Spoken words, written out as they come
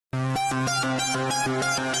Hello,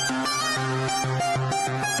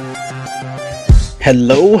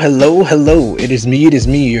 hello, hello. It is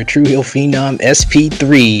me, your True Heel Phenom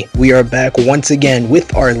SP3. We are back once again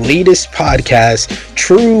with our latest podcast,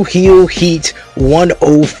 True Heel Heat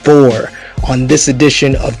 104. On this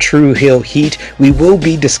edition of True Heel Heat, we will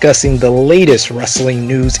be discussing the latest wrestling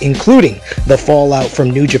news, including the fallout from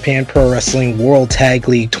New Japan Pro Wrestling World Tag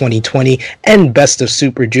League 2020 and Best of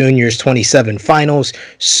Super Juniors 27 finals,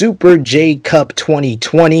 Super J Cup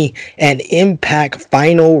 2020, and Impact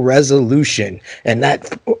Final Resolution. And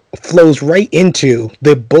that flows right into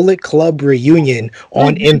the Bullet Club reunion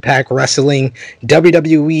on Impact Wrestling,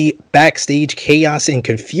 WWE backstage chaos and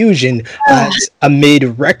confusion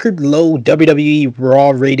amid record low WWE Raw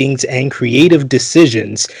ratings and creative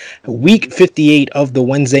decisions, week 58 of the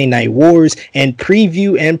Wednesday Night Wars, and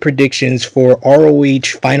preview and predictions for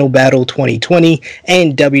ROH Final Battle 2020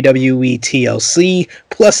 and WWE TLC,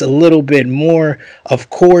 plus a little bit more. Of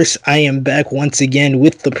course, I am back once again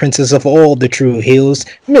with the princess of all the True Heels,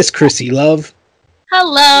 Miss Chrissy Love.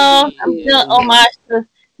 Hello. I'm doing homage to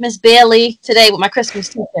Miss Bailey today with my Christmas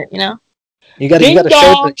t-shirt, you know? You gotta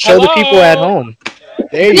show the people at home.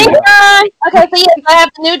 There you go. Okay, so yes, I have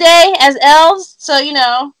the new day as elves, so you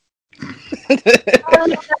know. I don't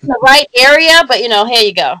know if that's in the right area, but you know, here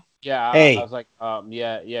you go. Yeah, hey. I was like,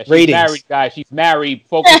 yeah. She's Ratings. married, guys. She's married.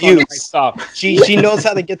 Focus on the right stuff. She knows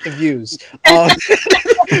how to get the views.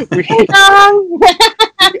 We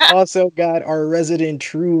also got our resident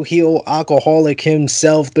True Heel alcoholic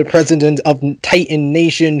himself, the president of Titan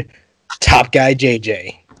Nation, Top Guy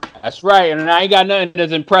JJ. That's right, and I ain't got nothing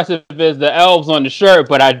as impressive as the elves on the shirt,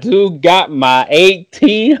 but I do got my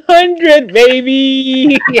 1800,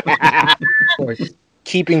 baby.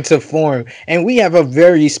 Keeping to form. And we have a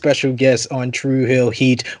very special guest on True Heel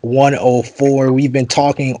Heat 104. We've been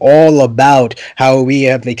talking all about how we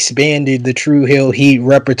have expanded the True Heel Heat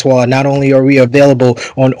repertoire. Not only are we available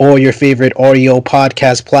on all your favorite audio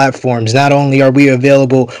podcast platforms, not only are we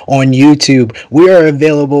available on YouTube, we are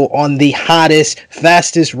available on the hottest,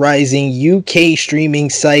 fastest rising UK streaming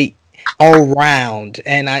site around.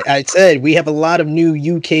 And I said we have a lot of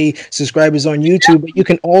new UK subscribers on YouTube, but you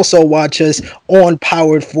can also watch us on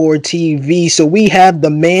Powered 4 TV. So we have the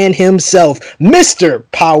man himself, Mr.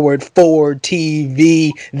 Powered 4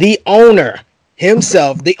 TV, the owner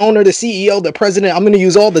himself, the owner, the CEO, the president. I'm going to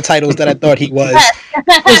use all the titles that I thought he was,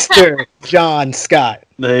 Mr. John Scott.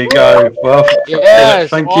 There you go. Well, yes,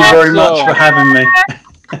 thank you very much for having me.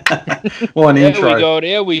 What an intro.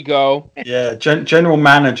 There we go. Yeah, general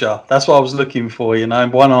manager. That's what I was looking for, you know.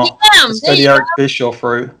 Why not? Just go the Eric Bischoff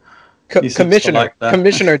route. Commissioner. Like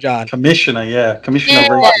Commissioner John. Commissioner, yeah.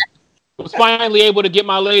 Commissioner. Yeah. Was finally able to get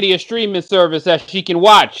my lady a streaming service that she can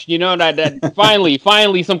watch. You know, that finally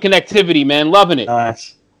some connectivity, man. Loving it.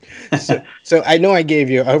 Nice. So I know I gave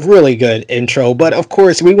you a really good intro, but of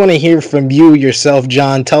course we want to hear from you yourself,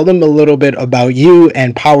 John. Tell them a little bit about you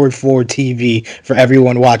and Powered 4 TV for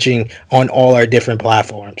everyone watching on all our different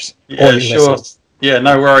platforms. Yeah, sure. Yeah,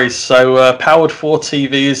 no worries. So Powered 4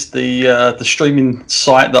 TV is the streaming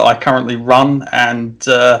site that I currently run, and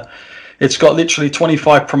it's got literally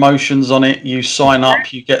 25 promotions on it. You sign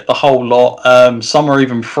up, you get the whole lot. Some are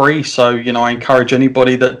even free. So, you know, I encourage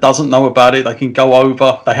anybody that doesn't know about it, they can go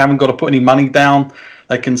over. They haven't got to put any money down.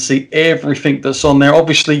 They can see everything that's on there.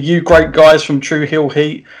 Obviously, you great guys from True Heel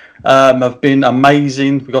Heat have been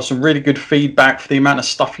amazing. We've got some really good feedback for the amount of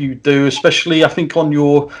stuff you do, especially I think on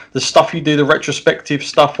the stuff you do, the retrospective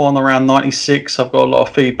stuff on around 96. I've got a lot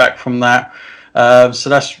of feedback from that. So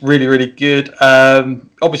that's really, really good.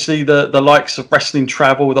 Obviously, the likes of Wrestling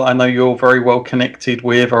Travel that I know you're very well connected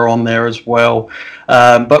with are on there as well.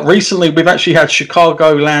 But recently, we've actually had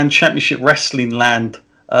Chicagoland Championship Wrestling Land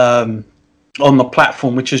on the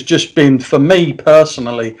platform, which has just been, for me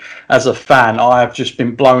personally, as a fan, I have just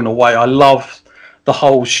been blown away. I love the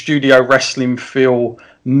whole studio wrestling feel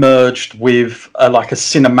merged with like a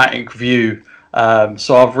cinematic view.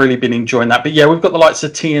 So I've really been enjoying that. But yeah, we've got the likes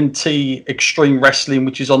of TNT Extreme Wrestling,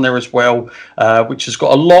 which is on there as well, which has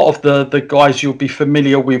got a lot of the guys you'll be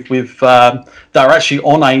familiar with that are actually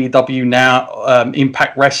on AEW now,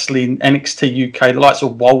 Impact Wrestling, NXT UK, the likes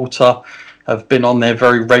of Walter have been on there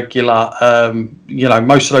very regular. You know,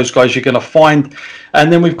 most of those guys you're going to find.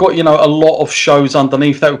 And then we've got, you know, a lot of shows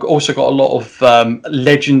underneath that. We've also got a lot of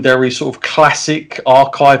legendary sort of classic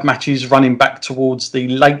archive matches running back towards the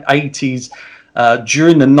late 80s.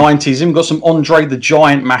 During the 90s, even got some Andre the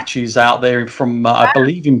Giant matches out there from, I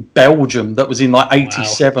believe, in Belgium. That was in like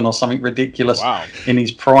 87 or something ridiculous in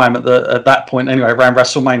his prime at that point. Anyway, around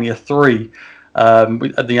WrestleMania 3.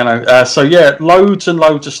 So yeah, loads and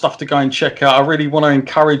loads of stuff to go and check out. I really want to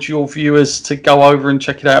encourage your viewers to go over and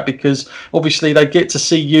check it out, because obviously they get to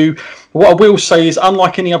see you. What I will say is,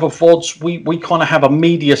 unlike any other VODs, we kind of have a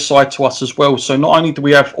media side to us as well. So not only do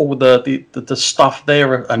we have all the stuff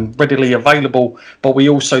there and readily available, but we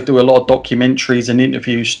also do a lot of documentaries and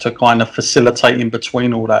interviews to kind of facilitate in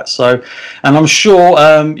between all that. So, and I'm sure,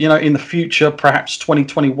 in the future, perhaps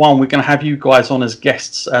 2021, we're going to have you guys on as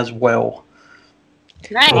guests as well.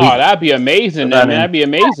 Nice. Oh, that'd be amazing, man. That'd be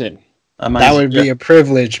amazing. That would be a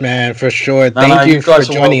privilege, man, for sure. Thank you for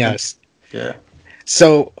joining us. Yeah.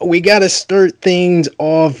 So we got to start things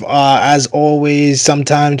off, as always.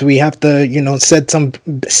 Sometimes we have to, set some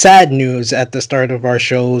sad news at the start of our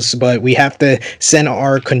shows, but we have to send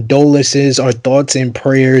our condolences, our thoughts and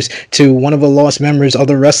prayers to one of the lost members of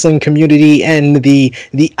the wrestling community and the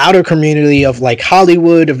outer community of like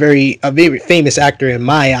Hollywood, a very famous actor in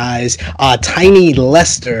my eyes, Tiny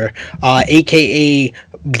Lester, aka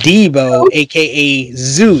Debo, aka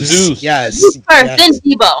Zeus. Yes. Then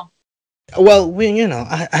Debo. Well,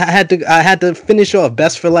 I had to finish off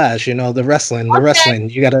best for last. The wrestling.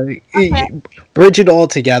 You gotta bridge it all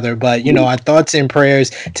together. But our thoughts and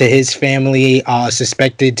prayers to his family.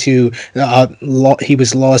 Suspected to he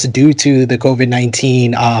was lost due to the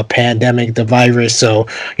COVID-19 pandemic, the virus. So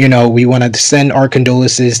we want to send our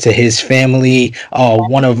condolences to his family.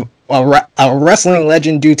 A wrestling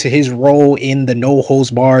legend due to his role in the No Holds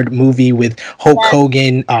Barred movie with Hulk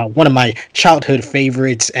Hogan, one of my childhood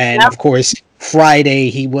favorites, and of course Friday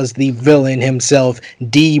he was the villain himself,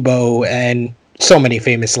 Debo, and so many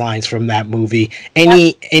famous lines from that movie.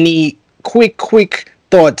 Any quick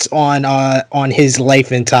thoughts on his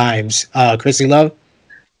life and times, Chrissy Love?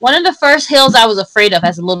 One of the first hills I was afraid of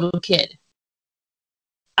as a little kid.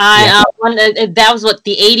 That was what,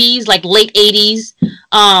 the 80s, like late 80s.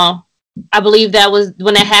 I believe that was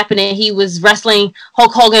when that happened, and he was wrestling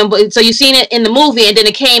Hulk Hogan. But so you seen it in the movie, and then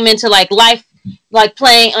it came into like life, like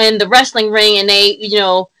playing in the wrestling ring, and they,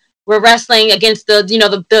 were wrestling against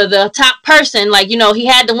the top person. Like, he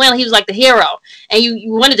had to win. He was like the hero, and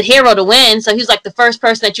you wanted the hero to win. So he was like the first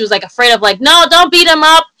person that you was like afraid of. Like, no, don't beat him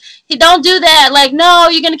up. He don't do that. Like, no,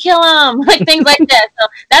 you're gonna kill him. Like things like that. So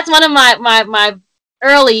that's one of my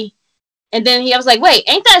early. And then I was like, wait,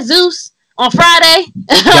 ain't that Zeus on Friday?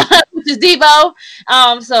 Which is Debo.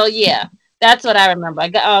 So yeah, that's what I remember. I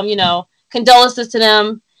got, condolences to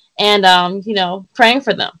them, and praying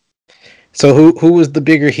for them. So who was the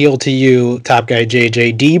bigger heel to you, Top Guy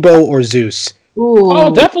JJ, Debo or Zeus? Ooh.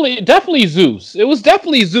 Oh, definitely Zeus. It was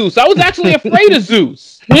definitely Zeus. I was actually afraid of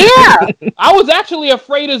Zeus. Yeah. I was actually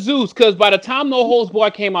afraid of Zeus because by the time No Holds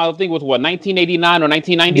Barred came out, I think it was 1989 or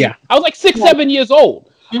 1990. Yeah. I was like 7 years old.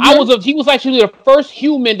 Mm-hmm. He was actually the first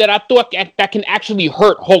human that I thought that can actually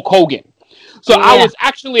hurt Hulk Hogan. So I was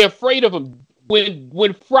actually afraid of him.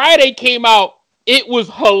 When Friday came out, it was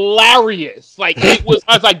hilarious. Like I was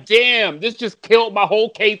like, damn, this just killed my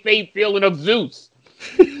whole kayfabe feeling of Zeus.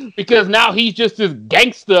 Because now he's just this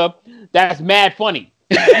gangster that's mad funny.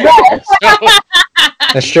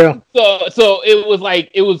 That's true. So it was like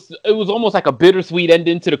it was almost like a bittersweet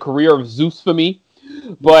ending to the career of Zeus for me.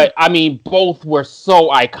 But I mean, both were so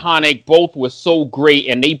iconic, both were so great,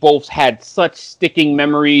 and they both had such sticking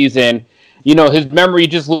memories. And his memory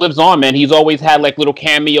just lives on, man. He's always had like little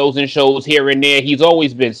cameos in shows here and there. He's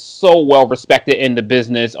always been so well respected in the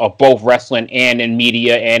business of both wrestling and in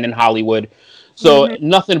media and in Hollywood. So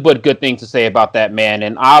nothing but good things to say about that man.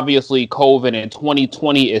 And obviously COVID in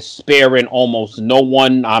 2020 is sparing almost no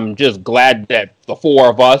one. I'm just glad that the four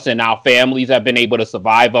of us and our families have been able to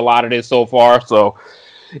survive a lot of this so far. So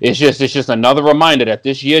it's just another reminder that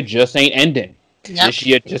this year just ain't ending. Yep. This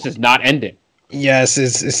year just is not ending. Yes,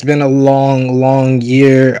 it's been a long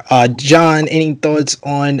year. John, any thoughts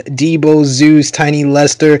on Debo, Zeus, Tiny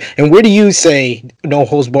Lester, and where do you say No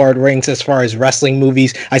Holds Barred ranks as far as wrestling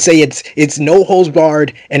movies? I say it's No Holds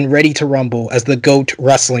Barred and Ready to Rumble as the GOAT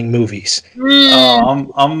wrestling movies. For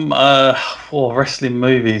wrestling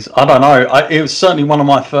movies, I don't know. It was certainly one of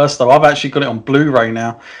my first though. I've actually got it on Blu-ray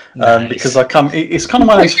now. Nice. Because it's kind of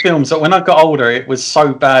one of those films that when I got older, it was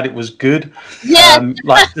so bad it was good. Yeah.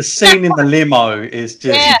 Like the scene in the limo is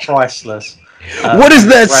just priceless. What is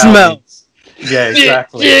that smell? Yeah,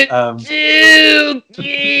 exactly.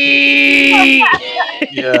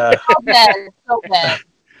 Yeah. So bad.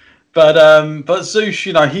 But Zeus,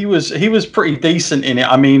 he was pretty decent in it.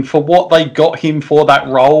 I mean, for what they got him for that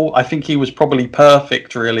role, I think he was probably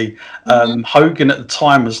perfect, really. Hogan at the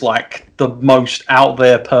time was like the most out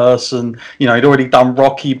there person. He'd already done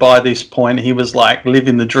Rocky by this point. He was like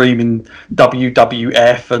living the dream in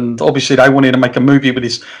WWF, and obviously they wanted to make a movie with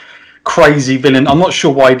this crazy villain. I'm not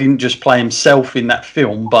sure why he didn't just play himself in that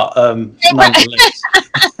film, but nonetheless.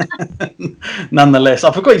 Nonetheless,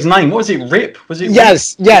 I forgot his name. What was it? Rip? Was it?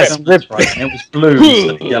 Yes, Rip? yes, Rip. Right. It was blue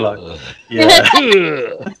instead of yellow. Yeah.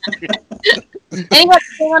 And he had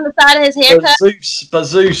the thing on the side of his haircut. But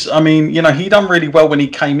Zeus, I mean, you know, he done really well when he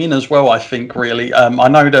came in as well. I think really. I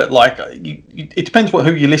know that like it depends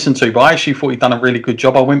who you listen to, but I actually thought he'd done a really good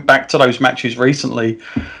job. I went back to those matches recently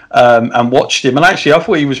and watched him, and actually I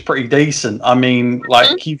thought he was pretty decent. I mean,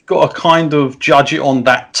 like you've got to kind of judge it on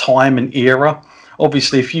that time and era.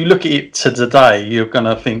 Obviously, if you look at it to today, you're going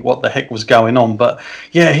to think, what the heck was going on? But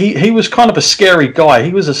yeah, he was kind of a scary guy.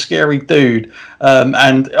 He was a scary dude.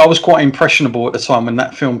 And I was quite impressionable at the time when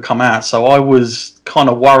that film came out. So I was kind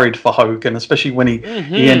of worried for Hogan, especially when he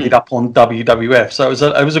ended up on WWF. So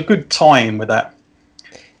it was a good time with that.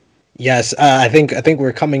 Yes, I think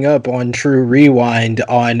we're coming up on True Rewind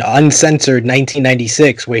on Uncensored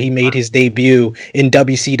 1996, where he made his debut in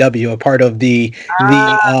WCW, a part of the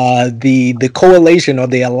coalition or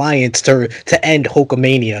the alliance to end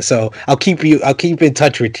Hulkamania. So I'll keep in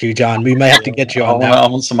touch with you, John. We might have to get you on that. I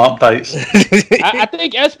want some updates. I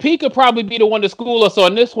think SP could probably be the one to school us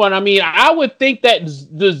on this one. I mean, I would think that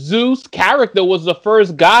the Zeus character was the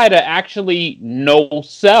first guy to actually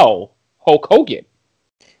no-sell Hulk Hogan.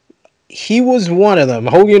 He was one of them.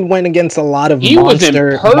 Hogan went against a lot of he was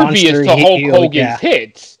impervious to Hulk Hogan's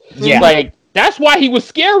hits. Yeah, like that's why he was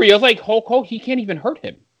scary. I was like, Hulk Hogan, he can't even hurt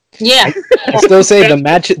him. Yeah, I still say the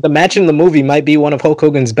match in the movie might be one of Hulk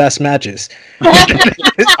Hogan's best matches.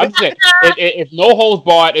 I'm saying, if No Holds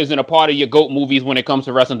Barred isn't a part of your GOAT movies when it comes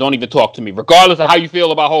to wrestling, don't even talk to me. Regardless of how you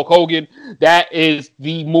feel about Hulk Hogan, that is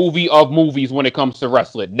the movie of movies when it comes to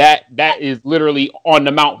wrestling. That is literally on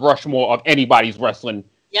the Mount Rushmore of anybody's wrestling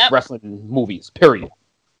movies, period.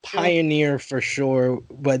 Pioneer for sure.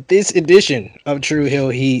 But this edition of True Heel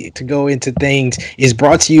Heat, to go into things, is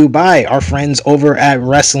brought to you by our friends over at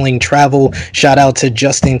Wrestling Travel. Shout out to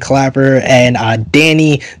Justin Clapper and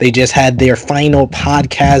Danny. They just had their final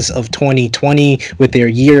podcast of 2020 with their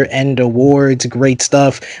year-end awards. Great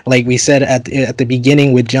stuff. Like we said at the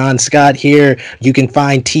beginning with John Scott here, you can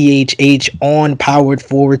find THH on Powered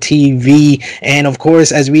 4 TV. And of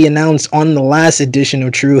course, as we announced on the last edition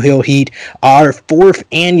of True Heel Heat, our fourth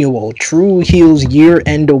annual True Heels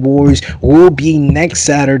Year-End Awards will be next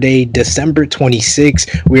Saturday, December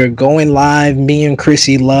 26th. We're going live, me and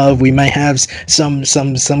Chrissy Love. We might have some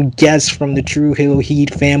guests from the True Heel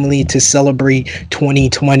Heat family to celebrate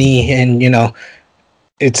 2020, and you know,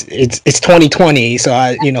 it's 2020,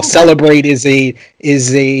 so celebrate is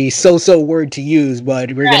a so word to use,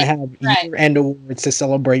 but we're gonna have year-end awards to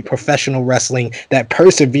celebrate professional wrestling that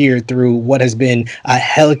persevered through what has been a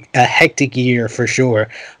hectic year for sure.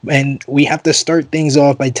 And we have to start things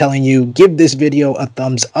off by telling you, give this video a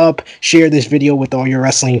thumbs up, share this video with all your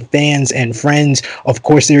wrestling fans and friends. Of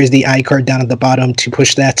course, there is the iCard down at the bottom to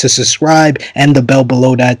push that to subscribe, and the bell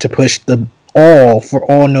below that to push the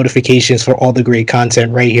all notifications for all the great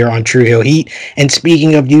content right here on True Heel Heat. And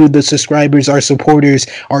speaking of you, the subscribers, our supporters,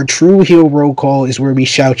 our True Heel Roll Call is where we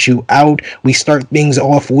shout you out. We start things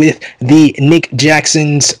off with the Nick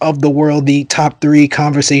Jacksons of the world, the top 3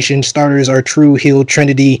 conversation starters. Our True Heel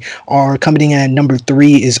Trinity are coming in at number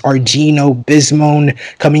 3 is Argino Bismone.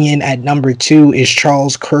 Coming in at number 2 is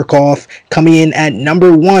Charles Kirkhoff. Coming in at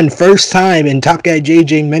number 1, first time, and Top Guy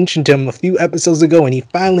JJ mentioned him a few episodes ago, and he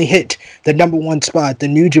finally hit the number 1 spot, the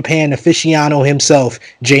New Japan aficionado himself,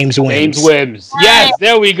 James Wims. Yes,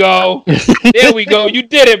 there we go. There we go. You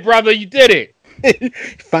did it, brother. You did it.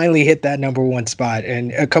 Finally hit that number 1 spot.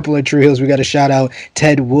 And a couple of True Heels, we got to shout out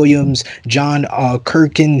Ted Williams, John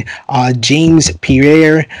Kirkin, James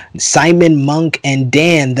Pierre, Simon Monk, and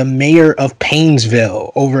Dan, the mayor of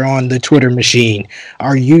Painesville, over on the Twitter machine.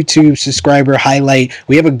 Our YouTube subscriber highlight,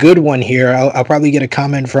 we have a good one here. I'll probably get a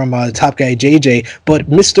comment from Top Guy JJ, but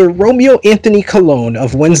Mr. Romeo Anthony Colon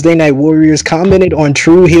of Wednesday Night Warriors commented on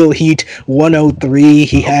True Heel Heat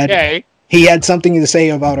 103. He had something to say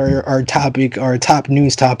about our top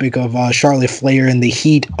news topic of Charlotte Flair and the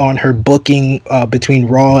Heat on her booking between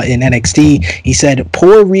Raw and NXT. He said,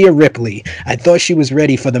 "Poor Rhea Ripley. I thought she was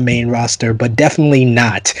ready for the main roster, but definitely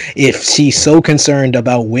not if she's so concerned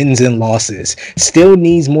about wins and losses. Still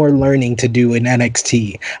needs more learning to do in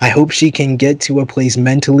NXT. I hope she can get to a place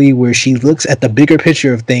mentally where she looks at the bigger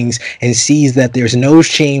picture of things and sees that there's no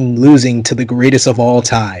shame losing to the greatest of all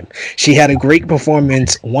time. She had a great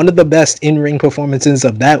performance, one of the best in-ring performances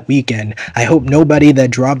of that weekend. I hope nobody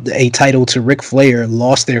that dropped a title to Ric Flair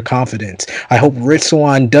lost their confidence. I hope Rich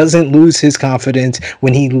Swann doesn't lose his confidence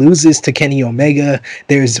when he loses to Kenny Omega.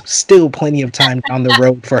 There's still plenty of time down the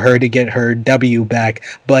road for her to get her W back,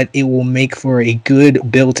 but it will make for a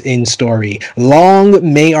good built-in story.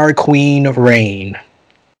 Long may our queen reign.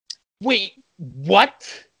 Wait,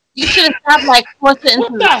 what? You should have stopped like 4 sentences.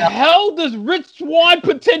 What the hell does Rich Swann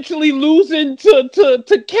potentially losing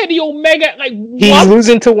to Kenny Omega? Like, He's what?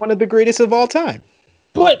 losing to one of the greatest of all time.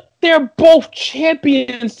 But they're both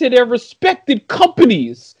champions to their respected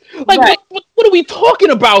companies. Like, Right. what are we talking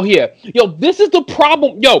about here? Yo, this is the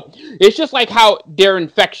problem. Yo, it's just like how they're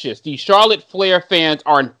infectious. These Charlotte Flair fans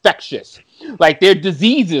are infectious. Like, they're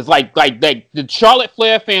diseases. Like the Charlotte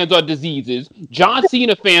Flair fans are diseases. John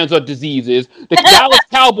Cena fans are diseases. The Dallas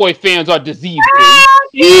Cowboy fans are diseases.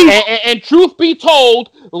 And truth be told,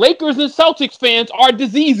 Lakers and Celtics fans are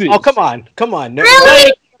diseases. Oh, come on. No,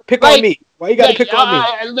 Really? pick on me. Why you gotta pick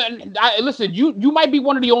on me? Listen, you might be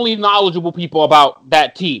one of the only knowledgeable people about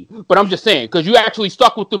that team, but I'm just saying, because you actually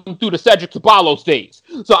stuck with them through the Cedric Ceballos days,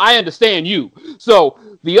 so I understand you. So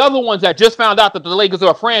the other ones that just found out that the Lakers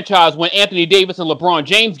are a franchise when Anthony Davis and LeBron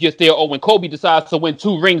James gets there, or when Kobe decides to win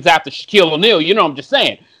 2 rings after Shaquille O'Neal, you know what I'm just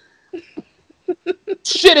saying.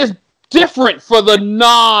 Shit is different for the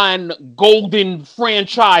non-golden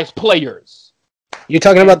franchise players. You're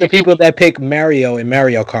talking about the people that pick Mario in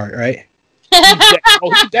Mario Kart, right?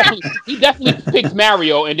 He definitely picks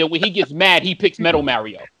Mario, and then when he gets mad, he picks Metal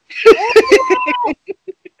Mario.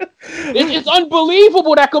 It's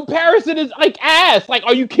unbelievable. That comparison is like ass. Like,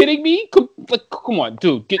 are you kidding me? Come on,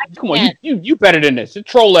 dude. Come on, you better than this. The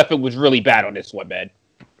troll effort was really bad on this one, man.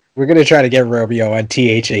 We're going to try to get Romeo on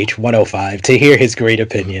THH 105 to hear his great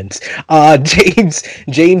opinions.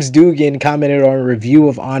 James Dugan commented on review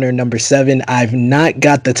of Honor number 7. I've not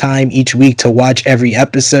got the time each week to watch every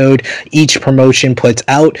episode each promotion puts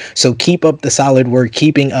out, so keep up the solid work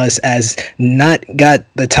keeping us as not got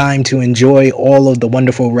the time to enjoy all of the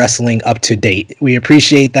wonderful wrestling up to date. We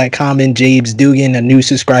appreciate that comment, James Dugan, a new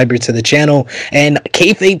subscriber to the channel. And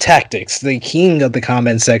Kayfabe Tactics, the king of the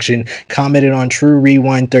comment section, commented on True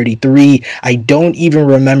Rewind 33. I don't even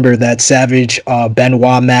remember that Savage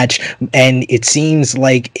Benoit match, and it seems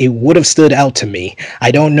like it would have stood out to me. I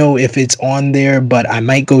don't know if it's on there, but I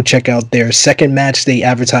might go check out their second match they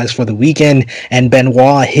advertised for the weekend, and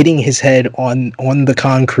Benoit hitting his head on the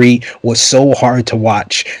concrete was so hard to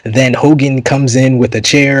watch. Then Hogan comes in with a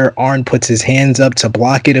chair, Arn puts his hands up to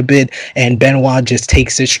block it a bit, and Benoit just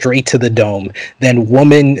takes it straight to the dome. Then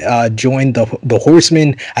Woman joined the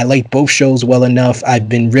Horsemen. I liked both shows well enough. I've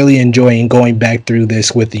been really enjoying going back through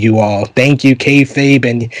this with you all. Thank you, Kayfabe.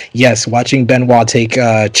 And yes, watching Benoit take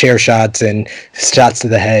chair shots and shots to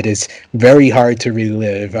the head is very hard to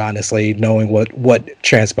relive, honestly, knowing what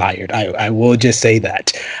transpired. I will just say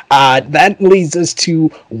that. That leads us to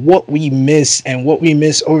what we miss, and what we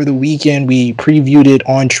miss over the weekend. We previewed it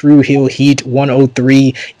on True Heel Heat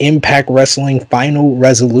 103, Impact Wrestling Final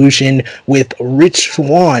Resolution, with Rich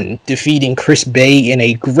Swann defeating Chris Bay in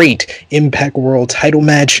a great Impact World title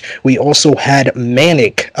match. We also had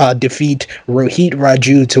Manic defeat Rohit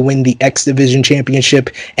Raju to win the X Division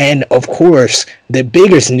Championship. And of course, the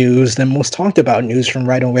biggest news, the most talked about news from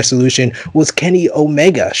Right on Resolution, was Kenny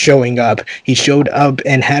Omega showing up. He showed up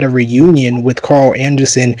and had a reunion with Carl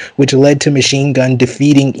Anderson, which led to Machine Gun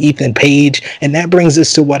defeating Ethan Page. And that brings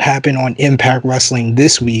us to what happened on Impact Wrestling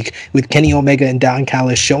this week, with Kenny Omega and Don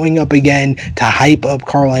Callis showing up again to hype up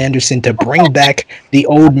Carl Anderson, to bring back the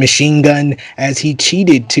old Machine Gun, as he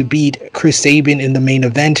cheated to beat Chris Sabin in the main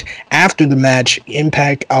event. After the match,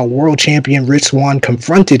 Impact World Champion Rich Swann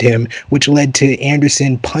confronted him, which led to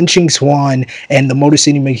Anderson punching Swann, and the Motor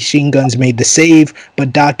City Machine Guns made the save,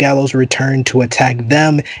 but Doc Gallows returned to attack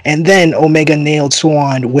them, and then Omega nailed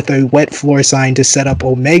Swann with a wet floor sign to set up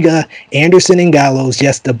Omega, Anderson, and Gallows.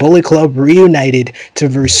 Yes, the Bullet Club reunited to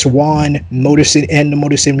verse Swann, Motor City, and the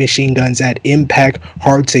Motor City Machine Guns at Impact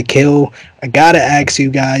Hard to Kill. I gotta ask you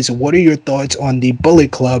guys, what are your thoughts on the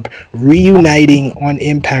Bullet Club reuniting on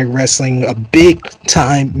Impact Wrestling, a big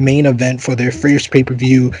time main event for their first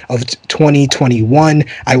pay-per-view of 2021?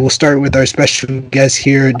 I will start with our special guest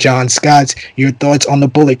here, John Scott. Your thoughts on the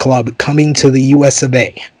Bullet Club coming to the US of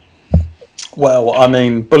A? Well, I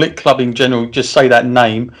mean, Bullet Club in general, just say that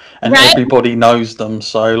name and everybody knows them.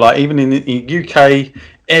 So, like, even in the UK,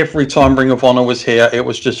 every time Ring of Honor was here, it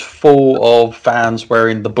was just full of fans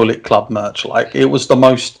wearing the Bullet Club merch. Like, it was the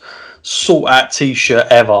most sought out t-shirt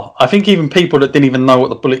ever. I think even people that didn't even know what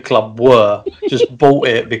the Bullet Club were just bought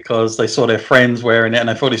it because they saw their friends wearing it and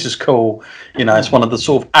they thought this is cool. You know, it's one of the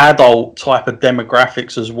sort of adult type of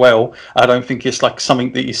demographics as well. I don't think it's like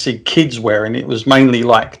something that you see kids wearing. It was mainly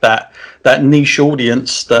like that niche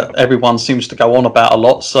audience that everyone seems to go on about a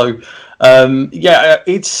lot. So yeah,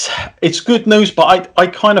 it's good news, but I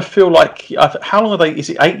kind of feel like, how long are they? Is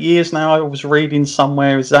it 8 years now? I was reading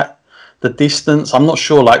somewhere. Is that the distance? I'm not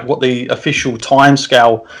sure, like what the official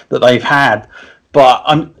timescale that they've had. But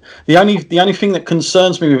the only thing that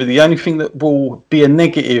concerns me with it, the only thing that will be a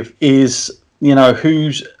negative is, you know,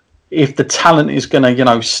 if the talent is going to, you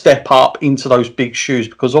know, step up into those big shoes,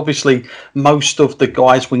 because obviously most of the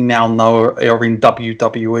guys we now know are in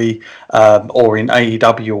WWE or in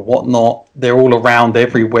AEW or whatnot. They're all around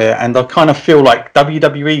everywhere, and I kind of feel like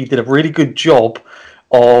WWE did a really good job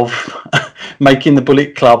of making the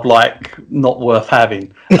Bullet Club like not worth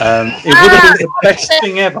having. It would have been the best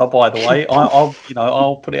thing ever, by the way.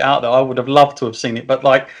 I'll put it out there. I would have loved to have seen it, but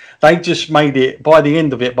like they just made it. By the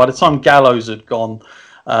end of it, by the time Gallows had gone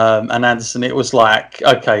and Anderson, it was like,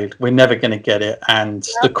 okay, we're never going to get it, and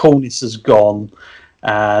the coolness has gone.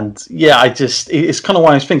 And yeah, it's kind of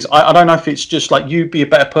one of those things. I don't know if it's just like, you'd be a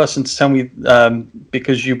better person to tell me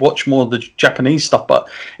because you watch more of the Japanese stuff, but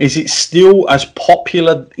is it still as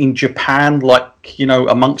popular in Japan, like, you know,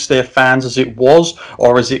 amongst their fans as it was,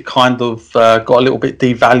 or has it kind of got a little bit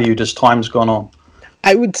devalued as time's gone on?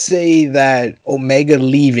 I would say that Omega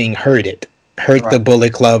leaving hurt the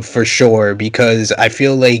Bullet Club for sure, because I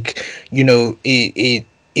feel like, you know, it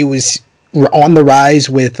was on the rise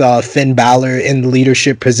with Finn Balor in the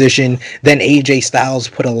leadership position. Then AJ Styles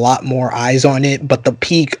put a lot more eyes on it, but the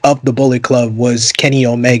peak of the Bullet Club was Kenny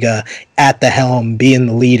Omega at the helm being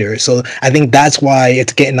the leader. So I think that's why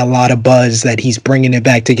it's getting a lot of buzz that he's bringing it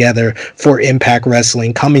back together for Impact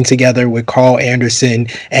Wrestling, coming together with Carl Anderson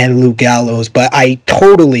and Luke Gallows. But I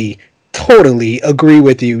totally agree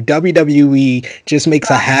with you. WWE just makes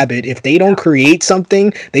a habit. If they don't create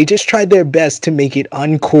something, they just try their best to make it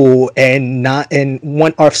uncool and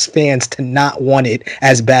want our fans to not want it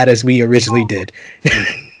as bad as we originally did.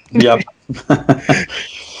 Yep.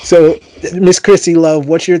 So, Miss Chrissy Love,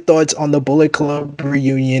 what's your thoughts on the Bullet Club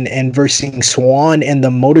reunion and versus Swan and the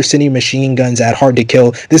Motor City Machine Guns at Hard to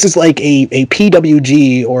Kill? This is like a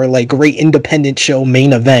PWG or like Great Independent Show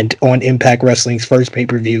main event on Impact Wrestling's first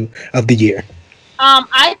pay-per-view of the year.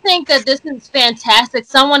 I think that this is fantastic.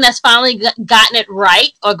 Someone that's finally gotten it right,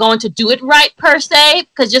 or going to do it right per se,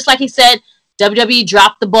 because just like he said, WWE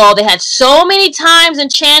dropped the ball. They had so many times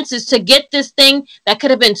and chances to get this thing that could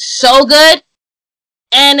have been so good,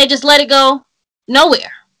 and they just let it go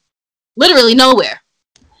nowhere. Literally nowhere.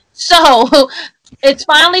 So it's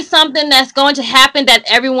finally something that's going to happen that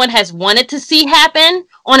everyone has wanted to see happen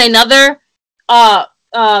on another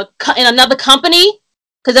in another company,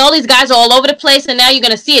 because all these guys are all over the place, and now you're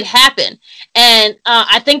going to see it happen. And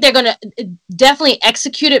I think they're going to definitely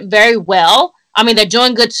execute it very well. I mean, they're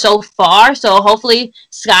doing good so far, so hopefully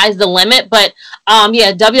sky's the limit. But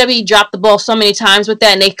yeah, WWE dropped the ball so many times with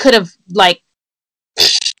that, and they could have like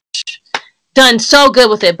done so good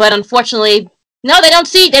with it, but unfortunately, no, they don't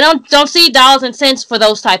see dollars and cents for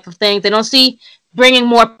those type of things. They don't see bringing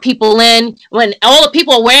more people in when all the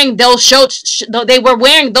people are wearing those shirts. They were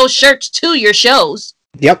wearing those shirts to your shows.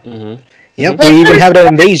 Yep. Mm-hmm. Yep. We even have the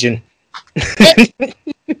invasion.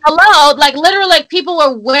 Hello, like literally, like people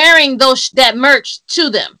were wearing that merch to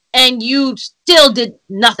them, and you still did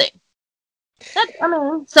nothing. So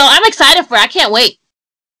I'm excited for it. I can't wait.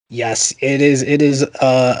 Yes, it is. It is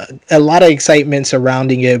a lot of excitement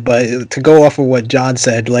surrounding it. But to go off of what John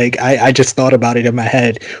said, like I just thought about it in my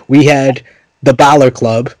head. We had the Balor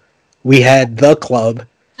Club, we had the Club,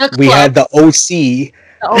 we had the OC.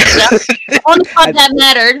 The only club that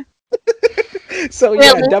mattered. So really?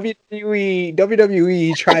 Yeah,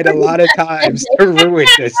 WWE tried a lot of times to ruin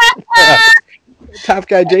this. Top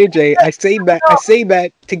Guy JJ, I say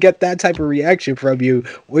that to get that type of reaction from you.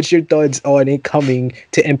 What's your thoughts on it coming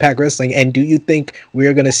to Impact Wrestling, and do you think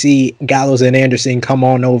we're gonna see Gallows and Anderson come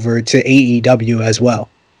on over to AEW as well?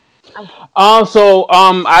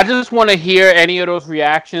 I just want to hear any of those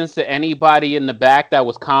reactions to anybody in the back that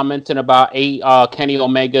was commenting about Kenny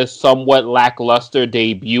Omega's somewhat lackluster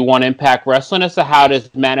debut on Impact Wrestling as to how this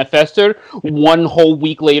manifested one whole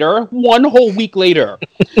week later.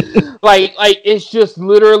 like it's just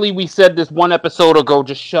literally, we said this one episode ago,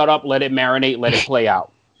 just shut up, let it marinate, let it play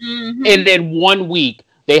out. Mm-hmm. And then 1 week,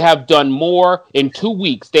 they have done more. In 2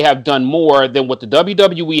 weeks, they have done more than what the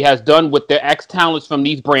WWE has done with their ex-talents from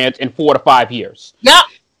these brands in 4 to 5 years. Yep.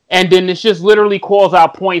 And then it's just literally calls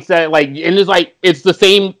out points that, like, and it's like, it's the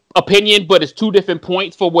same opinion, but it's two different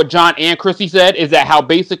points for what John and Chrissy said, is that how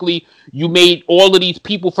basically you made all of these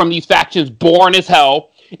people from these factions boring as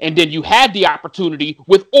hell, and then you had the opportunity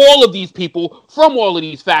with all of these people from all of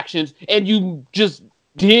these factions, and you just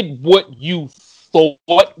did what you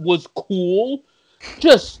thought was cool.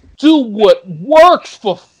 Just do what works,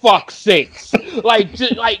 for fuck's sakes. Like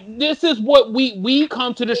this is what we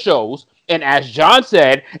come to the shows, and as John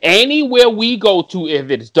said, anywhere we go to,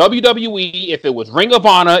 if it's WWE, if it was Ring of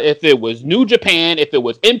Honor, if it was New Japan, if it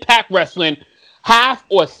was Impact Wrestling, half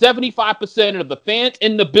or 75% of the fans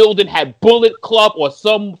in the building had Bullet Club or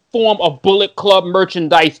some form of Bullet Club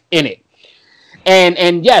merchandise in it.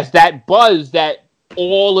 And yes, that buzz that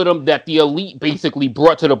all of them, that the Elite basically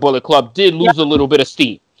brought to the Bullet Club, did lose a little bit of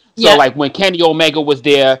steam. So like when Kenny Omega was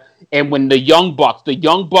there, and when the Young Bucks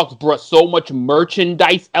brought so much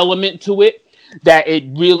merchandise element to it that it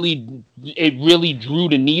really drew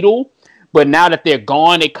the needle. But now that they're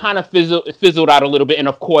gone, it kind of fizzled out a little bit. And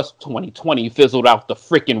of course, 2020 fizzled out the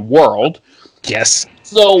freaking world. Yes.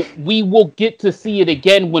 So we will get to see it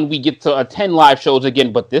again when we get to attend live shows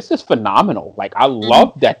again. But this is phenomenal. Like, I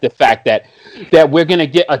love that, the fact that we're going to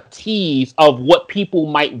get a tease of what people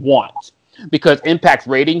might want. Because Impact's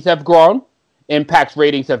ratings have grown. Impact's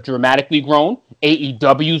ratings have dramatically grown.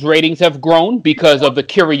 AEW's ratings have grown because of the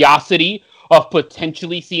curiosity of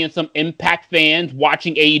potentially seeing some Impact fans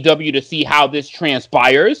watching AEW to see how this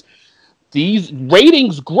transpires. These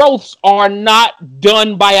ratings growths are not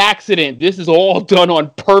done by accident. This is all done on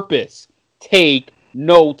purpose. Take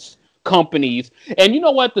notes, companies. And you know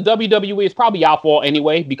what? The WWE is probably our fault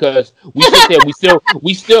anyway, because we sit there,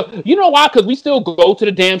 we still, you know why? Because we still go to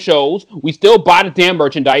the damn shows. We still buy the damn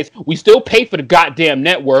merchandise. We still pay for the goddamn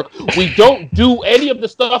network. We don't do any of the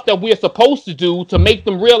stuff that we're supposed to do to make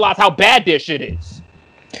them realize how bad their shit is.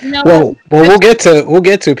 No. Well, we'll get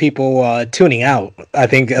to people tuning out. I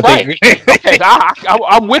think. Okay,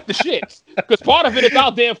 I'm with the shits, because part of it is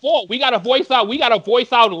our damn fault. We gotta voice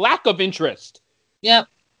out lack of interest. Yep.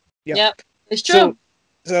 It's true.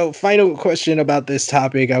 So final question about this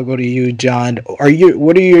topic. I'll go to you, John.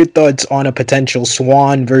 What are your thoughts on a potential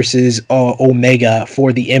Swan versus Omega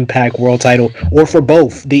for the Impact World Title, or for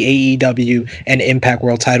both the AEW and Impact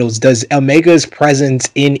World Titles? Does Omega's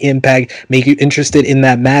presence in Impact make you interested in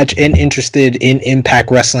that match and interested in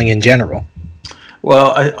Impact Wrestling in general?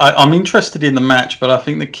 Well, I'm interested in the match, but I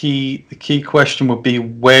think the key question would be,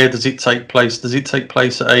 where does it take place? Does it take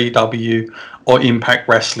place at AEW or Impact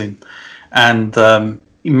Wrestling? And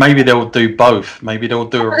maybe they'll do both. Maybe they'll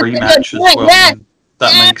do a rematch as well.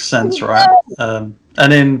 That makes sense, right? And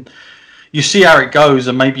then you see how it goes,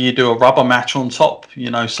 and maybe you do a rubber match on top,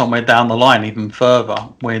 somewhere down the line, even further,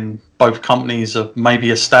 when both companies have maybe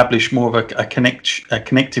established more of a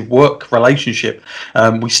connective work relationship.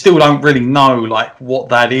 We still don't really know like what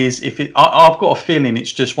that is. I've got a feeling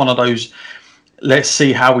it's just one of those let's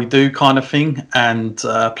see how we do kind of thing, and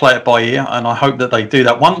play it by ear. And I hope that they do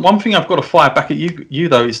that. One thing I've got to fire back at you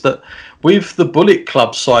though is that with the Bullet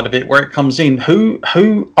Club side of it, where it comes in, who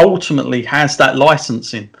ultimately has that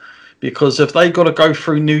licensing? Because if they got to go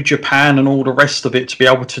through New Japan and all the rest of it to be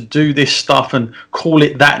able to do this stuff and call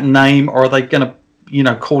it that name, or are they going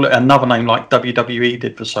to, call it another name like WWE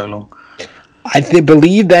did for so long? I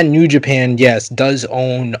believe that New Japan, yes, does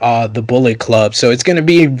own the Bullet Club, so it's going to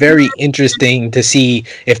be very interesting to see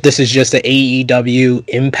if this is just an AEW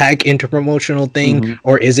Impact interpromotional thing,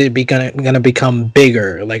 or is it going to become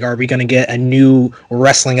bigger? Like, are we going to get a new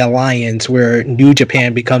wrestling alliance where New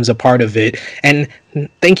Japan becomes a part of it? And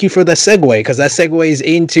thank you for the segue, because that segues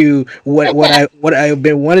into what I've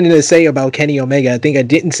been wanting to say about Kenny Omega. I think I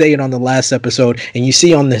didn't say it on the last episode, and you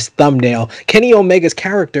see on this thumbnail, Kenny Omega's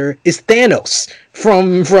character is Thanos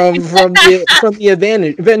from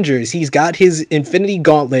the Avengers. He's got his Infinity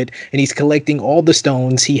Gauntlet, and he's collecting all the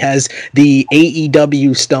stones. He has the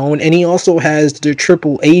AEW stone, and he also has the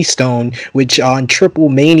AAA stone, which on Triple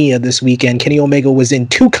Mania this weekend, Kenny Omega was in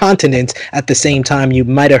 2 continents at the same time. You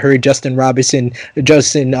might have heard Justin Roberts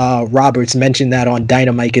mention that on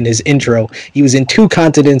Dynamite in his intro. He was in 2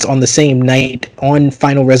 continents on the same night on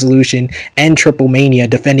Final Resolution and Triple Mania,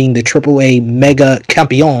 defending the AAA Mega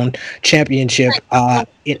Campeon Championship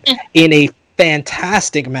in a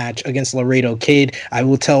fantastic match against Laredo Kid. I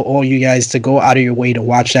will tell all you guys to go out of your way to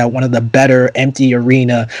watch that. One of the better empty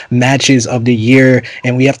arena matches of the year.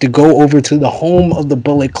 And we have to go over to the home of the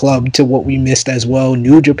Bullet Club, to what we missed as well.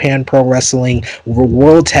 New Japan Pro Wrestling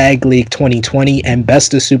World Tag League 2020 and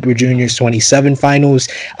Best of Super Juniors 27 finals.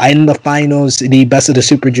 In the finals, the Best of the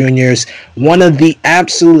Super Juniors, one of the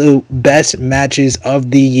absolute best matches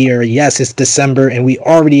of the year. Yes, it's December, and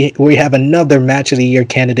we have another match of the year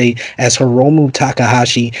candidate as Heroic Hiromu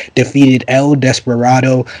Takahashi defeated El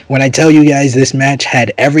Desperado. When I tell you guys this match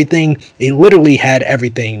had everything, it literally had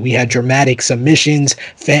everything. We had dramatic submissions,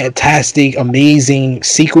 fantastic, amazing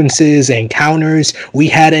sequences and counters. We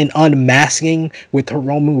had an unmasking with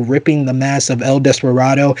Hiromu ripping the mask of El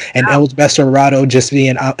Desperado, and El Desperado just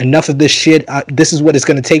being enough of this shit. This is what it's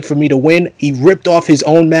going to take for me to win. He ripped off his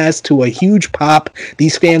own mask to a huge pop.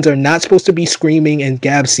 These fans are not supposed to be screaming and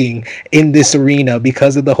gabsing in this arena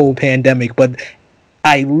because of the whole pandemic, but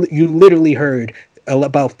you literally heard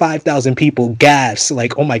about 5,000 people gasp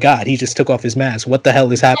like, oh my god, he just took off his mask, what the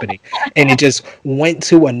hell is happening? And it just went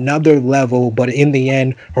to another level. But in the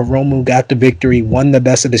end, Hiromu got the victory, won the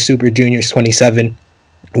Best of the Super Juniors 27,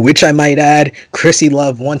 which I might add, Chrissy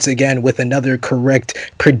Love once again with another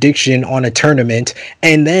correct prediction on a tournament.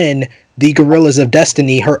 And then the Gorillas of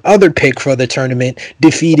Destiny, her other pick for the tournament,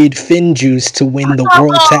 defeated Finjuice to win the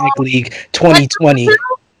World Tag League 2020.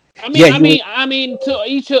 I mean, to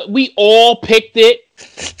each we all picked it.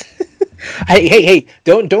 Hey!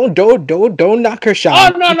 Don't knock her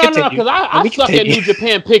shot. Oh no! Because I suck at New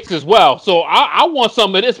Japan picks as well, so I want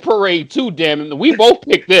some of this parade too. Damn it, we both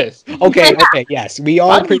picked this. Okay, yes, we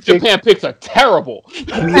all picked. New Japan picks are terrible.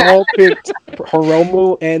 We all picked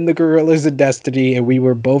Hiromu and the Gorillas of Destiny, and we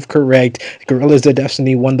were both correct. Gorillas of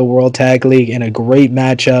Destiny won the World Tag League in a great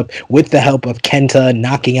matchup with the help of Kenta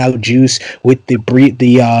knocking out Juice with the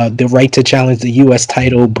right to challenge the U.S.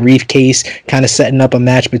 title briefcase, kind of setting up a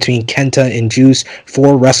match between Kenta and Juice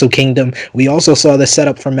for Wrestle Kingdom. We also saw the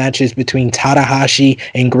setup for matches between Tanahashi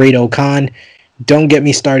and Great Okan. Don't get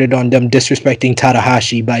me started on them disrespecting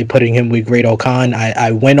Tanahashi by putting him with Great Okan.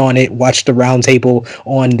 I went on it, watched the roundtable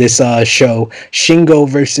on this show. Shingo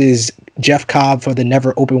versus Jeff Cobb for the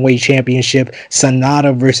Never Openweight Championship.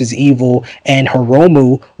 Sanada versus Evil, and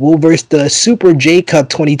Hiromu will versus the Super J Cup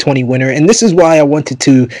 2020 winner. And this is why I wanted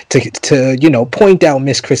to point out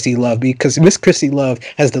Miss Chrissy Love, because Miss Chrissy Love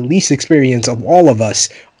has the least El of all of us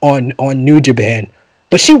on New Japan.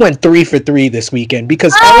 But she went 3 for 3 this weekend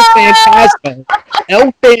because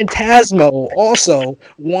El Phantasmo also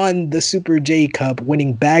won the Super J Cup,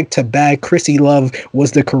 winning back-to-back. Chrissy Love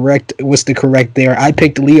was the correct there. I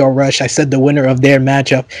picked Leo Rush. I said the winner of their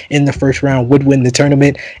matchup in the first round would win the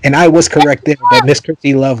tournament, and I was correct there. But Miss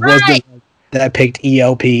Chrissy Love was the one that picked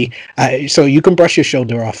ELP. So you can brush your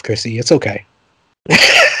shoulder off, Chrissy. It's okay.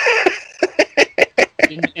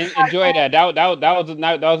 Enjoy that. That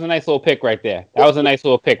was a nice little pick right there.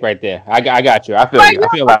 I got you. I feel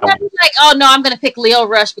that one. Like, oh no, I'm gonna pick Leo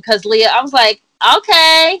Rush because Leo. I was like,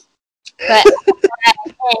 okay, but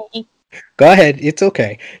Go ahead. It's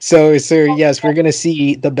okay. So yes, we're going to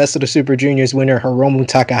see the Best of the Super Juniors winner, Hiromu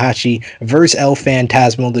Takahashi, versus El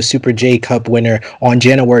Phantasmo, the Super J Cup winner, on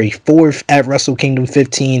January 4th at Wrestle Kingdom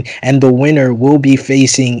 15. And the winner will be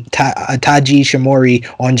facing Taiji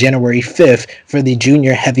Shimori on January 5th for the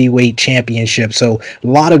Junior Heavyweight Championship. So a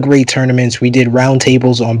lot of great tournaments. We did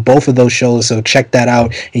roundtables on both of those shows, so check that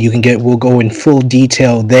out. And we'll go in full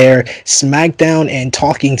detail there. SmackDown and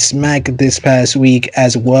Talking Smack this past week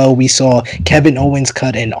as well. We saw Kevin Owens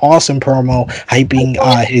cut an awesome promo hyping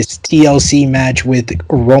his TLC match with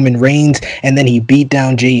Roman Reigns, and then he beat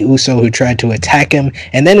down Jey Uso, who tried to attack him.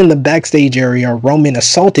 And then in the backstage area, Roman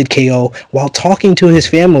assaulted KO while talking to his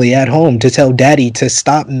family at home to tell Daddy to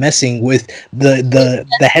stop messing with the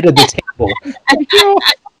head of the table. I tell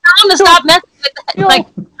him to stop messing with that. Like,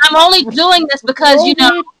 I'm only doing this because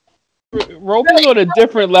Roman's on a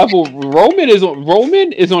different level. Roman is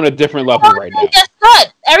on a different level right now. That's good.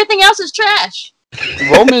 Everything else is trash.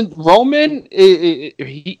 Roman,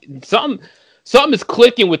 something is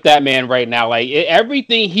clicking with that man right now. Like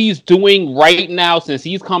everything he's doing right now since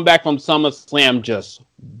he's come back from SummerSlam just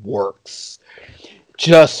works.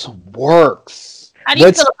 How do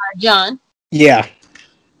you feel about it, John? Yeah.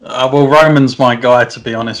 Well, Roman's my guy, to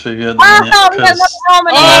be honest with you.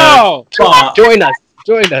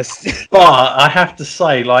 Join us. But I have to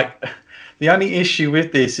say, like, the only issue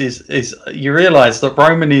with this is you realise that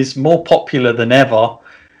Roman is more popular than ever,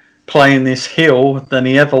 playing this heel than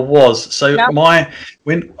he ever was. So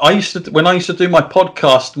when I used to do my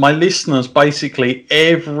podcast, my listeners basically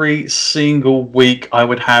every single week I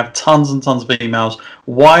would have tons and tons of emails.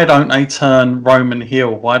 Why don't they turn Roman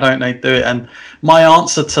heel? Why don't they do it? And my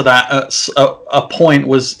answer to that at a point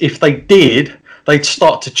was, if they did, they'd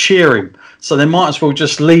start to cheer him. So they might as well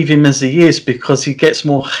just leave him as he is, because he gets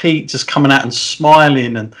more heat just coming out and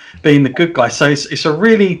smiling and being the good guy. So it's a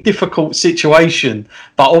really difficult situation.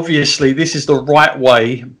 But obviously this is the right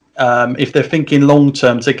way if they're thinking long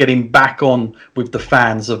term, to get him back on with the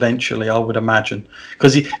fans eventually, I would imagine,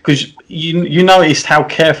 because you noticed how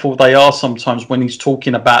careful they are sometimes when he's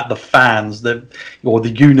talking about the fans, or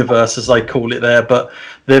the universe as they call it there. But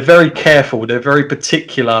they're very careful, they're very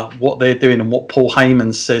particular what they're doing and what Paul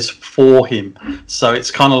Heyman says for him. So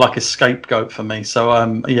it's kind of like a scapegoat for me.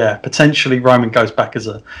 So yeah, potentially Roman goes back as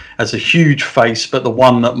a huge face, but the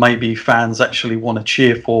one that maybe fans actually want to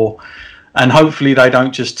cheer for. And hopefully they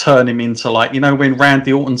don't just turn him into, like, when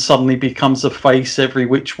Randy Orton suddenly becomes a face every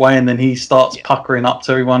which way and then he starts puckering up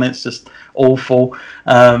to everyone. It's just awful.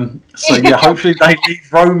 So yeah, hopefully they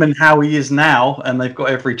leave Roman how he is now, and they've got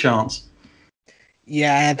every chance.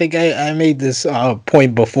 Yeah, I think I made this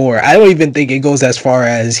point before. I don't even think it goes as far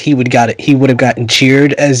as he would have gotten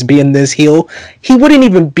cheered as being this heel. He wouldn't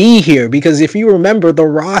even be here, because if you remember, The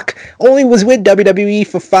Rock only was with WWE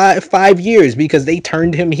for five years because they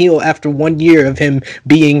turned him heel after 1 year of him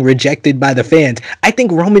being rejected by the fans. I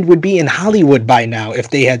think Roman would be in Hollywood by now if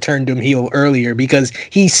they had turned him heel earlier, because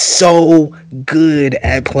he's so good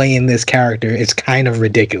at playing this character. It's kind of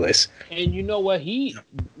ridiculous. And you know what?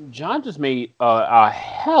 John just made a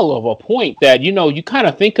hell of a point that, you kind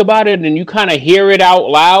of think about it and you kind of hear it out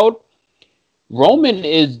loud. Roman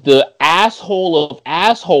is the asshole of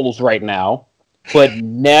assholes right now, but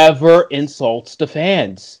never insults the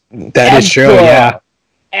fans. That is true, yeah.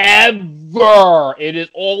 Ever. It is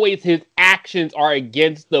always his actions are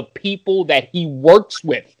against the people that he works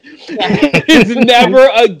with. It's never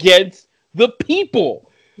against the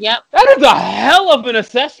people. Yep. That is a hell of an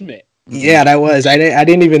assessment. Yeah, that was. I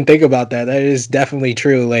didn't even think about that. That is definitely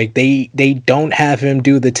true. Like, they don't have him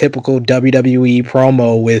do the typical WWE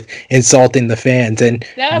promo with insulting the fans, and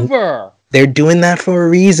never. They're doing that for a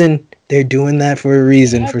reason.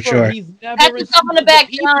 For sure. He's never pat yourself on the back,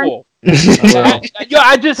 John. Yo,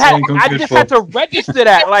 I just had to register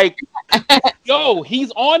that. Like, yo,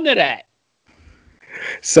 he's on to that.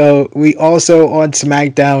 So we also, on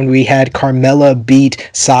SmackDown, we had Carmella beat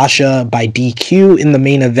Sasha by DQ in the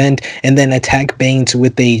main event, and then attack Baines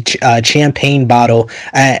with a champagne bottle.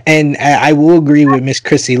 And I will agree with Miss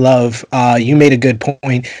Chrissy Love. You made a good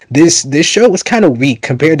point. This show was kind of weak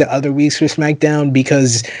compared to other weeks for SmackDown,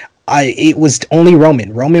 because it was only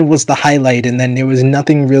Roman. Roman was the highlight, and then there was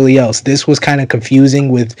nothing really else. This was kind of confusing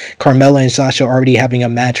with Carmella and Sasha already having a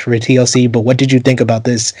match for TLC. But what did you think about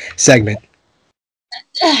this segment?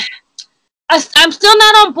 I'm still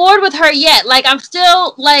not on board with her yet. Like, I'm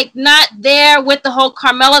still not there with the whole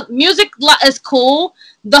Carmella music is cool.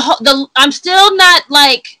 I'm still not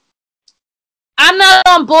I'm not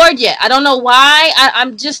on board yet. I don't know why.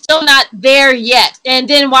 I'm just still not there yet. And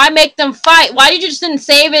then why make them fight? Why did you just didn't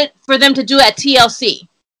save it for them to do at TLC?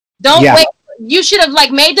 Don't wait. You should have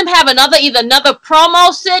made them have either another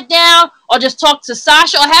promo sit down, or just talk to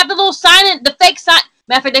Sasha, or have the little the fake sign.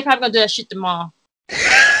 Matter of fact, they're probably gonna do that shit tomorrow.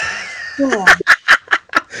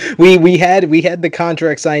 We had the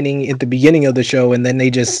contract signing at the beginning of the show, and then they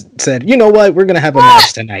just said, you know what, we're gonna have a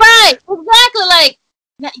match tonight. Right, exactly.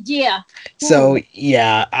 Yeah. So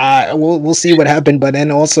yeah, we'll see what happened. But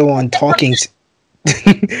then also on Talking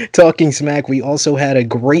Smack, we also had a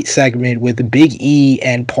great segment with Big E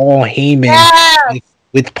and Paul Heyman. Yes!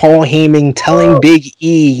 With Paul Heyman telling Big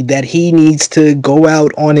E that he needs to go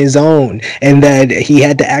out on his own, and that he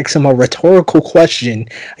had to ask him a rhetorical question.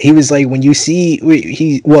 He was like, when you see,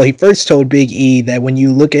 he first told Big E that when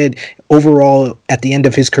you look at overall at the end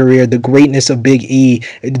of his career, the greatness of Big E,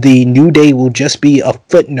 the New Day will just be a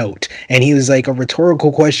footnote. And he was like, a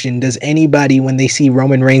rhetorical question: does anybody, when they see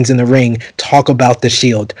Roman Reigns in the ring, talk about the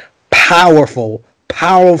Shield? Powerful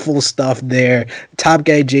stuff there. Top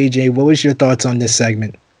Guy JJ, what was your thoughts on this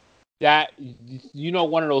segment? That,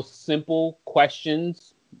 one of those simple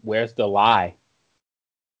questions: where's the lie?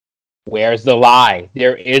 Where's the lie?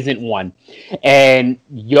 There isn't one. And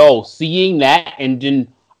seeing that, and then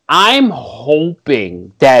I'm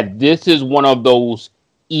hoping that this is one of those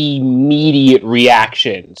immediate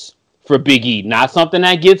reactions for Big E, not something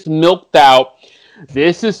that gets milked out.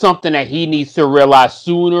 This is something that he needs to realize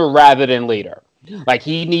sooner rather than later. Like,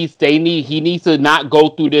 he needs to not go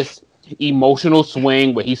through this emotional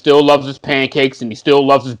swing where he still loves his pancakes and he still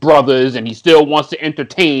loves his brothers and he still wants to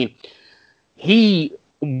entertain. He,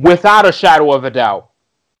 without a shadow of a doubt,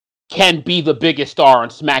 can be the biggest star on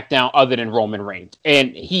SmackDown other than Roman Reigns.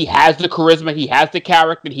 And he has the charisma, he has the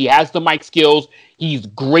character, he has the mic skills, he's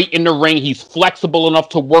great in the ring, he's flexible enough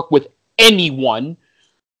to work with anyone.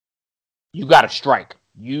 You gotta strike.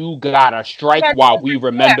 While we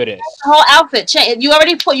remember this. The whole outfit change. You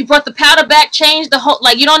brought the powder back, changed the whole,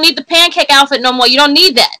 you don't need the pancake outfit no more. You don't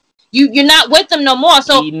need that. You're not with them no more.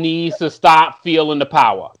 So he needs to stop feeling the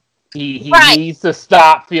power. He needs to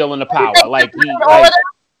stop feeling the power.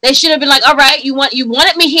 They should have been like, all right, you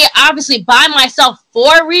wanted me here, obviously, by myself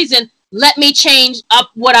for a reason. Let me change up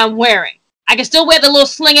what I'm wearing. I can still wear the little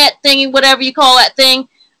slingette thingy, whatever you call that thing,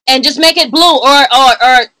 and just make it blue or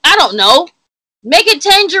I don't know, make it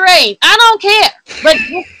tangerine. I don't care, but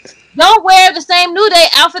don't wear the same New Day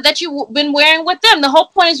outfit that you've been wearing with them. The whole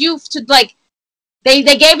point is they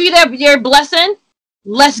gave you their blessing.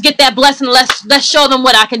 Let's get that blessing. Let's show them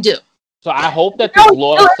what I can do. So I hope that this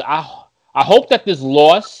loss. I hope that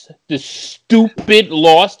this stupid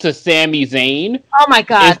loss to Sami Zayn, oh my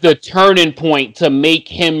God, is the turning point to make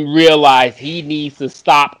him realize he needs to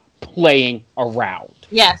stop playing around.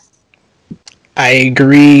 Yes. I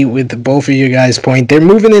agree with both of you guys' point. They're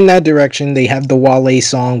moving in that direction. They have the Wale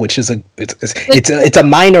song, which is it's a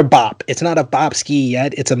minor bop. It's not a bop ski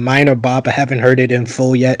yet. It's a minor bop. I haven't heard it in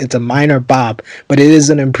full yet. It's a minor bop, but it is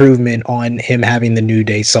an improvement on him having the New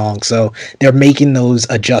Day song. So they're making those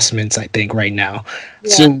adjustments, I think, right now. Yeah.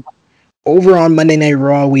 So over on Monday Night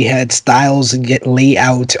Raw, we had Styles lay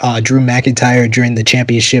out Drew McIntyre during the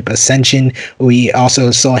championship ascension. We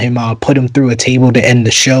also saw him put him through a table to end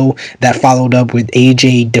the show. That followed up with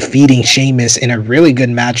AJ defeating Sheamus in a really good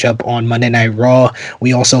matchup on Monday Night Raw.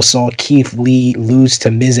 We also saw Keith Lee lose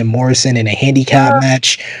to Miz and Morrison in a handicap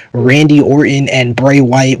match. Randy Orton and Bray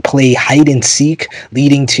Wyatt play hide and seek,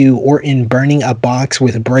 leading to Orton burning a box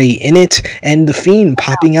with Bray in it, and The Fiend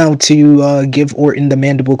popping out to give Orton the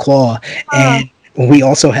mandible claw. And we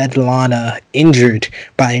also had Lana injured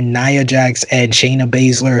by Nia Jax and Shayna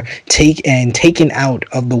Baszler taken out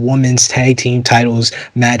of the women's tag team titles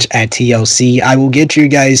match at TLC. I will get you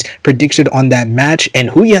guys prediction on that match and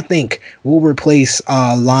who you think will replace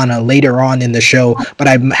Lana later on in the show. But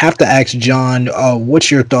I have to ask John,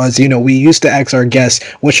 what's your thoughts? You know, we used to ask our guests,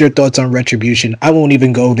 what's your thoughts on Retribution? I won't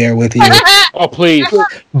even go there with you. Oh please!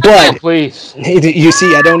 But please, you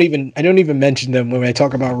see, I don't even mention them when I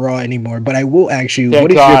talk about Raw anymore. But I will ask you,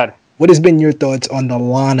 what has been your thoughts on the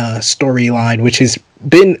Lana storyline, which has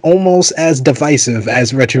been almost as divisive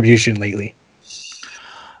as Retribution lately?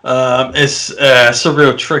 It's a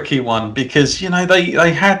real tricky one because, you know,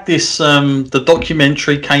 they had this the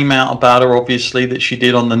documentary came out about her, obviously, that she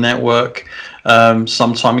did on the network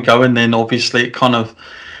some time ago, and then obviously it kind of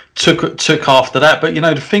took after that. But, you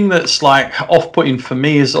know, the thing that's like off-putting for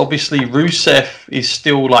me is obviously Rusev is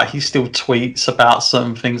still like, he still tweets about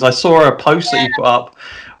certain things. I saw a post that he put up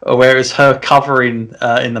where it's her covering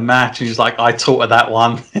in the match, and he's like, I taught her that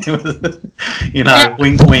one. You know,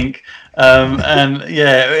 wink wink. And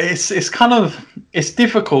yeah, it's kind of, it's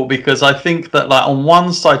difficult because I think that, like, on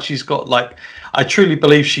one side she's got, like, I truly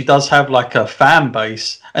believe she does have like a fan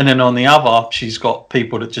base, and then on the other she's got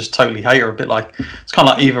people that just totally hate her, a bit like, it's kind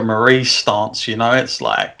of like Eva Marie's stance, you know, it's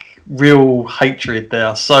like real hatred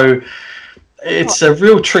there. So it's a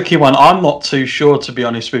real tricky one. I'm not too sure, to be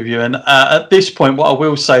honest with you. And at this point, what I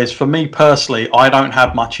will say is, for me personally, I don't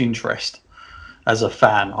have much interest as a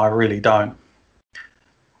fan. I really don't.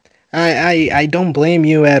 I don't blame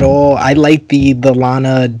you at all. I like the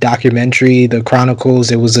Lana documentary, the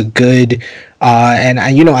Chronicles. It was a good, and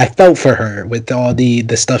I felt for her with all the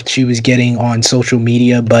stuff she was getting on social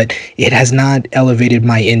media, but it has not elevated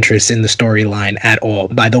my interest in the storyline at all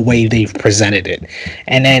by the way they've presented it.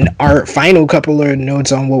 And then our final couple of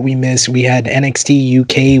notes on what we missed, we had NXT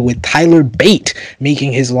UK with Tyler Bate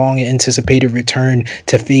making his long-anticipated return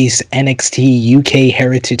to face NXT UK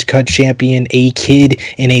Heritage Cup champion A-Kid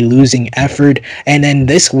in a losing effort. And then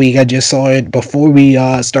this week, I just saw it before we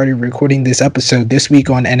started recording this episode, this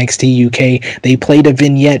week on NXT UK, they played a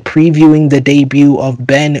vignette previewing the debut of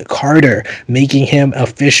Ben Carter, making him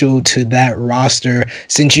official to that roster.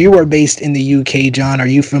 Since you are based in the UK, John, are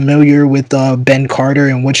you familiar with Ben Carter,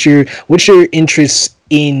 and what's your interest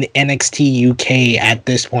in NXT UK at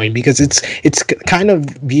this point? Because it's kind of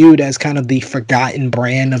viewed as kind of the forgotten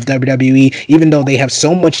brand of WWE, even though they have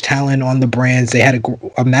so much talent on the brands. They had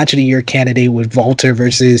a match of the year candidate with Walter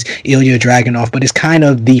versus Ilya Dragunov, but it's kind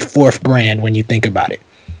of the fourth brand when you think about it.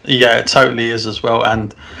 Yeah, it totally is as well.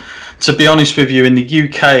 And to be honest with you, in the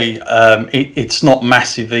UK, it's not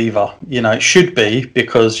massive either. You know, it should be,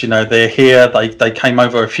 because, you know, they're here. They came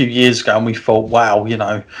over a few years ago, and we thought, wow, you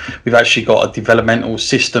know, we've actually got a developmental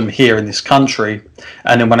system here in this country.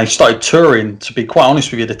 And then when they started touring, to be quite honest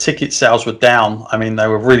with you, the ticket sales were down. I mean, they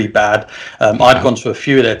were really bad. I'd gone to a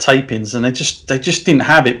few of their tapings, and they just didn't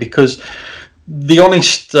have it, because the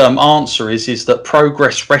honest answer is that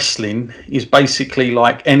Progress Wrestling is basically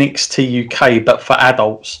like NXT UK, but for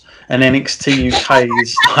adults, and NXT UK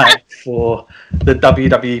is like for the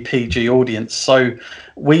WWE PG audience. So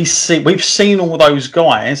we've seen all those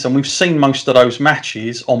guys, and we've seen most of those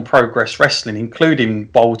matches on Progress Wrestling, including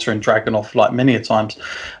Walter and Dragunov, like many a times.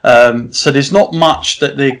 So there's not much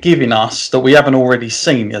that they're giving us that we haven't already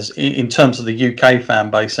seen, as in terms of the UK fan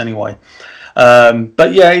base, anyway.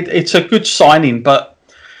 But yeah, it's a good signing. But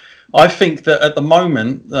I think that at the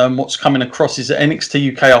moment, what's coming across is that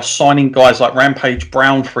NXT UK are signing guys like Rampage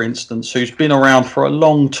Brown, for instance, who's been around for a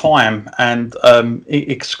long time, and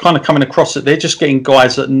it's kind of coming across that they're just getting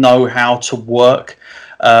guys that know how to work,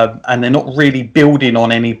 and they're not really building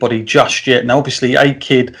on anybody just yet. Now, obviously,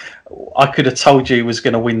 A-Kid, I could have told you he was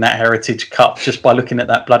going to win that Heritage Cup just by looking at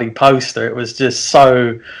that bloody poster. It was just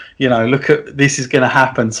so, look at this is going to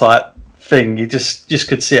happen type thing. You just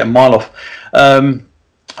could see it a mile off.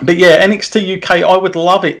 But yeah, NXT UK, I would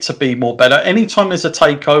love it to be more better. Anytime there's a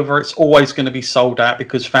takeover, it's always going to be sold out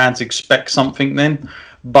because fans expect something then.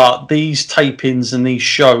 But these tapings and these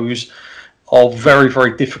shows are very,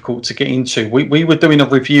 very difficult to get into. We were doing a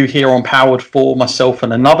review here on Powered 4, myself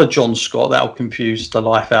and another John Scott. That'll confuse the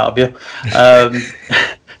life out of you.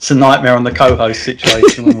 It's a nightmare on the co-host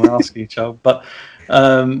situation when we ask each other. But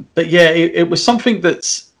yeah, it was something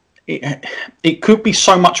that's... It could be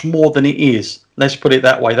so much more than it is. Let's put it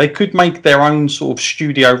that way. They could make their own sort of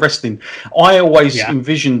studio wrestling. I always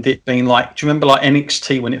envisioned it being like, do you remember like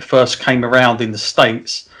NXT when it first came around in the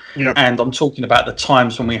States? Yep. And I'm talking about the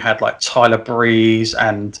times when we had like Tyler Breeze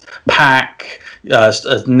and Pac,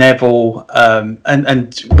 Neville,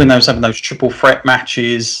 and when they was having those triple threat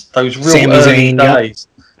matches, those real Sami early days.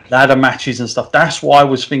 Ladder matches and stuff. That's why I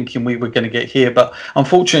was thinking we were going to get here, but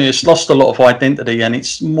unfortunately it's lost a lot of identity, and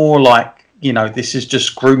it's more like, this is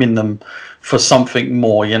just grooming them for something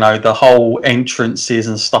more. The whole entrances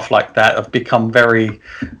and stuff like that have become very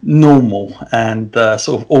normal and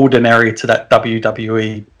sort of ordinary to that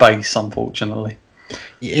WWE base, unfortunately.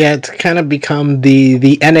 Yeah, it's kind of become the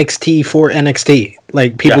NXT for NXT.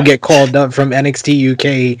 Like, people get called up from NXT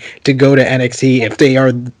UK to go to NXT if they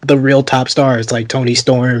are the real top stars, like Tony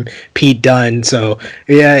Storm, Pete Dunne. So,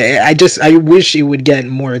 yeah, I wish it would get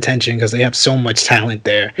more attention because they have so much talent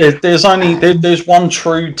there. There's one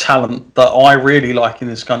true talent that I really like in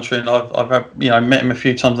this country, and I've met him a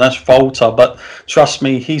few times, and that's Walter. But trust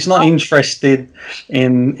me, he's not interested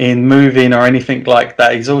in moving or anything like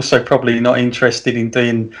that. He's also probably not interested in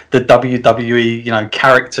doing the WWE,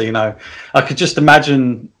 character. I could just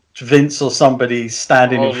imagine Vince or somebody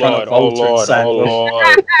standing in front of Walter and saying,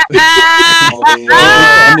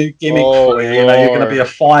 a new gimmick for you, you're going to be a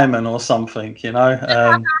fireman or something,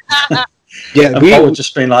 Yeah, and Walter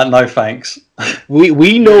just been like, no thanks.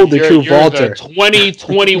 We know the true Walter. The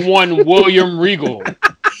 2021 William Regal.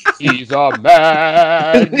 He's a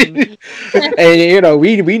man. And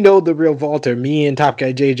we know the real Walter. Me and Top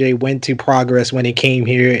Guy JJ went to Progress when he came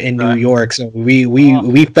here in New York, so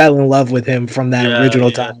we fell in love with him from that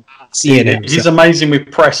original time. Seeing him, he's amazing with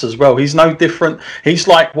press as well. He's no different. He's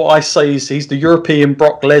like what I say is he's the European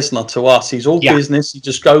Brock Lesnar to us. He's all business. He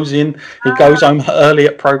just goes in. He goes home early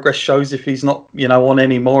at Progress shows if he's not on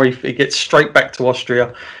anymore. He gets straight back to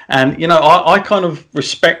Austria, and I kind of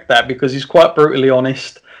respect that because he's quite brutally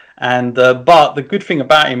honest. And but the good thing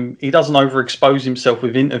about him, he doesn't overexpose himself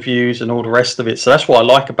with interviews and all the rest of it. So that's what I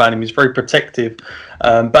like about him. He's very protective.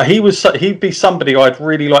 But he'd be somebody I'd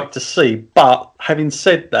really like to see. But having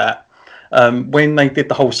said that, when they did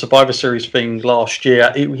the whole Survivor Series thing last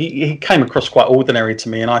year, he came across quite ordinary to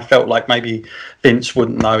me, and I felt like maybe Vince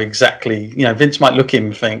wouldn't know exactly. Vince might look at him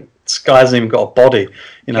and think, this guy hasn't even got a body.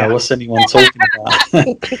 What's anyone talking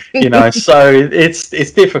about? So it's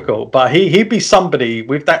difficult. But he'd be somebody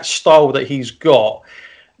with that style that he's got.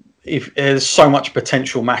 If there's so much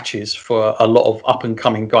potential matches for a lot of up and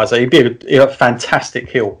coming guys, he'd be a fantastic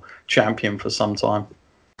heel champion for some time.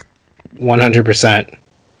 100%.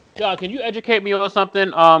 John, can you educate me on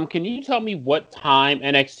something? Can you tell me what time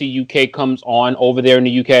NXT UK comes on over there in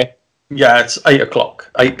the UK? Yeah, it's 8:00,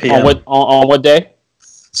 8 p.m. On what day?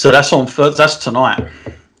 So that's on that's tonight.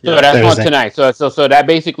 So that's Thursday. On tonight. So that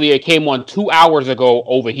basically it came on 2 hours ago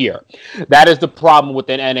over here. That is the problem with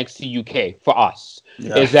an NXT UK for us.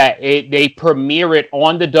 Yeah. Is that they premiere it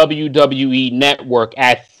on the WWE network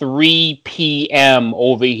at 3 p.m.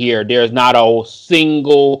 over here. There's not a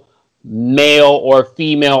single male or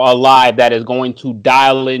female alive that is going to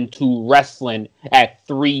dial into wrestling at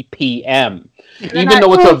 3 p.m. Even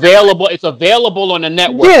though it's available on the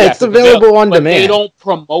network. Yeah, it's available on demand. They don't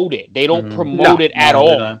promote it. They don't promote it at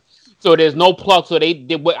all. So there's no plug. So they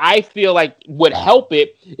what I feel like would help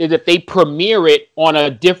it is if they premiere it on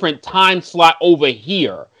a different time slot over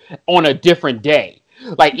here on a different day.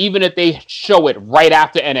 Like even if they show it right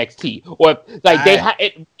after NXT, or if, like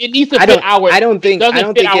it needs to fit our. I don't think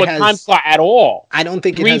doesn't fit our time slot at all. I don't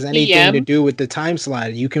think it has anything to do with the time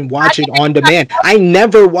slot. You can watch it on demand. I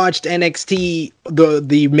never watched NXT,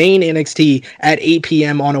 the main NXT at 8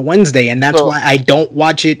 p.m. on a Wednesday, and that's why I don't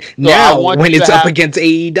watch it now when it's up against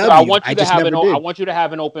AEW. So I want you to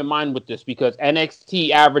have an open mind with this, because NXT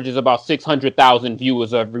averages about 600,000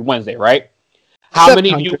 viewers every Wednesday, right? How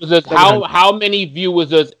many viewers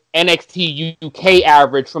does NXT UK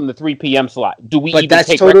average from the 3 p.m. slot? Do we even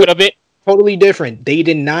take record of it? Totally different. They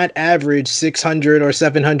did not average 600 or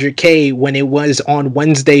 700K when it was on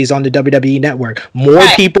Wednesdays on the WWE Network. More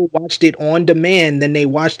people watched it on demand than they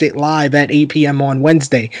watched it live at 8 p.m. on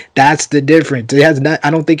Wednesday. That's the difference. It has not.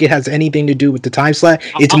 I don't think it has anything to do with the time slot.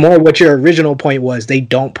 It's more what your original point was. They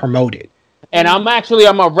don't promote it. And and that's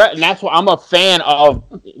why I'm a fan of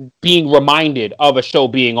being reminded of a show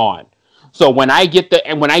being on. So when I get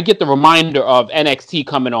the reminder of NXT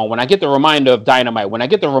coming on, when I get the reminder of Dynamite, when I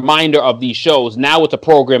get the reminder of these shows, now it's a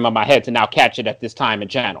program in my head to now catch it at this time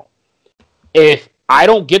and channel. If I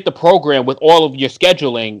don't get the program with all of your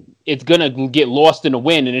scheduling, it's gonna get lost in the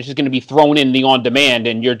wind, and it's just gonna be thrown in the on demand,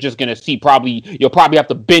 and you're just gonna see you'll probably have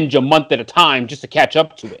to binge a month at a time just to catch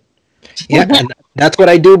up to it. Yeah, and that's what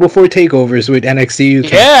I do before takeovers with NXT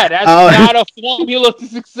UK. Yeah, that's not a formula to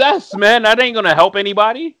success, man. That ain't gonna help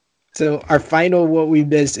anybody. So our final, what we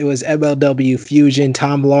missed, it was MLW Fusion.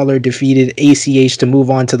 Tom Lawler defeated ACH to move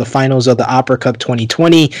on to the finals of the Opera Cup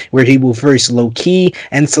 2020, where he will face Low Key,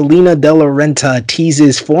 and Selena De La Renta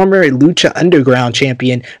teases former Lucha Underground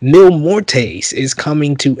champion Mil Muertes is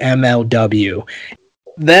coming to MLW.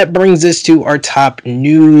 That brings us to our top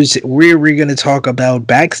news, where we're going to talk about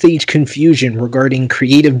backstage confusion regarding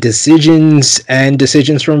creative decisions and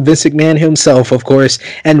decisions from Vince McMahon himself, of course,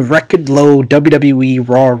 and record low WWE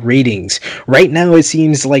Raw ratings. Right now, it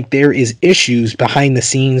seems like there is issues behind the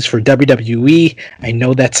scenes for WWE. I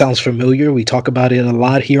know that sounds familiar. We talk about it a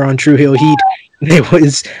lot here on True Heel Heat. There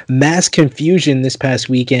was mass confusion this past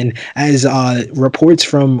weekend as reports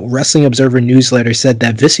from Wrestling Observer newsletter said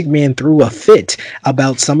that Vince McMahon threw a fit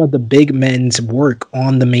about some of the big men's work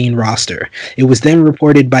on the main roster. It was then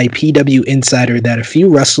reported by PW Insider that a few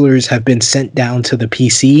wrestlers have been sent down to the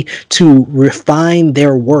PC to refine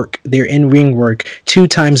their work, their in-ring work, 2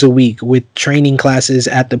 times a week with training classes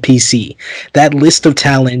at the PC. That list of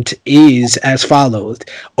talent is as follows: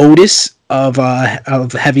 Otis of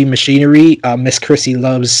Heavy Machinery, Miss Chrissy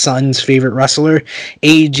Love's son's favorite wrestler,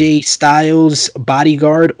 AJ Styles,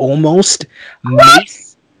 Bodyguard, almost,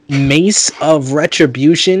 Mace of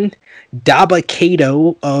Retribution, Daba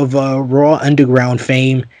Kato of Raw Underground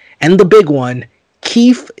fame, and the big one,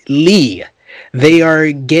 Keith Lee. They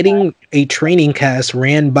are getting a training cast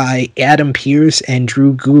ran by Adam Pearce and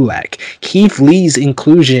Drew Gulak. Keith Lee's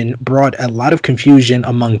inclusion brought a lot of confusion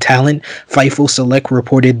among talent. Fightful Select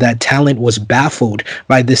reported that talent was baffled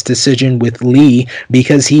by this decision with Lee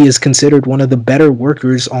because he is considered one of the better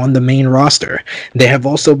workers on the main roster. There have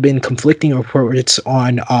also been conflicting reports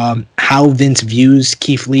on how Vince views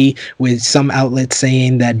Keith Lee, with some outlets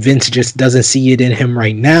saying that Vince just doesn't see it in him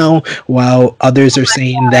right now, while others are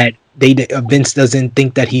saying that Vince doesn't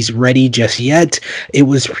think that he's ready just yet. It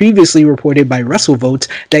was previously reported by WrestleVotes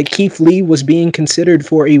that Keith Lee was being considered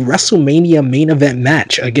for a WrestleMania main event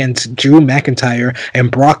match against Drew McIntyre and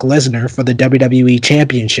Brock Lesnar for the WWE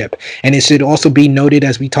Championship. And it should also be noted,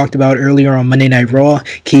 as we talked about earlier on Monday Night Raw,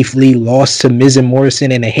 Keith Lee lost to Miz and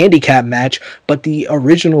Morrison in a handicap match, but the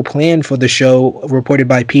original plan for the show, reported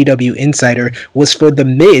by PW Insider, was for The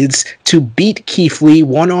Miz to beat Keith Lee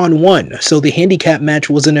one-on-one. So the handicap match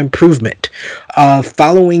was an improvement.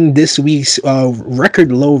 Following this week's record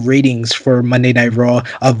low ratings for Monday Night Raw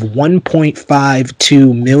of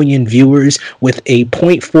 1.52 million viewers with a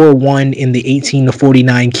 0.41 in the 18 to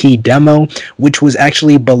 49 key demo, which was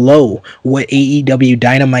actually below what AEW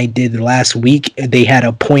Dynamite did last week. They had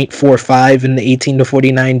a 0.45 in the 18 to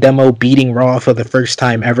 49 demo, beating Raw for the first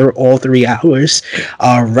time ever, all 3 hours.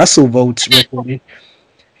 WrestleVotes reported.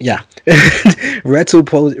 Yeah.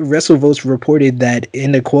 WrestleVotes reported that,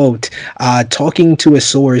 in a quote, talking to a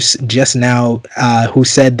source just now who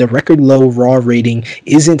said the record low Raw rating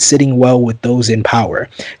isn't sitting well with those in power,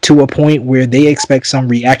 to a point where they expect some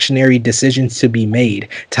reactionary decisions to be made.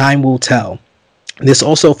 Time will tell. This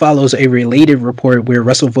also follows a related report where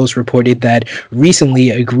WrestleVotes reported that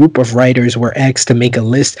recently a group of writers were asked to make a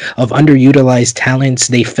list of underutilized talents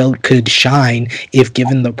they felt could shine if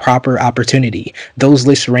given the proper opportunity. Those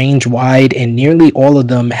lists range wide, and nearly all of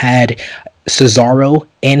them had Cesaro,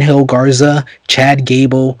 Angel Garza, Chad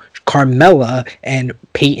Gable, Carmella, and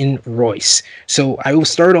Peyton Royce. So I will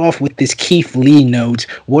start off with this Keith Lee note.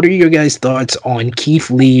 What are your guys' thoughts on Keith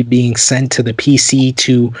Lee being sent to the PC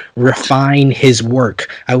to refine his work?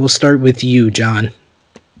 I will start with you, John.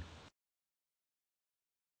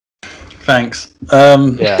 Thanks.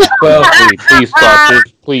 Yeah. Well,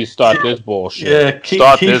 please start this bullshit. Yeah,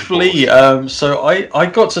 Keith Lee. So I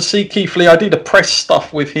got to see Keith Lee. I did a press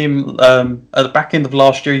stuff with him at the back end of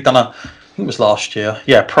last year. He done I think it was last year.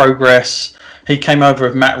 Yeah, Progress. He came over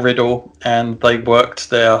with Matt Riddle, and they worked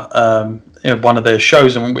there in one of their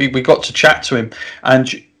shows, and we got to chat to him. And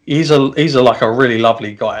he's like a really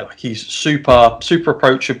lovely guy. Like, he's super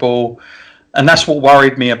approachable, and that's what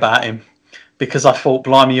worried me about him, because I thought,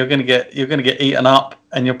 blimey, you're gonna get eaten up,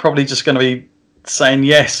 and you're probably just gonna be saying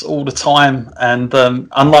yes all the time. And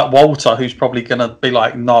unlike Walter, who's probably gonna be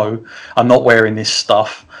like, no, I'm not wearing this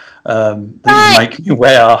stuff that you make me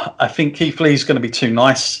wear. I think Keith Lee's going to be too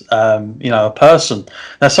nice, a person.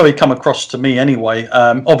 That's how he come across to me anyway.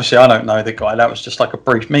 Obviously, I don't know the guy. That was just like a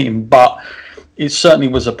brief meeting, but it certainly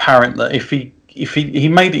was apparent that if he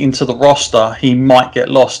made it into the roster, he might get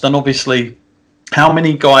lost. And obviously, how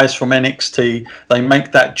many guys from NXT, they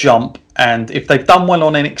make that jump, and if they've done well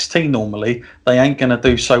on NXT normally, they ain't going to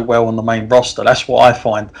do so well on the main roster. That's what I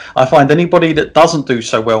find. I find anybody that doesn't do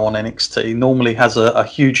so well on NXT normally has a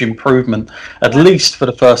huge improvement, at least for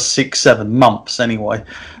the first 6-7 months anyway.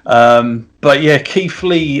 But yeah, Keith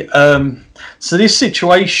Lee, so this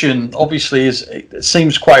situation obviously it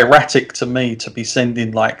seems quite erratic to me, to be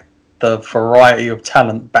sending like the variety of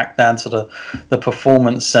talent back down to the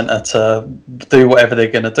performance center to do whatever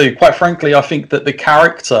they're going to do. Quite frankly, I think that the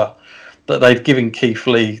character that they've given Keith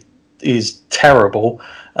Lee is terrible.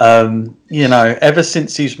 Ever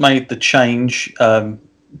since he's made the change,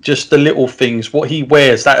 just the little things, what he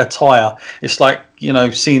wears, that attire, it's like,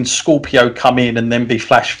 seeing Scorpio come in and then be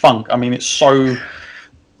Flash Funk. I mean, it's so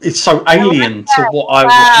alien to what I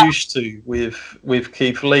was used to with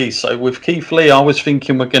Keith Lee. So with Keith Lee, I was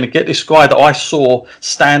thinking we're going to get this guy that I saw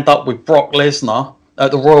stand up with Brock Lesnar at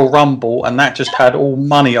the Royal Rumble, and that just had all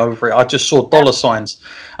money over it. I just saw dollar signs,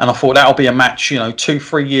 and I thought that'll be a match,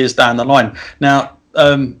 2-3 years down the line. Now,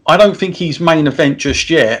 I don't think he's main event just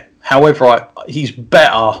yet. However, he's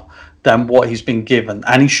better than what he's been given,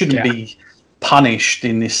 and he shouldn't be punished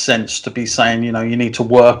in this sense to be saying, you need to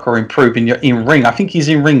work or improve in your in-ring. I think his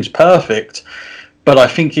in-ring's perfect, but I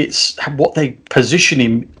think it's what they position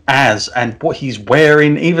him as and what he's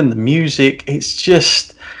wearing, even the music, it's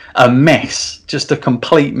just a mess, just a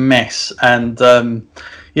complete mess. And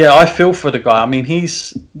I feel for the guy. I mean,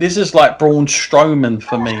 this is like Braun Strowman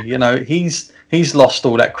for me. He's lost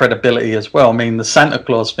all that credibility as well. I mean, the Santa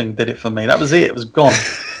Claus thing did it for me. That was it. It was gone.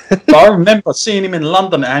 But I remember seeing him in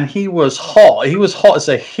London, and he was hot. He was hot as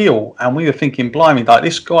a heel, and we were thinking, blimey, like,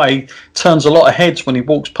 this guy turns a lot of heads when he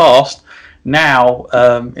walks past. Now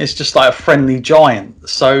it's just like a friendly giant.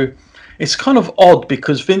 So it's kind of odd,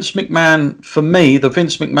 because Vince McMahon, for me, the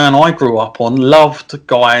Vince McMahon I grew up on, loved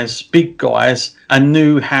guys, big guys, and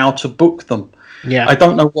knew how to book them. Yeah, I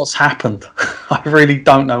don't know what's happened. I really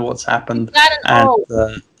don't know wwhat's happened.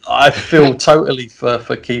 And I feel totally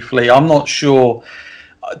for Keith Lee. I'm not sure.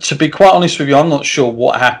 To be quite honest with you, I'm not sure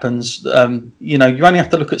what happens. You only have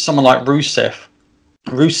to look at someone like Rusev.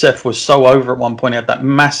 Rusev was so over at one point. He had that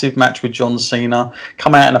massive match with John Cena,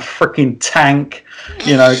 come out in a freaking tank,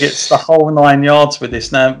 gets the whole 9 yards with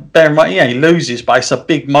this. Now, bear in mind, he loses, but it's a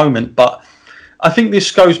big moment. But I think this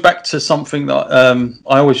goes back to something that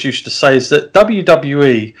I always used to say, is that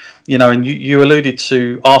WWE, and you alluded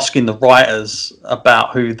to asking the writers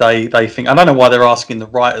about who they think. I don't know why they're asking the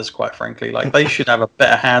writers, quite frankly. Like, they should have a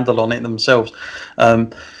better handle on it themselves.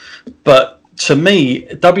 But to me,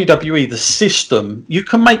 WWE, the system, you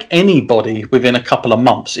can make anybody within a couple of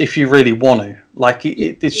months if you really want to. Like,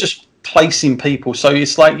 it's just placing people. So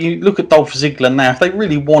it's like, you look at Dolph Ziggler now. If they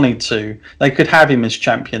really wanted to, they could have him as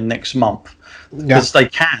champion next month. Because they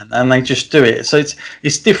can, and they just do it. So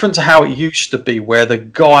it's different to how it used to be, where the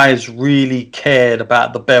guys really cared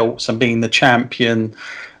about the belts and being the champion.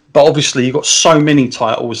 But obviously, you've got so many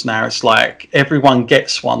titles now. It's like everyone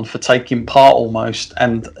gets one for taking part almost,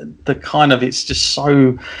 and it's just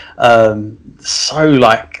so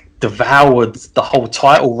like devoured the whole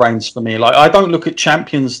title reigns for me. Like, I don't look at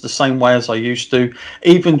champions the same way as I used to.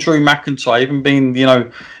 Even Drew McIntyre, even being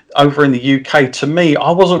over in the UK, to me,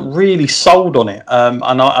 I wasn't really sold on it.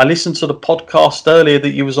 And I listened to the podcast earlier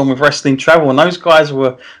that you was on with Wrestling Travel, and those guys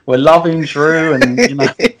were loving Drew, and you know.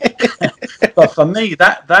 But for me,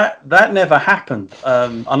 that never happened.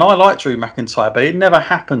 And I like Drew McIntyre, but it never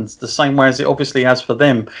happens the same way as it obviously has for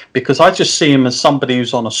them, because I just see him as somebody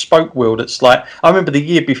who's on a spoke wheel. That's like, I remember the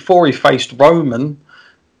year before he faced Roman,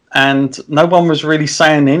 and no one was really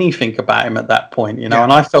saying anything about him at that point, you know. Yeah.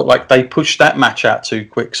 And I felt like they pushed that match out too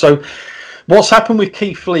quick. So what's happened with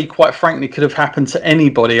Keith Lee, quite frankly, could have happened to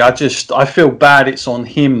anybody. I feel bad it's on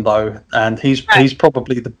him, though. And he's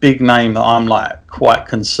probably the big name that I'm like quite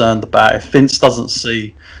concerned about. If Vince doesn't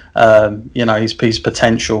see, you know, his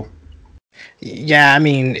potential. Yeah, I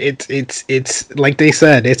mean, it's like they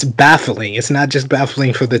said, it's baffling. It's not just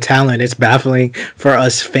baffling for the talent, it's baffling for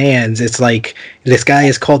us fans. It's like, this guy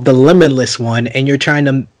is called the Limitless One, and you're trying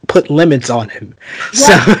to put limits on him.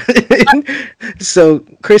 Yeah. So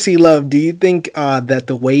Chrissy Love, do you think that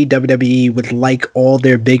the way WWE would like all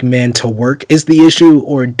their big men to work is the issue,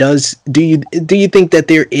 or do you think that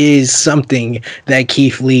there is something that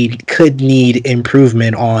Keith Lee could need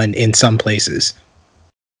improvement on in some places?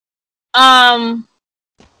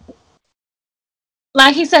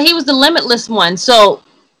 Like he said, he was the Limitless One. So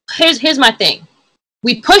here's my thing.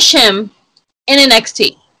 We push him in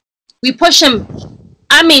NXT. We push him,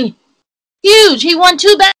 I mean, huge. He won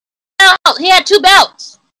 2 belts. He had 2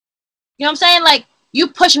 belts. You know what I'm saying? Like, you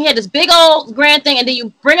push him, he had this big old grand thing, and then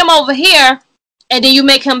you bring him over here, and then you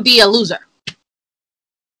make him be a loser.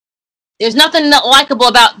 There's nothing likable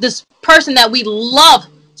about this person that we love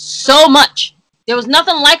so much. There was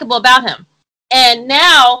nothing likable about him. And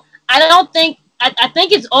now, I think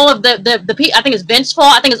it's all of the people. I think it's Vince's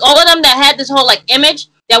fault. I think it's all of them that had this whole, like, image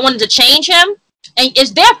that wanted to change him. And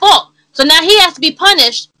it's their fault. So now he has to be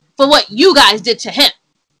punished for what you guys did to him.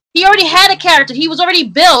 He already had a character. He was already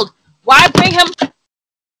built. Why bring him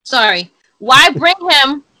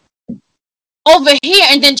over here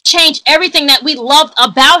and then change everything that we loved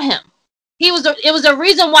about him? It was a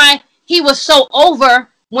reason why he was so over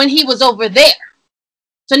when he was over there.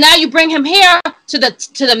 So now you bring him here to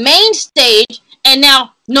the main stage, and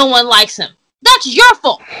now no one likes him. That's your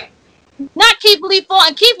fault, not Keith Lee's fault,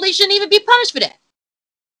 and Keith Lee shouldn't even be punished for that.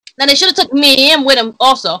 Now they should have took me and him with him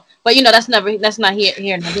also, but you know that's not here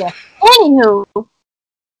nor there. Anywho,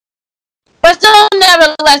 but still,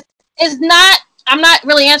 nevertheless, I'm not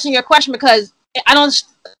really answering your question because I don't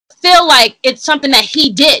feel like it's something that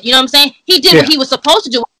he did. You know what I'm saying? He did what he was supposed to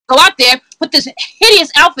do. Go out there, put this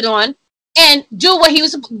hideous outfit on, and do what he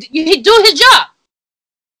do his job.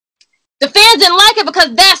 The fans didn't like it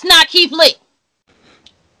because that's not Keith Lee.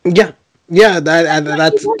 Yeah,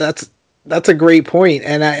 that's a great point.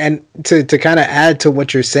 And to kind of add to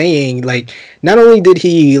what you're saying, like, not only did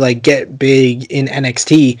he like get big in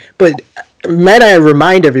NXT, but might I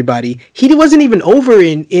remind everybody, he wasn't even over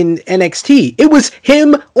in NXT. It was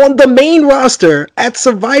him on the main roster at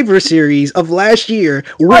Survivor Series of last year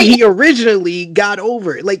where he originally got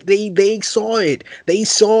over. Like, they saw it. They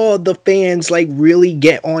saw the fans, like, really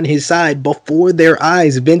get on his side before their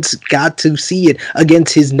eyes. Vince got to see it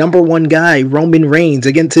against his number 1 guy, Roman Reigns,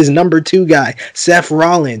 against his number 2 guy, Seth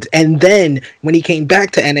Rollins. And then when he came back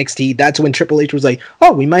to NXT, that's when Triple H was like,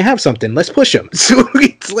 oh, we might have something. Let's push him. So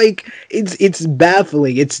it's like, it's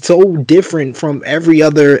baffling. It's so different from every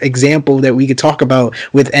other example that we could talk about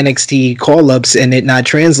with NXT call-ups and it not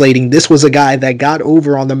translating. This was a guy that got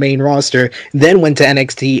over on the main roster, then went to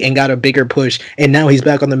NXT and got a bigger push, and now he's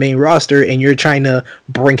back on the main roster, and you're trying to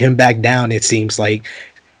bring him back down, it seems like.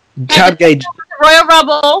 Royal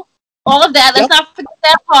Rumble, all of that. Let's not forget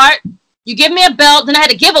that part. You give me a belt, then I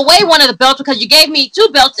had to give away one of the belts because you gave me 2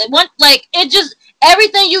 belts and one. Like, it just,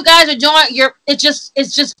 everything you guys are doing, it's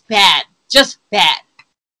just bad. Just bad.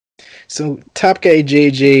 So, Top Guy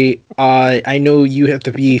JJ, I know you have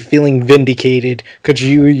to be feeling vindicated because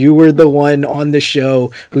you were the one on the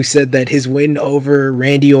show who said that his win over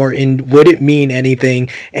Randy Orton wouldn't mean anything,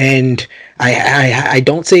 and I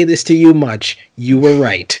don't say this to you much. You were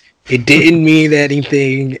right. It didn't mean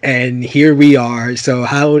anything, and here we are. So,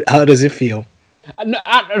 how does it feel?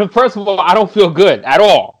 First of all, I don't feel good at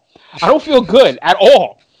all. I don't feel good at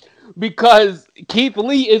all. Because Keith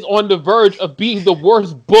Lee is on the verge of being the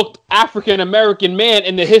worst booked African-American man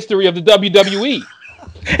in the history of the WWE.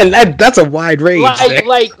 And that's a wide range.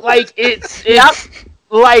 Like it's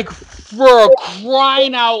like For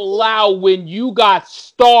crying out loud, when you got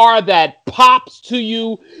star that pops to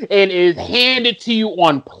you and is handed to you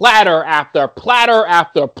on platter after platter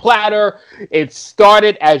after platter. It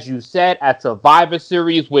started, as you said, at Survivor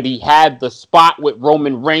Series when he had the spot with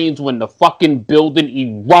Roman Reigns when the fucking building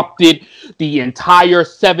erupted. The entire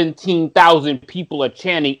 17,000 people are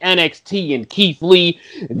chanting NXT and Keith Lee.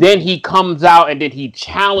 Then he comes out and then he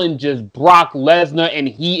challenges Brock Lesnar, and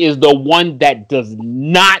he is the one that does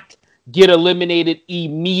not get eliminated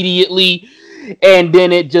immediately, and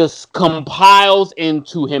then it just compiles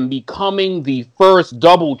into him becoming the first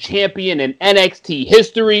double champion in NXT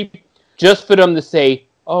history, just for them to say,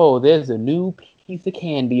 oh, there's a new piece of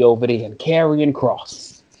candy over there in Karrion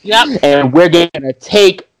Kross. Yep. And we're going to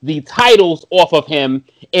take the titles off of him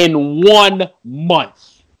in 1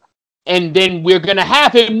 month. And then we're going to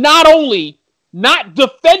have him not only not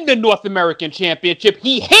defend the North American Championship,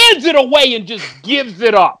 he hands it away and just gives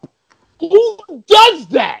it up. Who does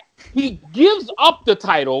that? He gives up the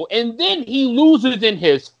title, and then he loses in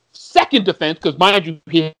his second defense, because mind you,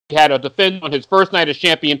 he had a defense on his first night as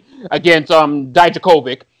champion against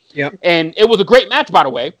Dijakovic. Yep. And it was a great match, by the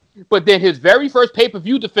way. But then his very first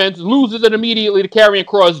pay-per-view defense loses it immediately to Karrion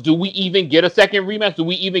Kross. Do we even get a second rematch? Do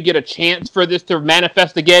we even get a chance for this to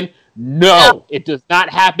manifest again? No, it does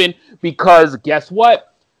not happen, because guess what?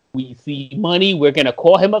 We see money. We're going to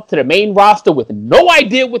call him up to the main roster with no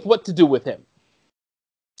idea with what to do with him.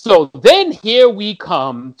 So then here we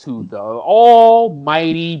come to the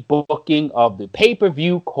almighty booking of the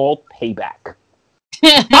pay-per-view called Payback.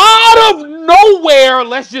 Out of nowhere,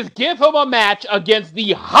 let's just give him a match against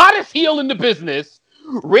the hottest heel in the business,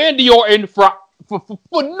 Randy Orton, for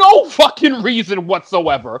no fucking reason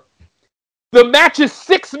whatsoever. The match is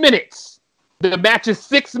 6 minutes.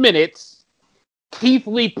 Keith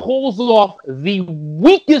Lee pulls off the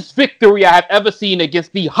weakest victory I have ever seen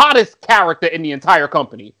against the hottest character in the entire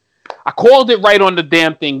company. I called it right on the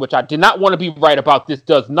damn thing, which I did not want to be right about. This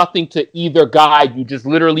does nothing to either guy. You just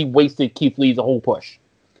literally wasted Keith Lee's whole push.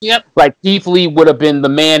 Yep. Like, Keith Lee would have been the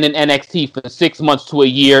man in NXT for 6 months to a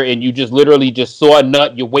year, and you just literally just saw a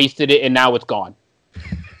nut, you wasted it, and now it's gone.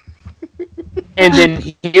 And then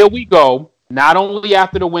here we go. Not only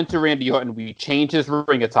after the win to Randy Orton, we change his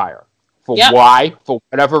ring attire. For why? For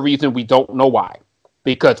whatever reason, we don't know why.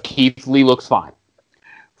 Because Keith Lee looks fine.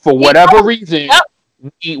 For whatever reason,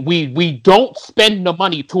 we don't spend the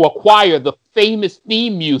money to acquire the famous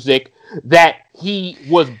theme music that he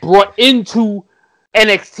was brought into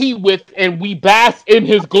NXT with, and we bask in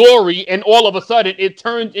his glory, and all of a sudden it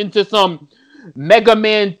turns into some Mega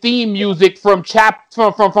Man theme music from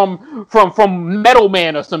Metal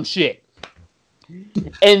Man or some shit.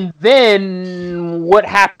 And then what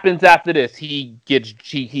happens after this? He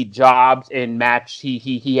jobs and match.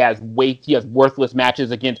 He has worthless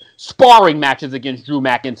matches sparring matches against Drew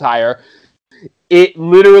McIntyre. It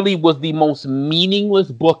literally was the most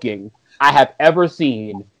meaningless booking I have ever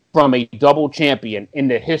seen from a double champion in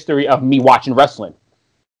the history of me watching wrestling.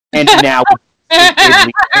 And now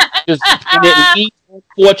it leads,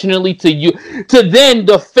 unfortunately, to then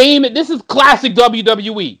the famous. This is classic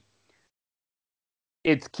WWE.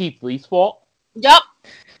 It's Keith Lee's fault. Yep.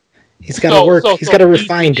 He's got to work. He's got to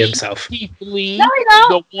refine himself. Keith Lee,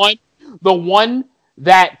 the one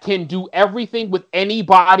that can do everything with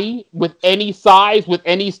anybody, with any size, with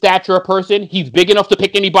any stature person. He's big enough to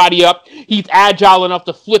pick anybody up. He's agile enough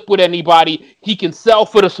to flip with anybody. He can sell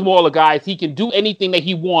for the smaller guys. He can do anything that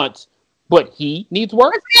he wants. But he needs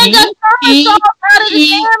work. He's the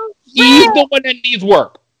one that needs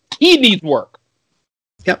work. He needs work.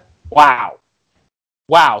 Yep.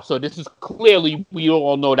 Wow, so this is clearly, we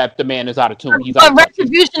all know that the man is out of tune. But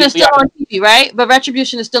Retribution is still on TV, right? But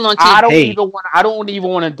Retribution is still on TV. I don't even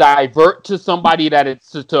want to divert to somebody that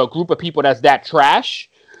it's to a group of people that's that trash.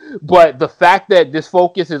 But the fact that this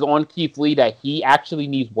focus is on Keith Lee, that he actually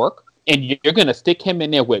needs work, and you're going to stick him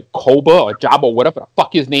in there with Koba or Jabba, or whatever the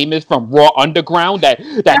fuck his name is from Raw Underground that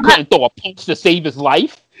couldn't throw a punch to save his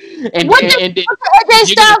life. And you're going to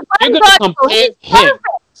compare him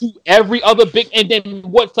to every other big, and then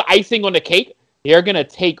what's the icing on the cake? They're gonna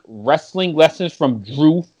take wrestling lessons from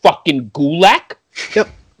Drew fucking Gulak. Yep.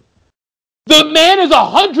 The man is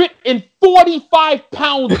 145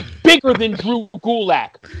 pounds bigger than Drew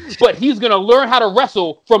Gulak, but he's gonna learn how to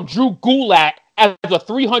wrestle from Drew Gulak as a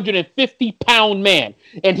 350-pound man,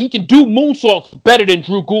 and he can do moonsaults better than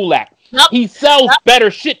Drew Gulak. Yep. He sells better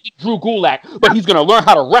shit than Drew Gulak, but he's gonna learn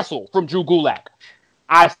how to wrestle from Drew Gulak.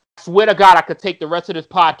 I swear to God, I could take the rest of this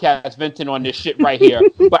podcast venting on this shit right here.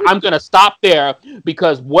 But I'm going to stop there,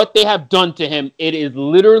 because what they have done to him, it is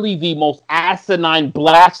literally the most asinine,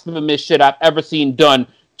 blasphemous shit I've ever seen done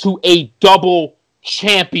to a double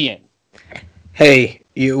champion. Hey,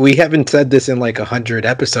 we haven't said this in like 100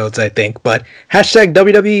 episodes, I think, but hashtag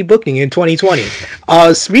WWE booking in 2020.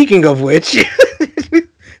 Speaking of which,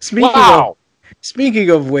 Speaking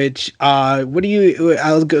of which, what do you?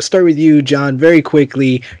 I'll start with you, John, very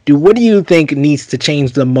quickly. What do you think needs to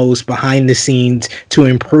change the most behind the scenes to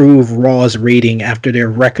improve Raw's rating after their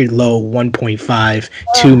record low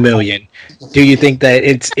 1.52 million? Do you think that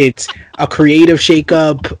it's a creative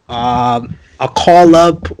shakeup, a call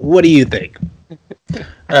up? What do you think?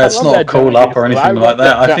 It's not a call up or anything like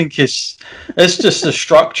that. I think it's just the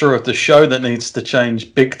structure of the show that needs to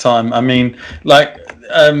change big time. I mean, like.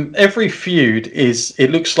 Every feud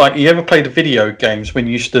it looks like you ever played video games when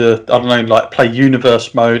you used to, I don't know, like play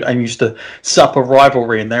universe mode and used to set up a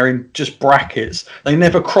rivalry and they're in just brackets. They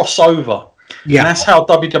never cross over. Yeah. And that's how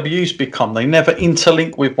WWE's become. They never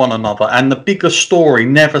interlink with one another. And the bigger story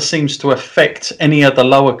never seems to affect any of the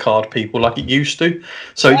lower card people like it used to.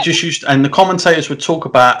 So it just used to, and the commentators would talk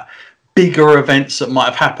about bigger events that might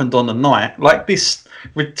have happened on the night. Like this,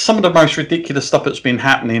 with some of the most ridiculous stuff that's been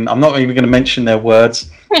happening. I'm not even going to mention their words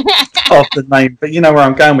of the name, but you know where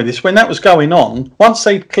I'm going with this. When that was going on, once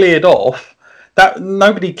they'd cleared off, that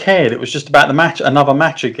nobody cared. It was just about the match, another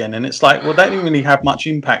match again, and it's like, well, that didn't really have much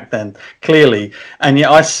impact then, clearly. And yet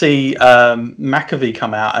I see McAfee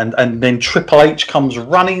come out, and then Triple H comes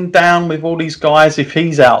running down with all these guys if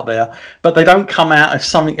he's out there, but they don't come out as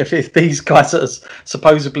something if these guys are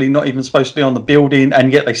supposedly not even supposed to be on the building,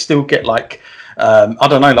 and yet they still get like. I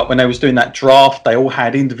don't know, like when they was doing that draft, they all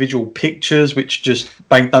had individual pictures, which just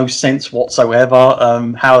made no sense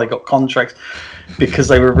whatsoever, how they got contracts, because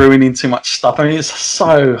they were ruining too much stuff. I mean, it's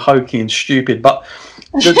so hokey and stupid. But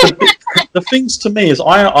the things to me is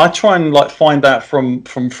I try and like find out from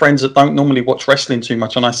friends that don't normally watch wrestling too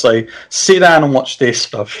much, and I say, sit down and watch this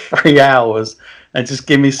for 3 hours and just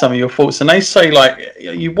give me some of your thoughts. And they say, like,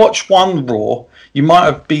 you watch one Raw, you might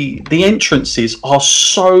have the entrances are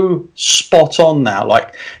so spot on now.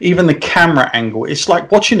 Like even the camera angle, it's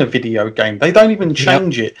like watching a video game. They don't even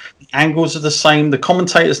change it. The angles are the same. The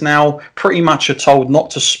commentators now pretty much are told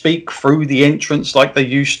not to speak through the entrance like they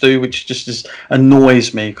used to, which just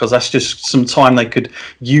annoys me because that's just some time they could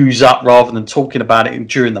use up rather than talking about it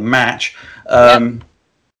during the match.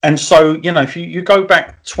 And so, you know, if you go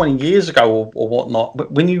back 20 years ago or whatnot,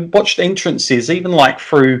 but when you watched entrances, even like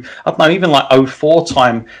through, I don't know, even like 04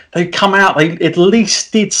 time, they come out, they at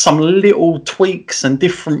least did some little tweaks and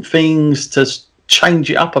different things to change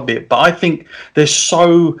it up a bit. But I think they're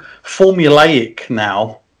so formulaic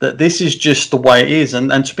now that this is just the way it is. And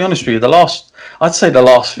to be honest with you, I'd say the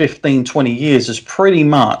last 15, 20 years is pretty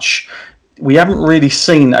much, we haven't really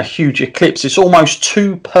seen a huge eclipse. It's almost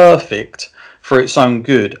too perfect for its own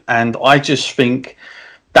good, and I just think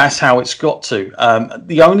that's how it's got to.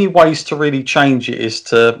 The only ways to really change it is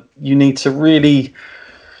you need to really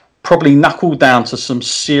probably knuckle down to some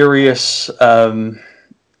serious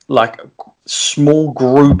like small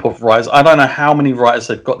group of writers. I don't know how many writers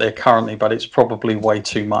they've got there currently, but it's probably way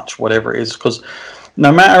too much, whatever it is, because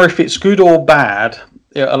no matter if it's good or bad,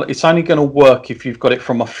 it's only going to work if you've got it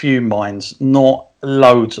from a few minds, not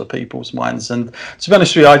loads of people's minds. And to be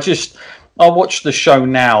honest with you, I watch the show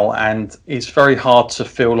now, and it's very hard to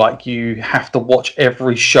feel like you have to watch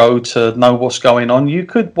every show to know what's going on. You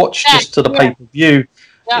could watch just to the pay-per-view.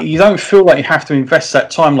 You don't feel like you have to invest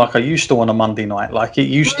that time like I used to on a Monday night. Like it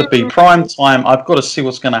used to be prime time. I've got to see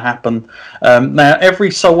what's going to happen. Now, every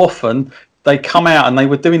so often, they come out, and they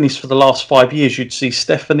were doing this for the last 5 years. You'd see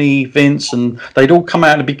Stephanie, Vince, and they'd all come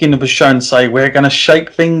out at the beginning of a show and say, we're going to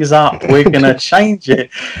shake things up. We're going to change it.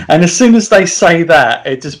 And as soon as they say that,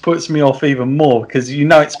 it just puts me off even more because you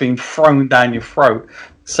know it's been thrown down your throat.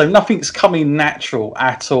 So nothing's coming natural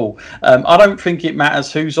at all. I don't think it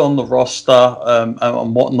matters who's on the roster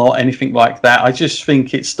and whatnot, anything like that. I just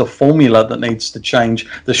think it's the formula that needs to change,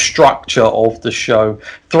 the structure of the show.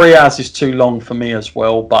 3 hours is too long for me as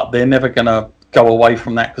well, but they're never going to go away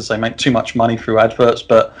from that because they make too much money through adverts.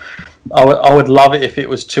 But I would love it if it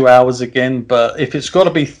was 2 hours again, but if it's got to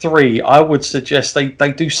be 3, I would suggest they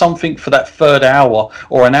do something for that third hour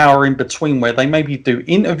or an hour in between where they maybe do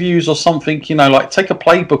interviews or something, you know, like take a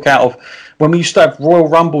playbook out of when we used to have Royal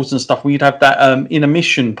Rumbles and stuff. We'd have that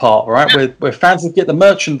intermission part, right, where fans would get the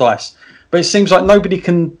merchandise. But it seems like nobody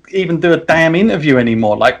can even do a damn interview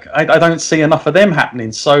anymore. Like I don't see enough of them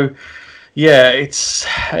happening. So yeah, it's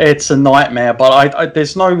a nightmare, but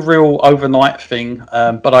there's no real overnight thing.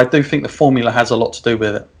 But I do think the formula has a lot to do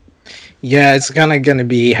with it. Yeah, it's gonna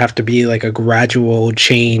have to be like a gradual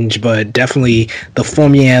change, but definitely the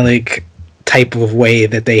formulaic type of way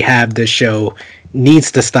that they have this show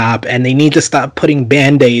needs to stop, and they need to stop putting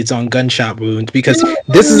band-aids on gunshot wounds, because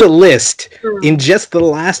this is a list in just the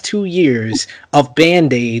last 2 years of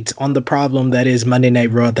band-aids on the problem that is Monday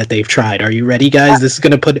Night Raw that they've tried. Are you ready, guys? This is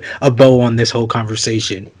going to put a bow on this whole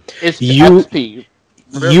conversation. It's XP.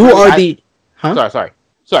 Sorry.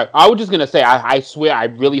 I was just going to say, I swear, I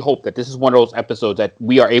really hope that this is one of those episodes that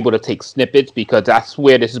we are able to take snippets, because I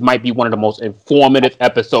swear this might be one of the most informative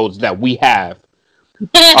episodes that we have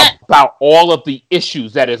about all of the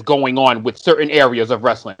issues that is going on with certain areas of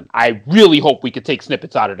wrestling. I really hope we could take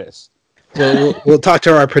snippets out of this. We'll talk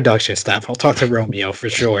to our production staff. I'll talk to Romeo for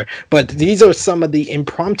sure. But these are some of the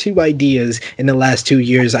impromptu ideas in the last 2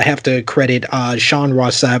 years. I have to credit Sean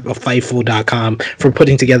Rossap of Fightful.com for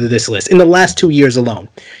putting together this list. In the last 2 years alone,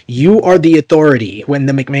 you are the authority when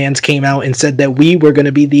the McMahons came out and said that we were going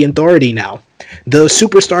to be the authority now. The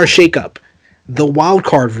Superstar Shakeup, the Wild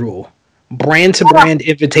Card Rule, brand-to-brand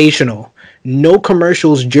invitational, no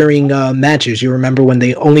commercials during matches. You remember when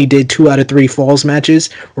they only did 2 out of 3 Falls matches?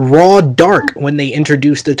 Raw Dark, when they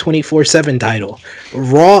introduced the 24/7 title.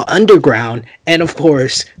 Raw Underground, and of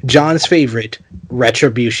course, John's favorite,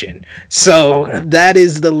 Retribution. So that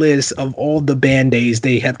is the list of all the band-aids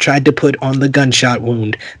they have tried to put on the gunshot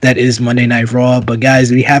wound that is Monday Night Raw. But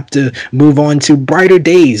guys, we have to move on to brighter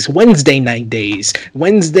days, Wednesday night days.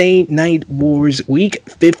 Wednesday Night Wars Week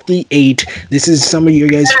 58. This is some of your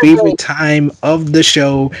guys' favorite time of the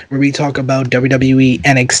show, where we talk about WWE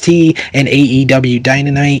NXT and AEW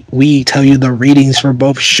Dynamite. We tell you the ratings for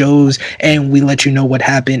both shows, and we let you know what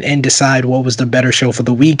happened and decide what was the better show for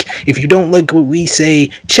the week. If you don't like what we say,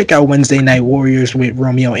 check out Wednesday Night Warriors with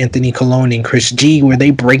Romeo Anthony Colon and Chris G, where they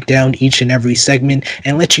break down each and every segment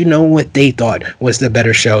and let you know what they thought was the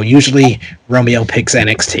better show. Usually Romeo picks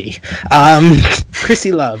NXT.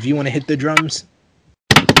 Chrissy Love, you want to hit the drums?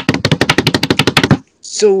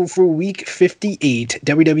 So for week 58,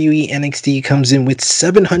 WWE NXT comes in with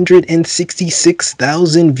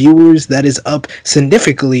 766,000 viewers. That is up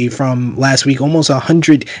significantly from last week, almost over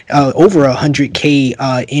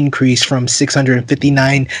 100K increase from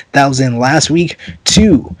 659,000 last week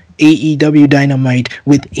to AEW Dynamite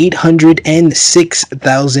with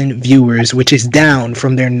 806,000 viewers, which is down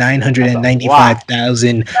from their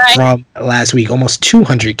 995,000 from last week. Almost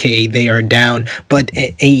 200K they are down, but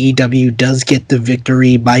AEW does get the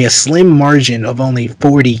victory by a slim margin of only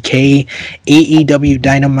 40K. AEW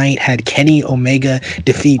Dynamite had Kenny Omega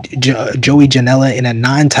defeat Joey Janela in a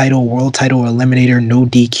non-title world title eliminator no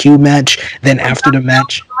DQ match. Then after the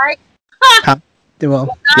match, Don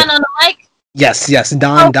on the mic. Yes.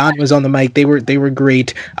 Don was on the mic. They were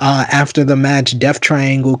great. After the match, Death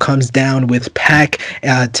Triangle comes down with Pac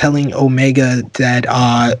telling Omega that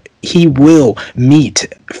he will meet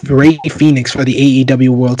Rey Fenix for the AEW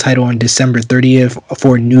World Title on December 30th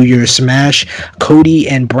for New Year's Smash. Cody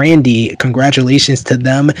and Brandy, congratulations to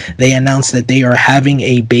them. They announced that they are having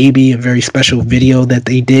a baby, a very special video that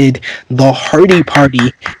they did. The Hardy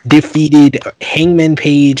Party defeated Hangman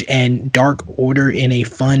Page and Dark Order in a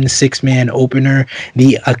fun 6-man opener.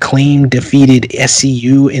 The Acclaim defeated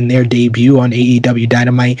SCU in their debut on AEW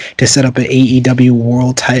Dynamite to set up an AEW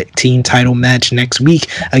World Team Title match next week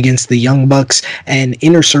against the Young Bucks, and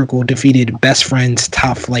Inner Circle defeated Best Friends,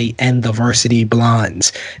 Top Flight, and the Varsity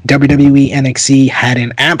Blondes. WWE NXT had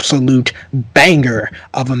an absolute banger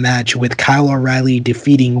of a match with Kyle O'Reilly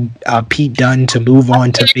defeating Pete Dunne to move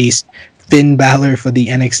on to face Finn Balor for the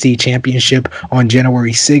NXT Championship on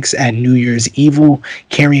January 6th at New Year's Evil.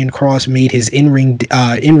 Karrion Kross made his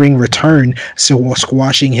in-ring return, so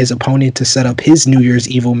squashing his opponent to set up his New Year's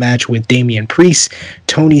Evil match with Damian Priest.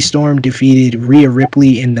 Toni Storm defeated Rhea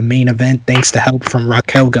Ripley in the main event thanks to help from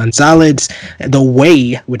Raquel Gonzalez. The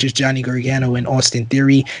Way, which is Johnny Gargano and Austin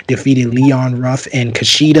Theory, defeated Leon Ruff and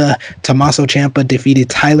Kushida. Tommaso Ciampa defeated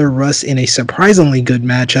Tyler Russ in a surprisingly good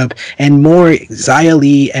matchup, and more Xia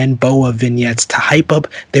Li and Boa vignettes to hype up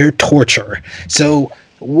their torture. So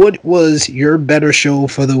what was your better show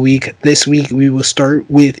for the week? This week we will start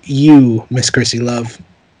with you, Miss Chrissy Love.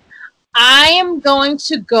 I am going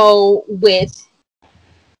to go with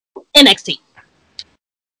NXT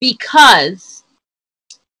because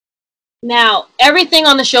now everything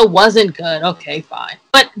on the show wasn't good. Okay, fine.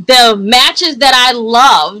 But the matches that I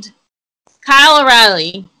loved, Kyle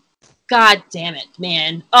O'Reilly, god damn it,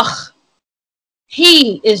 man. Ugh.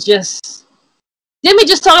 He is just... Didn't we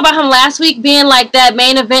just talk about him last week being like that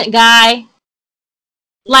main event guy?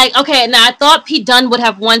 Like, okay, now I thought Pete Dunne would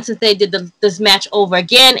have won since they did this match over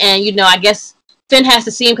again, and, you know, I guess Finn has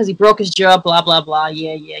to see him because he broke his jaw, blah, blah, blah.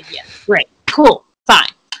 Yeah. Great. Cool. Fine.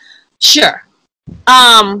 Sure.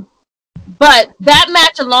 But that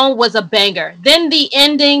match alone was a banger. Then the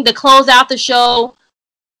ending, the close out the show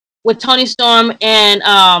with Tony Storm and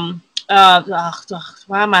why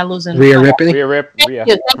am I losing? Rhea Ripley. Rhea. Thank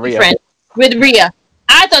you, friend. With Rhea.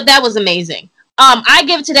 I thought that was amazing. I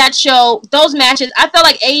give it to that show, those matches. I felt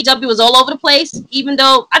like AEW was all over the place, even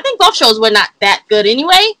though I think both shows were not that good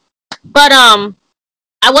anyway. But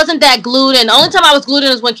I wasn't that glued, and the only time I was glued in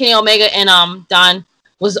was when Kenny Omega and Don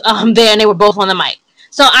was there, and they were both on the mic.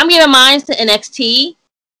 So I'm giving mine to NXT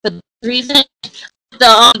for the reason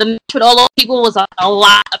the match with all those people was a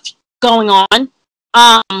lot of going on.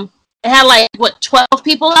 It had like 12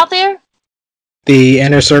 people out there. The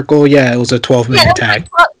Inner Circle, yeah, it was a 12-man tag.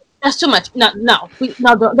 That's too much. No, don't do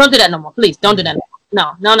that no more. Please, don't do that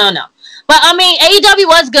no more. No. But I mean, AEW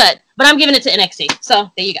was good, but I'm giving it to NXT.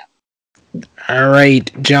 So there you go. All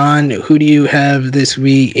right, John, who do you have this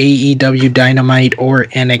week? AEW Dynamite or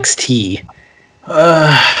NXT?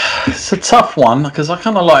 It's a tough one because I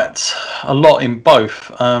kind of liked a lot in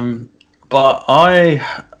both. But I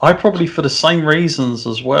probably, for the same reasons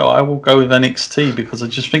as well, I will go with NXT because I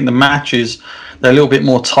just think the matches, they're a little bit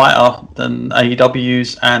more tighter than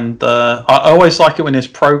AEW's, and I always like it when there's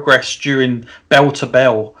progress during bell to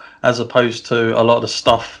bell as opposed to a lot of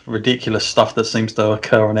the ridiculous stuff that seems to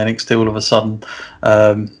occur on NXT all of a sudden.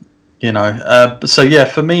 So yeah,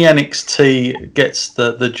 for me, NXT gets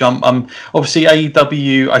the jump. Obviously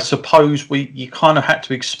AEW, I suppose you kind of had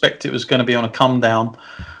to expect it was going to be on a come down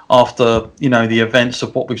after the events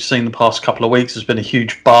of what we've seen the past couple of weeks. Has been a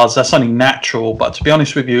huge buzz. That's only natural, but to be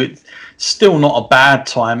honest with you, it's still not a bad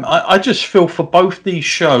time. I just feel for both these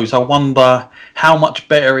shows, I wonder how much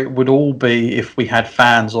better it would all be if we had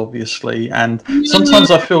fans, obviously. And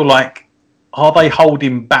sometimes I feel like, are they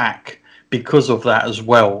holding back because of that as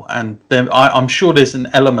well? And then I'm sure there's an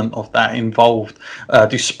element of that involved.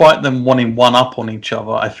 Despite them wanting one up on each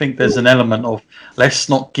other, I think there's an element of let's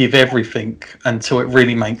not give everything until it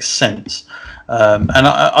really makes sense. And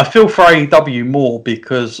I feel for AEW more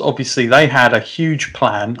because obviously they had a huge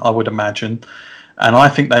plan, I would imagine, and I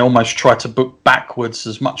think they almost tried to book backwards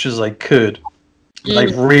as much as they could.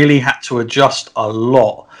 They've really had to adjust a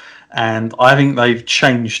lot. And I think they've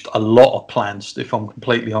changed a lot of plans, if I'm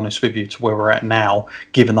completely honest with you, to where we're at now,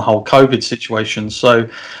 given the whole COVID situation. So,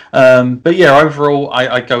 but yeah, overall,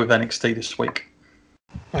 I go with NXT this week.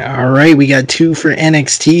 All right, we got 2 for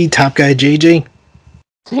NXT. Top guy, JJ.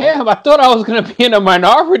 Damn, I thought I was going to be in a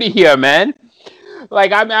minority here, man.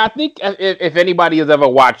 Like, I think if anybody has ever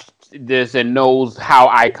watched this and knows how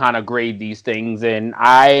I kind of grade these things, and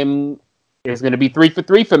it's going to be 3 for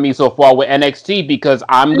 3 for me so far with NXT because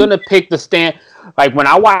I'm going to pick the like when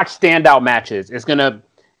I watch standout matches, it's going to,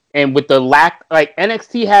 and with the lack, like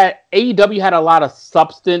AEW had a lot of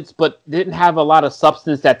substance, but didn't have a lot of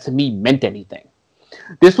substance that to me meant anything.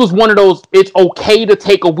 This was one of those, it's okay to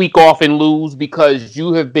take a week off and lose because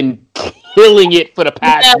you have been killing it for the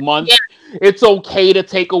past month. Yeah. It's okay to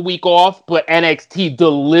take a week off, but NXT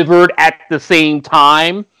delivered at the same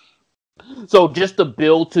time. So just the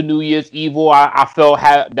build to New Year's Evil, I felt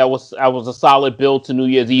that was a solid build to New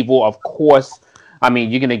Year's Evil. Of course, I mean,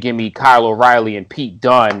 you're going to give me Kyle O'Reilly and Pete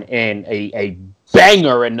Dunne and a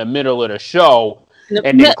banger in the middle of the show,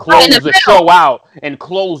 and then close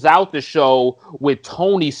out the show with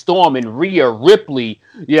Tony Storm and Rhea Ripley.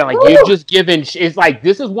 Yeah, like you're just giving. It's like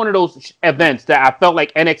this is one of those events that I felt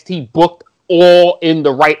like NXT booked all in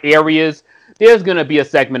the right areas. There's going to be a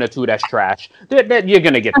segment or two that's trash. You're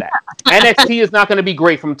going to get that. NXT is not going to be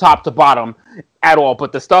great from top to bottom at all.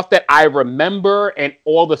 But the stuff that I remember and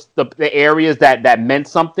all the areas that meant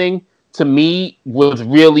something to me was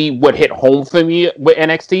really what hit home for me with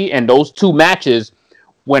NXT. And those 2 matches,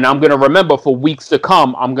 when I'm going to remember for weeks to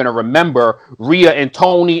come, I'm going to remember Rhea and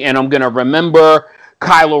Tony, and I'm going to remember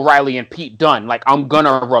Kyle O'Reilly and Pete Dunne. Like, I'm going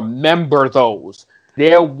to remember those.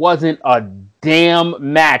 There wasn't a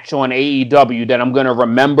damn match on AEW that I'm going to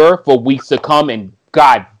remember for weeks to come, and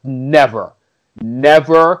God, never,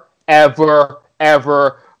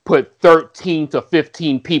 ever put 13 to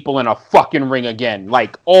 15 people in a fucking ring again.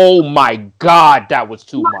 Like, oh my God, that was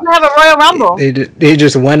too much. Have a Royal Rumble. They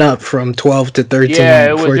just went up from 12 to 13. Yeah,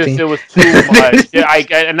 it was too much. Yeah,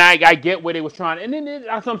 I get where they was trying, and then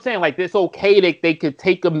that's what I'm saying. Like, it's okay that they could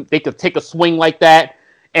take a swing like that,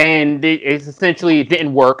 and it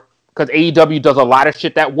didn't work. Because AEW does a lot of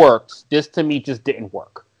shit that works. This, to me, just didn't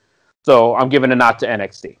work. So I'm giving a nod to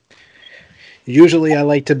NXT. Usually I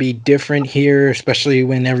like to be different here, especially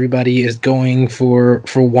when everybody is going for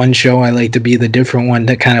one show. I like to be the different one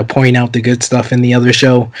to kind of point out the good stuff in the other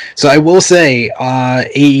show. So I will say,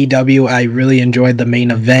 AEW, I really enjoyed the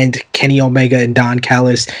main event. Kenny Omega and Don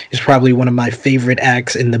Callis is probably one of my favorite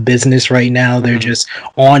acts in the business right now. They're just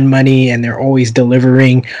on money and they're always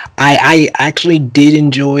delivering. I actually did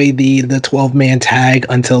enjoy the 12-man tag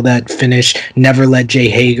until that finish. Never let Jay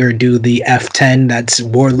Hager do the F10. That's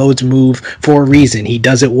Warlord's move for a reason. He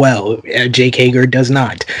does it well. Jake Hager does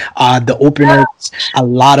not. The opener was a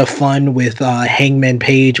lot of fun with Hangman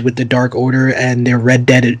Page with the Dark Order and their Red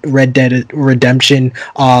Dead Redemption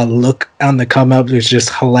look on the come up. It was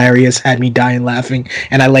just hilarious. Had me dying laughing.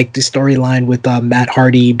 And I liked the storyline with Matt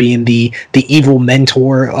Hardy being the evil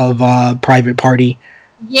mentor of Private Party.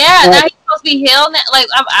 Yeah, now he's supposed to be heel. Like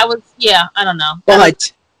I was, yeah, I don't know.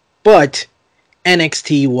 But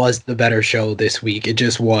NXT was the better show this week. It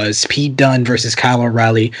just was. Pete Dunne versus Kyle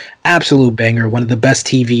O'Reilly, absolute banger. One of the best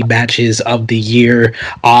TV matches of the year.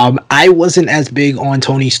 I wasn't as big on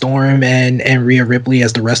Toni Storm and Rhea Ripley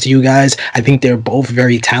as the rest of you guys. I think they're both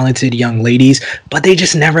very talented young ladies, but they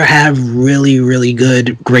just never have really, really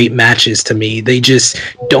good, great matches to me. They just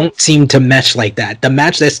don't seem to mesh like that. The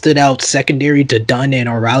match that stood out secondary to Dunne and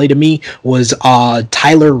O'Reilly to me was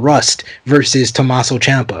Tyler Rust versus Tommaso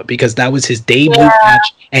Ciampa, because that was his debut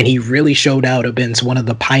match, and he really showed out against one of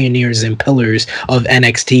the pioneers and pillars of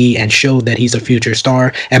NXT and showed that he's a future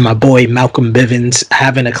star. And my boy Malcolm Bivens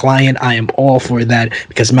having a client, I am all for that,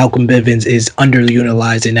 because Malcolm Bivens is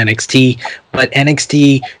underutilized in NXT. But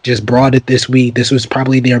NXT just brought it this week. This was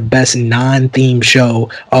probably their best non-theme show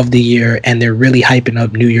of the year, and they're really hyping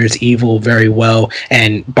up New Year's Evil very well.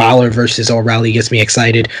 And Balor versus O'Reilly gets me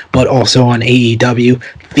excited. But also on AEW,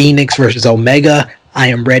 Phoenix versus Omega, I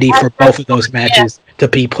am ready for both of those matches to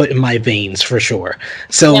be put in my veins for sure.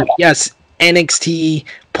 So yes, NXT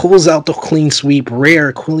pulls out the clean sweep,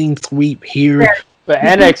 rare clean sweep here. But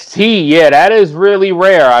NXT, yeah, that is really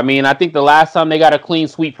rare. I mean, I think the last time they got a clean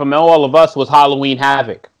sweep from all of us was Halloween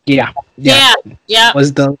Havoc. Yeah. That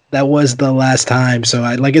was the last time. So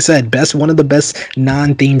like I said, one of the best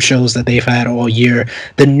non-theme shows that they've had all year.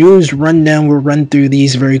 The news rundown, we'll run through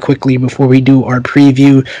these very quickly before we do our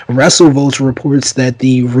preview. WrestleVotes reports that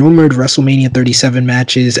the rumored WrestleMania 37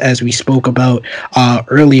 matches, as we spoke about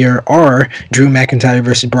earlier, are Drew McIntyre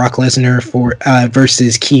versus Brock Lesnar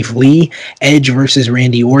versus Keith Lee, Edge versus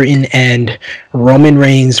Randy Orton, and Roman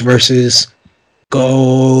Reigns versus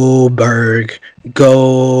Goldberg.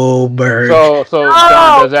 So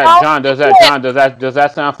John, does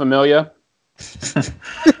that sound familiar?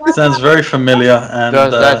 Sounds very familiar. And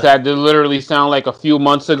does that literally sound like a few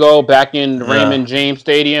months ago back in Raymond James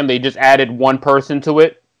Stadium? They just added one person to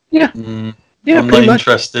it. Yeah. I'm not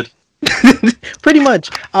interested. Pretty much.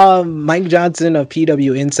 Mike Johnson of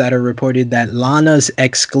PW Insider reported that Lana's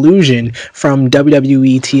exclusion from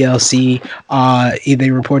WWE TLC, they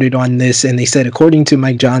reported on this, and they said, according to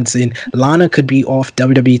Mike Johnson, Lana could be off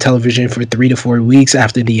WWE television for 3 to 4 weeks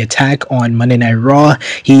after the attack on Monday Night Raw.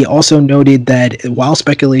 He also noted that while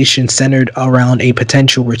speculation centered around a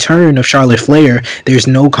potential return of Charlotte Flair, there's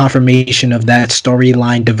no confirmation of that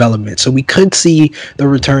storyline development. So we could see the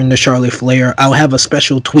return to Charlotte Flair. I'll have a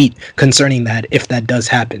special tweet concerning that if that does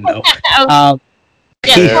happen, though.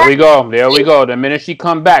 There we go. The minute she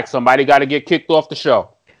come back, somebody got to get kicked off the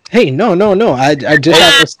show. Hey, no. I just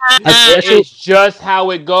have a special. It's just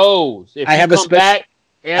how it goes. If you come back,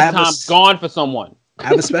 airtime's gone for someone. I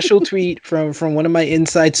have a special tweet from one of my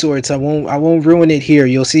inside sources. I won't ruin it here.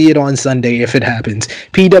 You'll see it on Sunday if it happens.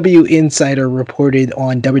 PW Insider reported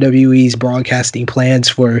on WWE's broadcasting plans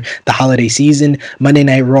for the holiday season. Monday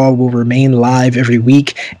Night Raw will remain live every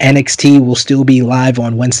week. NXT will still be live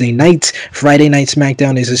on Wednesday nights. Friday Night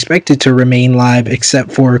SmackDown is expected to remain live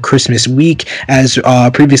except for Christmas week. As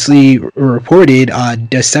previously reported,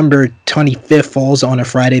 December 25th falls on a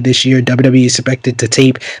Friday this year. WWE is expected to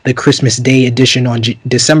tape the Christmas Day edition on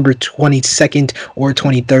December 22nd or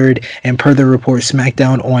 23rd, and per the report,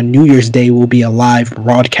 SmackDown on New Year's Day will be a live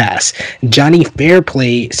broadcast. Johnny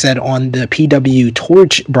Fairplay said on the PW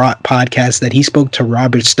Torch podcast that he spoke to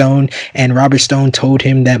Robert Stone, and Robert Stone told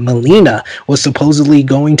him that Melina was supposedly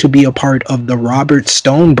going to be a part of the Robert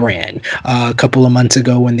Stone brand a couple of months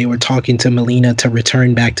ago when they were talking to Melina to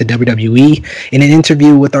return back to WWE. In an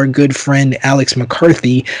interview with our good friend Alex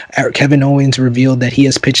McCarthy, Kevin Owens revealed that he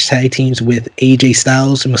has pitched tag teams with AJ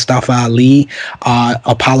Styles, Mustafa Ali,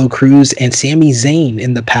 Apollo Crews, and Sami Zayn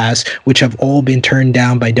in the past, which have all been turned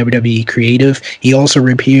down by WWE Creative. He also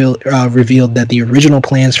revealed that the original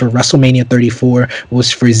plans for WrestleMania 34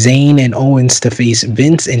 was for Zayn and Owens to face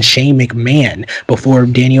Vince and Shane McMahon before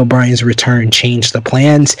Daniel Bryan's return changed the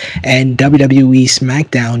plans. And WWE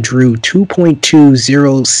SmackDown drew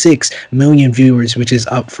 2.206 million viewers, which is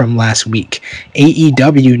up from last week.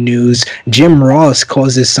 AEW news: Jim Ross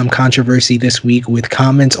causes some controversy this week with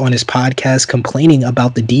comments on his podcast complaining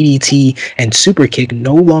about the DDT and Superkick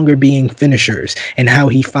no longer being finishers, and how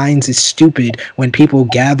he finds it stupid when people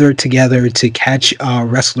gather together to catch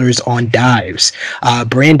wrestlers on dives.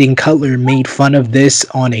 Brandon Cutler made fun of this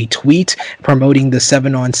on a tweet promoting the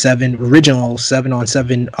 7-on-7 original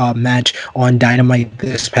 7-on-7 match on Dynamite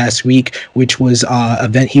this past week, which was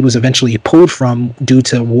he was eventually pulled from due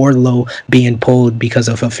to Wardlow being pulled because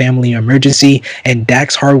of a family emergency, and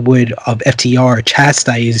Dax Harwood of FTR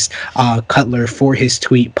chastised Cutler for his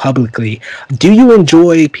tweet publicly. Do you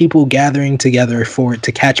enjoy people gathering together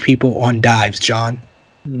to catch people on dives, John?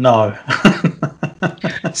 No.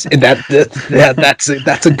 That's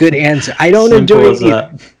a good answer. I don't enjoy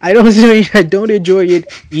it. I don't enjoy it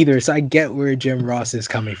either. So I get where Jim Ross is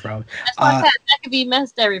coming from. That's that could be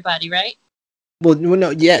messed to everybody, right? Well, no,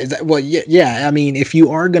 yeah. I mean, if you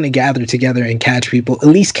are gonna gather together and catch people, at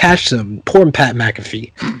least catch them. Poor Pat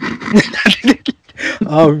McAfee.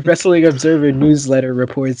 Wrestling Observer newsletter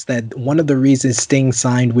reports that one of the reasons Sting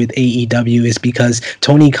signed with AEW is because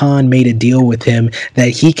Tony Khan made a deal with him that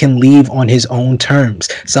he can leave on his own terms,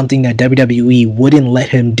 something that WWE wouldn't let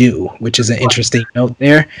him do, which is an interesting note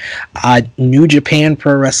there. New Japan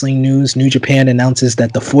Pro Wrestling news: New Japan announces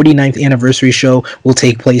that the 49th anniversary show will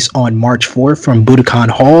take place on March 4th from Budokan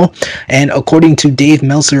Hall. And according to Dave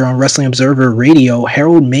Meltzer on Wrestling Observer Radio,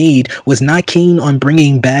 Harold Meade was not keen on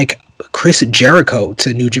bringing back Chris Jericho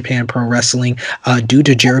to New Japan Pro Wrestling due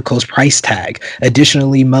to Jericho's price tag.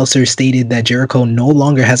 Additionally, Meltzer stated that Jericho no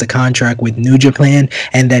longer has a contract with New Japan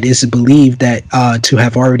and that is believed that to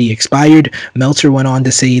have already expired. Meltzer went on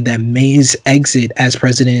to say that May's exit as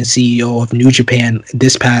president and CEO of New Japan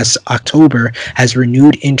this past October has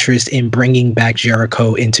renewed interest in bringing back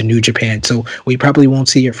Jericho into New Japan. So we probably won't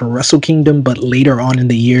see it for Wrestle Kingdom, but later on in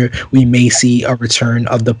the year, we may see a return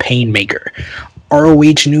of the Painmaker.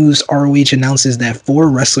 ROH news: ROH announces that 4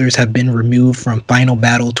 wrestlers have been removed from Final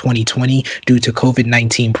Battle 2020 due to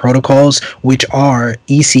COVID-19 protocols, which are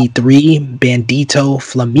EC3, Bandito,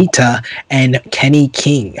 Flamita, and Kenny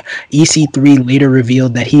King. EC3 later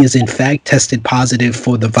revealed that he is in fact tested positive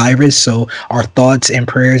for the virus, so our thoughts and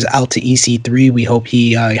prayers out to EC3. We hope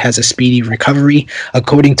he has a speedy recovery.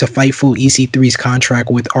 According to Fightful, EC3's contract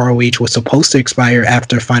with ROH was supposed to expire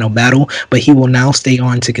after Final Battle, but he will now stay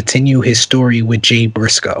on to continue his story with Jay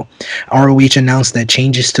Briscoe. ROH announced that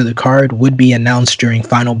changes to the card would be announced during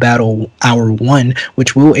Final Battle Hour 1,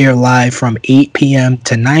 which will air live from 8 p.m.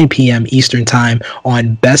 to 9 p.m. Eastern Time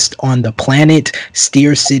on Best on the Planet,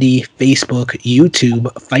 Steer City, Facebook,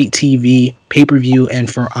 YouTube, Fight TV, pay-per-view,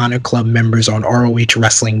 and for Honor Club members on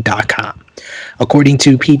ROHWrestling.com. According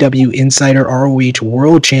to PW Insider, ROH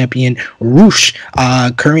World Champion Roosh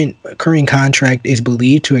current contract is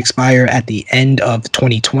believed to expire at the end of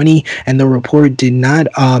 2020, and the report did not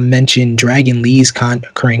mention Dragon Lee's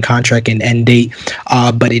current contract and end date,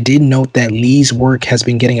 but it did note that Lee's work has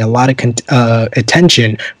been getting a lot of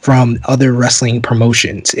attention from other wrestling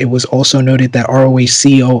promotions. It was also noted that ROH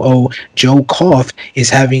COO Joe Koff is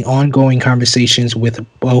having ongoing conversations with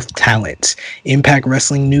both talents. Impact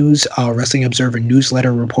Wrestling news: Wrestling Observer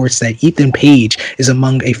newsletter reports that Ethan Page is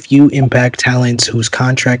among a few Impact talents whose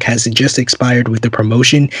contract has just expired with the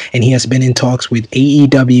promotion, and he has been in talks with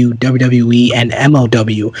AEW, WWE, and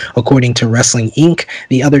MLW. According to Wrestling Inc.,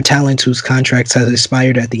 the other talents whose contracts have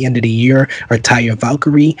expired at the end of the year are Taya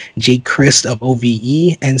Valkyrie, Jake Christ of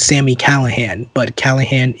OVE, and Sami Callihan, but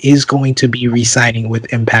Callihan is going to be re-signing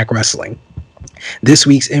with Impact Wrestling. This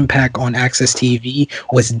week's Impact on Access TV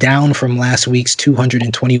was down from last week's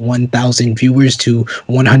 221,000 viewers to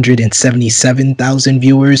 177,000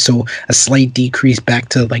 viewers, so a slight decrease back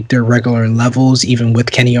to like their regular levels, even with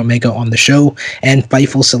Kenny Omega on the show. And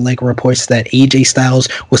Fightful Select reports that AJ Styles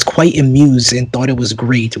was quite amused and thought it was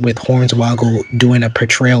great with Hornswoggle doing a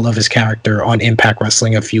portrayal of his character on Impact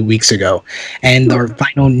Wrestling a few weeks ago. And our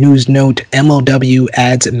final news note: MLW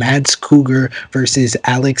adds Mads Cougar versus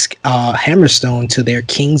Alex Hammerstone Zone to their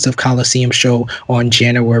Kings of Colosseum show on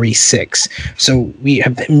January 6th. So we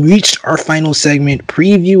have reached our final segment,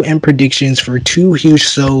 preview and predictions for two huge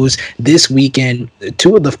shows this weekend.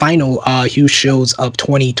 Two of the final huge shows of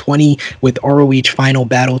 2020 with ROH Final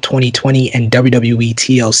Battle 2020 and WWE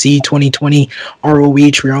TLC 2020.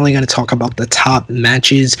 ROH, we're only going to talk about the top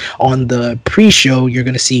matches. On the pre-show, you're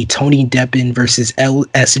going to see Tony Deppen versus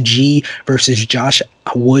LSG versus Josh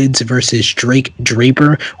Woods versus Drake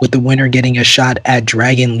Draper, with the winner getting a shot at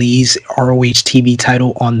Dragon Lee's ROH TV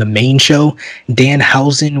title on the main show.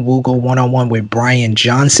 Danhausen will go one-on-one with Brian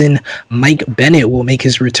Johnson. Mike Bennett will make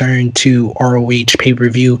his return to ROH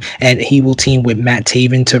pay-per-view, and he will team with Matt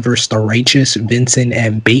Taven to versus The Righteous, Vincent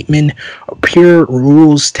and Bateman. Pure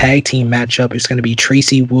Rules tag team matchup is going to be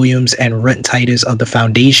Tracy Williams and Rhett Titus of the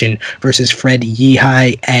Foundation versus Fred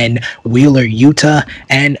Yehai and Wheeler Yuta.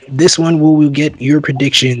 And this one will get your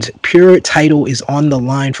predictions. Pure title is on the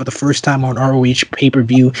line for the first time on ROH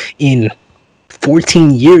pay-per-view in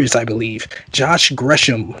 14 years, I believe. Josh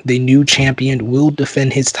Gresham, the new champion, will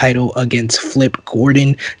defend his title against Flip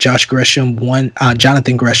Gordon. Jonathan Gresham, won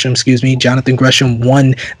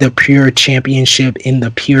the Pure Championship in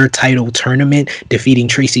the Pure title tournament, defeating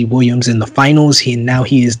Tracy Williams in the finals. He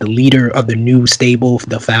is the leader of the new stable,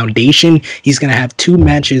 the Foundation. He's going to have two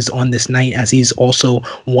matches on this night, as he's also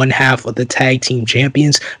one half of the tag team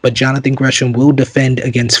champions, but Jonathan Gresham will defend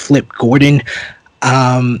against Flip Gordon.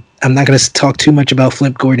 I'm not going to talk too much about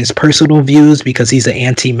Flip Gordon's personal views because he's an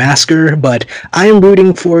anti-masker, but I am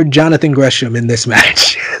rooting for Jonathan Gresham in this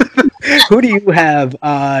match. Who do you have,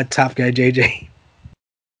 Top Guy JJ?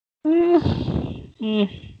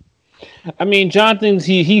 I mean, Jonathan's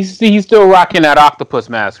he's still rocking that octopus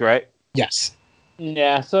mask, right? Yes.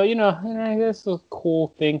 Yeah, so I guess it's a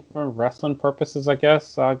cool thing for wrestling purposes. I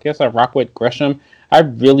guess I rock with Gresham. I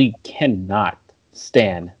really cannot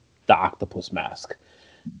stand the octopus mask.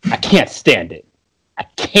 I can't stand it.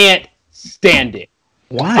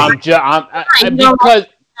 Why? Because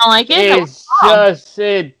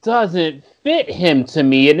it doesn't fit him to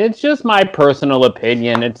me, and it's just my personal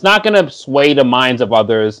opinion. It's not going to sway the minds of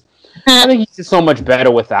others. I think he's just so much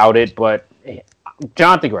better without it. But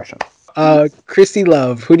Jonathan Gresham. Christy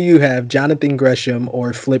Love, who do you have, Jonathan Gresham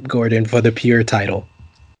or Flip Gordon for the Pure title?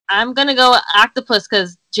 I'm gonna go with Octopus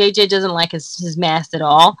because JJ doesn't like his mask at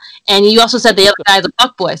all, and you also said the other guy's a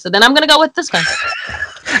fuckboy, so then I'm gonna go with this one.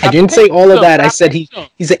 I didn't say all of that. I said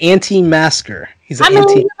he's an anti-masker. It's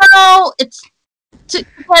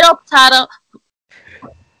potato.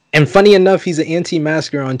 And funny enough, he's an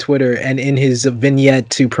anti-masker on Twitter, and in his vignette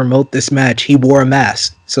to promote this match, he wore a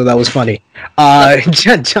mask. So that was funny.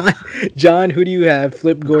 John, who do you have?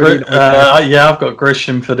 Flip Gordon? Yeah, I've got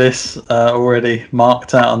Gresham for this already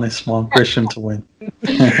marked out on this one. Gresham to win.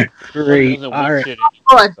 Great. All right.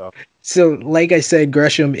 So, like I said,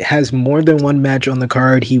 Gresham has more than one match on the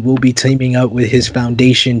card. He will be teaming up with his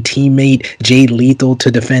Foundation teammate, Jay Lethal, to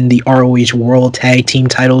defend the ROH World Tag Team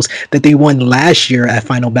titles that they won last year at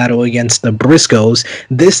Final Battle against the Briscoes.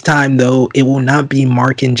 This time, though, it will not be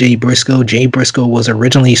Mark and Jay Briscoe. Jay Briscoe was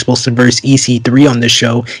originally supposed to verse EC3 on the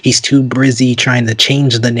show. He's too busy trying to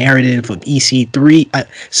change the narrative of EC3.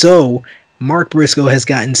 So Mark Briscoe has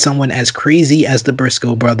gotten someone as crazy as the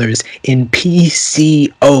Briscoe brothers in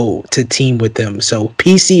PCO to team with them. So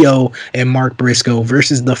PCO and Mark Briscoe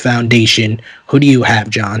versus the Foundation. Who do you have,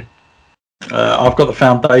 John? I've got the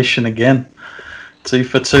Foundation again. 2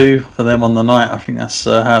 for 2 for them on the night. I think that's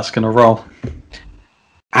how it's going to roll.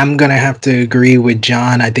 I'm going to have to agree with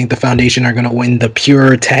John. I think the Foundation are going to win the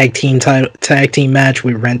Pure tag team match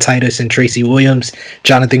with Rhett Titus and Tracy Williams.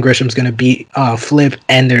 Jonathan Gresham's going to beat Flip,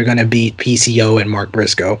 and they're going to beat PCO and Mark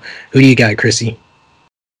Briscoe. Who do you got, Chrissy?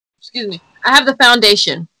 Excuse me. I have the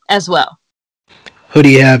Foundation as well. Who do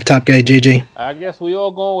you have, Top Guy JJ? I guess we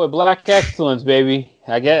all going with Black Excellence, baby.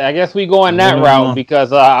 I guess we going that route because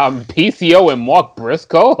PCO and Mark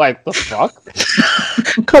Briscoe, like the fuck?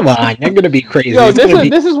 Come on, you're gonna be crazy. Yo,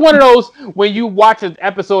 this is one of those when you watch an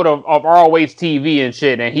episode of ROH TV and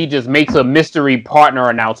shit, and he just makes a mystery partner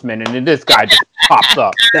announcement, and then this guy just pops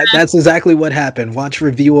up. That's exactly what happened. Watch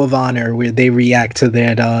Review of Honor where they react to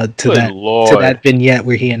that vignette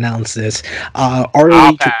where he announced this.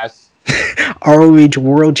 I'll pass. ROH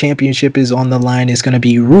World Championship is on the line. It's going to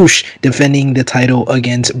be Roosh defending the title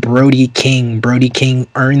against Brody King. Brody King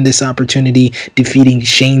earned this opportunity defeating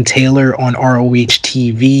Shane Taylor on ROH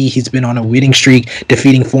TV. He's been on a winning streak,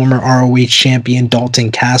 defeating former ROH champion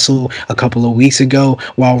Dalton Castle a couple of weeks ago,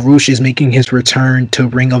 while Roosh is making his return to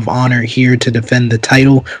Ring of Honor here to defend the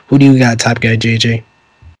title. Who do you got, Top Guy JJ?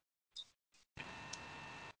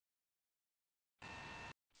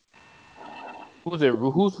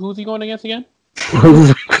 Who's he going against again?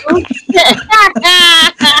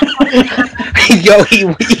 Yo,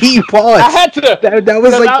 he paused. I had to. That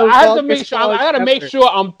was like I had to make sure. I gotta make sure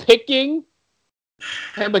I'm picking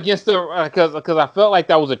him against the because I felt like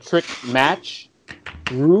that was a trick match.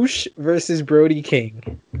 Roosh versus Brody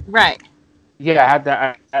King. Right. Yeah, I had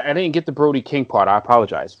that. I didn't get the Brody King part. I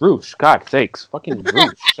apologize. Roosh, God sakes, fucking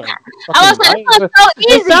Roosh. I was like, that was so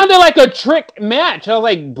easy. It sounded like a trick match. I was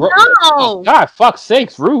like, bro, oh, God, fuck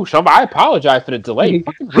sakes, Roosh. I apologize for the delay.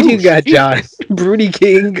 Who you got, John? Brody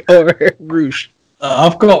King or Roosh?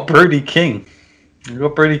 I've got Brody King. I've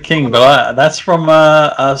got Brody King, but that's from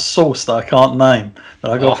a source that I can't name.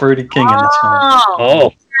 But I got Brody King in this one.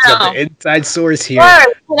 Oh, got the inside source here.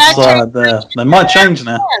 So they might change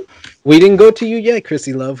now. We didn't go to you yet,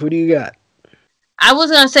 Chrissy Love. Who do you got? I was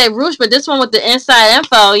gonna say Roosh, but this one with the inside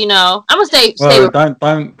info, you know, I'm gonna stay. Well, don't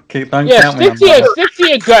count me. Yeah,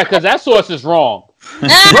 60 and gut because that source is wrong.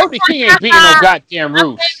 Brody King ain't beating no goddamn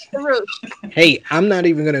Roosh. Hey, I'm not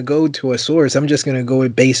even going to go to a source. I'm just going to go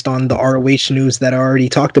based on the ROH news that I already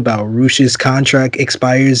talked about. Roosh's contract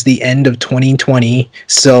expires the end of 2020,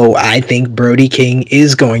 so I think Brody King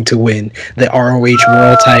is going to win the ROH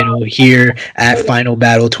World title here at Final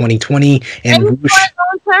Battle 2020. And Roosh,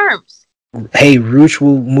 hey, Roosh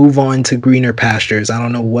will move on to greener pastures. I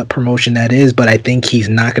don't know what promotion that is, but I think he's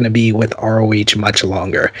not going to be with ROH much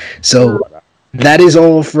longer. So that is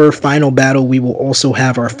all for Final Battle. We will also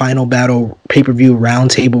have our Final Battle pay-per-view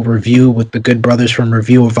roundtable review with the good brothers from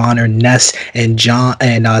Review of Honor, Ness and John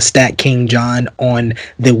and Stat King John on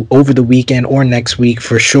over the weekend or next week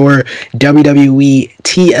for sure. WWE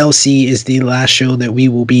TLC is the last show that we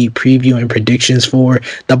will be previewing predictions for.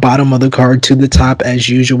 The bottom of the card to the top as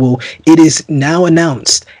usual. It is now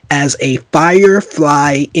announced as a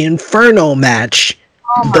Firefly Inferno match.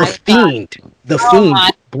 The Fiend,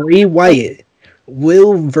 Bray Wyatt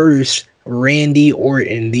will verse Randy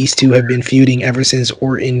Orton. These two have been feuding ever since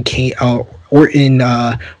Orton won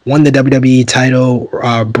the WWE title.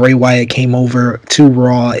 Bray Wyatt came over to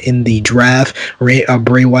Raw in the draft.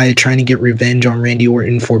 Bray Wyatt trying to get revenge on Randy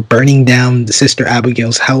Orton for burning down Sister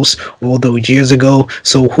Abigail's house all those years ago.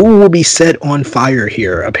 So who will be set on fire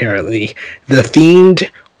here, apparently? The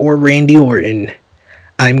Fiend or Randy Orton?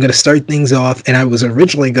 I'm going to start things off, and I was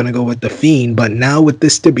originally going to go with The Fiend, but now with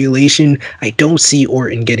this stipulation, I don't see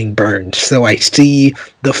Orton getting burned. So I see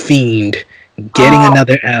The Fiend getting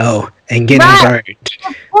another L and getting burned. What's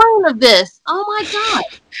the point of this? Oh my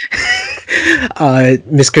God.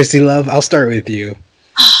 Miss Christy Love, I'll start with you.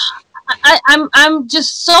 I'm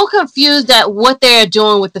just so confused at what they're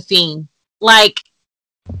doing with The Fiend. Like,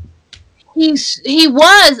 he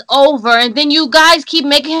was over, and then you guys keep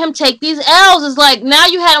making him take these L's. It's like, now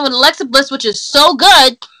you had him with Alexa Bliss, which is so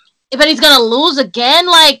good, but he's gonna lose again.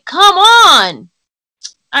 Like, come on.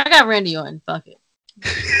 I got Randy Orton. Fuck it.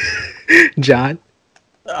 John?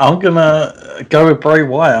 I'm gonna go with Bray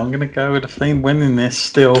Wyatt. I'm gonna go with The Fiend winning this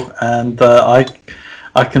still, and I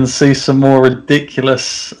can see some more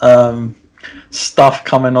ridiculous stuff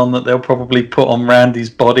coming on that they'll probably put on Randy's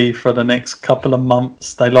body for the next couple of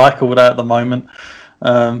months. They like all that at the moment.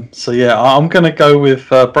 So yeah, I'm going to go with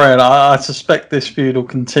Bray. I suspect this feud will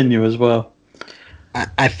continue as well.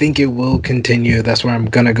 I think it will continue. That's why I'm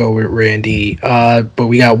going to go with Randy. But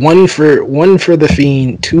we got one for The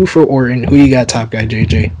Fiend, two for Orton. Who you got, top guy,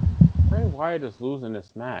 JJ? Bray Wyatt is losing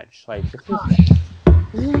this match. Like,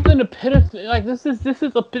 this is an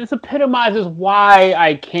this epitomizes why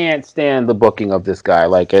I can't stand the booking of this guy.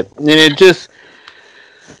 Like it just,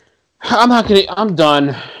 I'm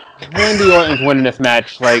done. Randy Orton's winning this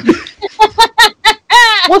match. Like,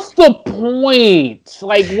 what's the point?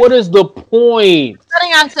 Like, what is the point?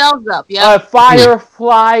 Setting ourselves up, yeah. A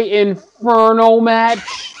Firefly Inferno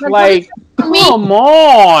match? Like, come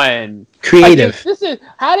on. Creative. Like, this is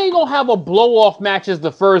how they gonna have a blow off match as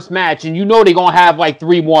the first match, and you know they're gonna have like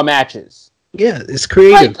 3 more matches. Yeah, it's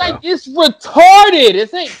creative. Like it's retarded.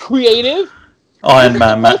 It ain't creative. Iron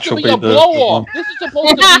Man match will be the blow off. This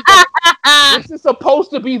is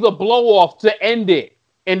supposed to be the blow off to end it,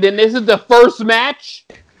 and then this is the first match.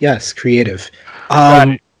 Yes, creative.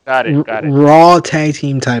 Got it. Raw tag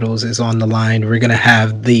team titles is on the line. We're gonna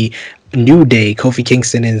have the New Day, Kofi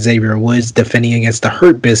Kingston and Xavier Woods defending against the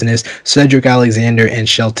Hurt Business, Cedric Alexander and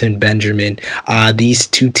Shelton Benjamin. These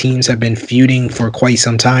two teams have been feuding for quite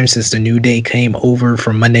some time since the New Day came over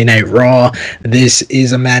from Monday Night Raw. This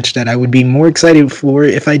is a match that I would be more excited for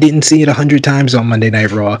if I didn't see it 100 times on Monday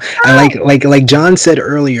Night Raw. I like John said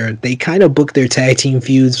earlier, they kind of book their tag team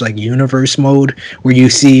feuds like universe mode, where you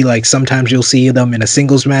see like sometimes you'll see them in a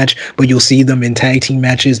singles match, but you'll see them in tag team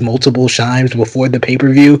matches multiple times before the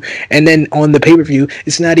pay-per-view. And And then on the pay-per-view,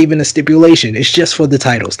 it's not even a stipulation. It's just for the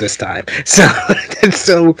titles this time.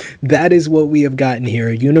 So that is what we have gotten here.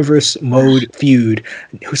 A universe mode feud.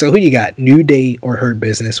 So who you got? New Day or Hurt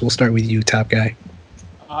Business? We'll start with you, top guy.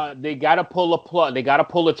 They gotta pull a plug. They gotta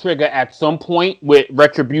pull a trigger at some point with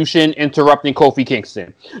Retribution interrupting Kofi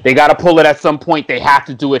Kingston. They gotta pull it at some point. They have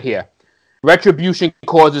to do it here. Retribution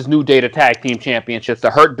causes New Day to tag team championships. The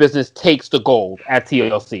Hurt Business takes the gold at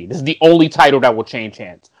TLC. This is the only title that will change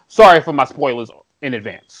hands. Sorry for my spoilers in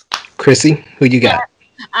advance. Chrissy, who you got?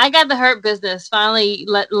 I got the Hurt Business finally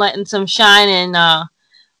letting some shine and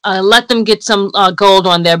let them get some gold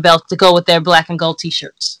on their belt to go with their black and gold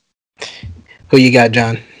t-shirts. Who you got,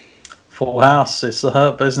 John? Full House. It's the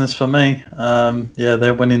Hurt Business for me. Yeah,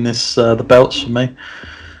 they're winning this the belts for me.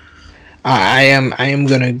 I am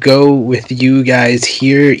gonna go with you guys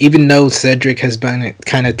here, even though Cedric has been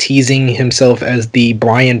kind of teasing himself as the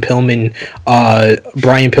Brian Pillman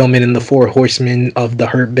and the Four Horsemen of the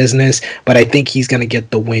Hurt Business, but I think he's gonna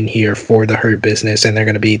get the win here for the Hurt Business, and they're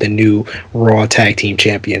gonna be the new Raw Tag Team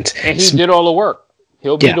Champions. And he did all the work.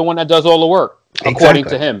 He'll be the one that does all the work, according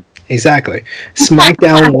to him. Exactly.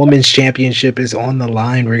 SmackDown Women's Championship is on the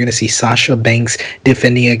line. We're going to see Sasha Banks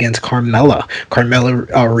defending against Carmella.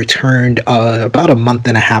 Carmella returned about a month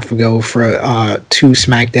and a half ago to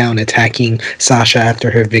SmackDown, attacking Sasha after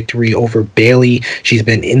her victory over Bayley. She's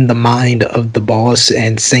been in the mind of the boss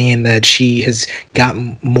and saying that she has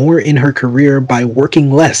gotten more in her career by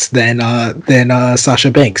working less than Sasha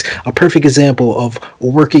Banks. A perfect example of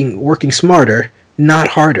working smarter, not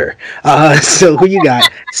harder. So who you got?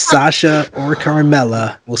 Sasha or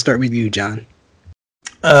Carmella? We'll start with you, John.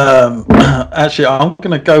 Actually, I'm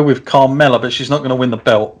going to go with Carmella, but she's not going to win the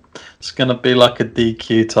belt. It's going to be like a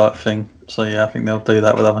DQ type thing. So yeah, I think they'll do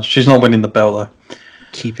that with that one. She's not winning the belt though.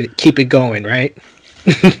 Keep it going, right?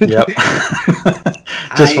 Yep.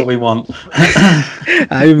 Just what we want.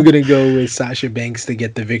 I'm going to go with Sasha Banks to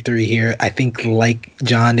get the victory here. I think, like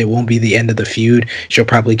John, it won't be the end of the feud. She'll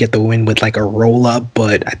probably get the win with like a roll-up,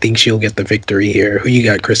 but I think she'll get the victory here. Who you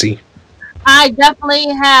got, Chrissy? I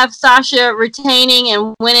definitely have Sasha retaining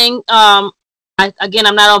and winning. I'm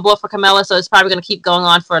not on board for Carmella, so it's probably going to keep going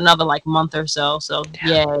on for another like month or so. So,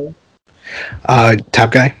 yay.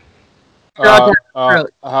 Top guy?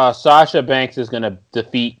 Sasha Banks is going to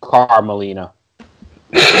defeat Carmelina.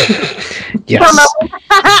 Yes,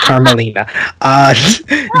 Carmelina.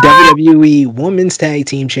 WWE Women's Tag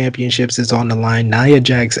Team Championships is on the line. Nia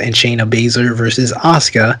Jax and Shayna Baszler versus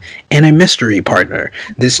Asuka and a mystery partner.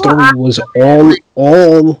 This story was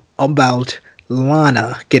all about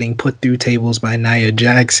Lana getting put through tables by Nia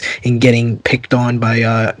Jax and getting picked on by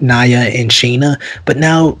Nia and Shayna, but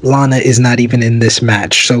now Lana is not even in this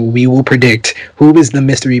match, so we will predict who is the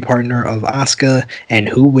mystery partner of Asuka and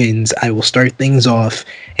who wins. I will start things off,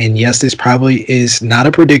 and yes, this probably is not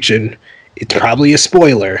a prediction, it's probably a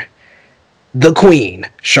spoiler. The Queen,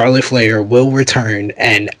 Charlotte Flair, will return,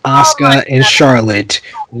 and Asuka and Charlotte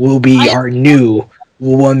will be our new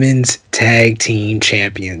Women's Tag Team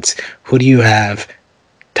Champions. Who do you have,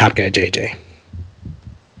 top guy JJ?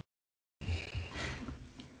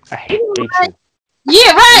 I hate you.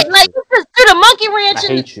 Yeah, right. Like, you just do the monkey wrench. I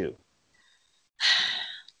hate you.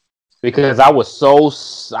 Because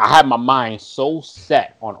I had my mind so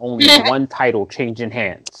set on only one title changing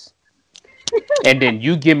hands. And then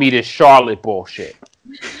you give me this Charlotte bullshit.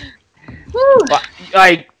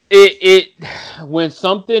 Like, it when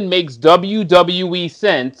something makes WWE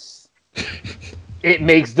sense, it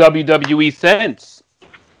makes WWE sense.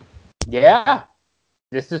 Yeah.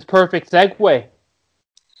 This is perfect segue.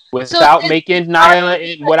 Without making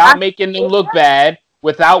Nyla, without making them look bad,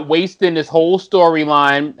 without wasting this whole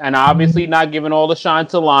storyline, and obviously not giving all the shine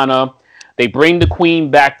to Lana, they bring the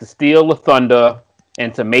Queen back to steal the thunder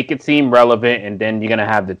and to make it seem relevant, and then you're gonna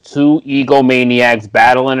have the two egomaniacs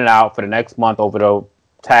battling it out for the next month over the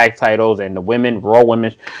tag titles and the Raw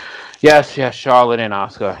women. Yes, Charlotte and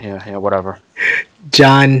Asuka. Yeah, whatever.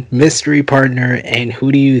 John, mystery partner, and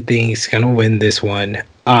who do you think is gonna win this one?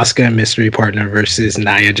 Asuka, mystery partner, versus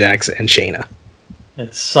Nia Jax and Shayna.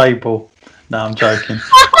 It's Sable. No, I'm joking.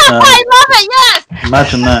 I love it. Yes.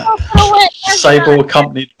 Imagine that. Sable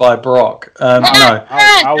accompanied by Brock. No.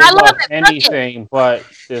 I would love anything but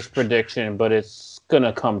this prediction, but it's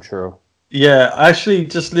gonna come true. Yeah, actually,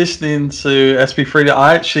 just listening to SP3,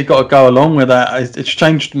 I actually got to go along with that. It's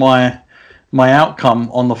changed my outcome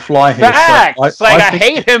on the fly here. Facts! So I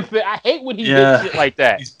hate him. I hate when he did shit like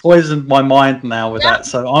that. He's poisoned my mind now with that.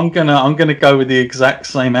 So I'm gonna go with the exact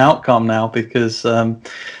same outcome now because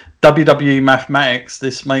WWE mathematics,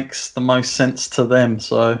 this makes the most sense to them.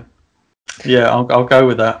 So yeah, I'll go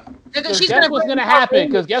with that. Because guess what's gonna happen?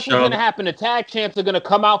 Because guess what's gonna happen? The tag champs are gonna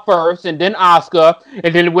come out first, and then Asuka,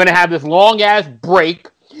 and then we're gonna have this long ass break,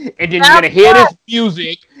 and then you're gonna hear this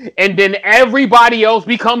music, and then everybody else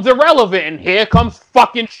becomes irrelevant, and here comes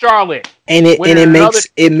fucking Charlotte. And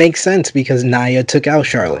it makes sense because Nia took out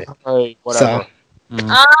Charlotte. Hey, whatever. So,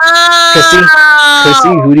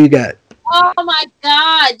 Chrissy, who do you got? Oh my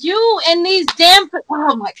God, you and these damn.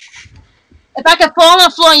 Oh my. If I could fall on the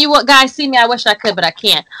floor and you guys see me, I wish I could, but I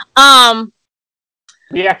can't.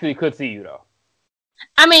 We actually could see you though.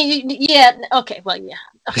 I mean, yeah. Okay, well, yeah.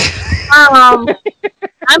 I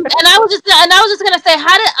was just gonna say,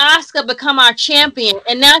 how did Asuka become our champion,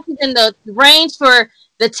 and now she's in the reigns for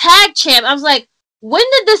the tag champ? I was like, when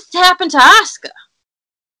did this happen to Asuka?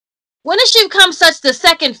 When did she become such the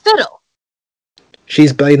second fiddle?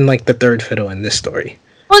 She's playing like the third fiddle in this story.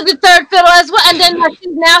 Was the third fiddle as well, and then like,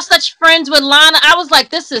 she's now such friends with Lana. I was like,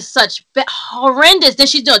 this is such horrendous. Then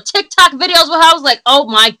she's doing TikTok videos with her. I was like, oh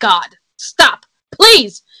my God, stop,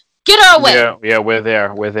 please, get her away. Yeah, we're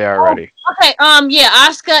there already. Okay,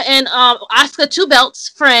 Asuka and Asuka 2 belts,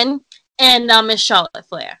 friend, and Miss Charlotte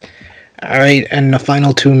Flair. All right, and the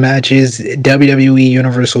final 2 matches, WWE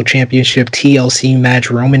Universal Championship TLC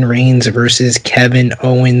match, Roman Reigns versus Kevin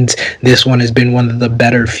Owens. This one has been one of the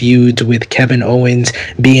better feuds, with Kevin Owens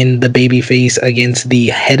being the babyface against the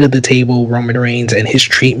head of the table, Roman Reigns, and his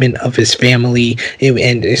treatment of his family,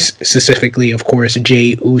 and specifically, of course,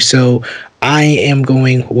 Jey Uso. I am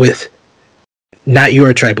going with not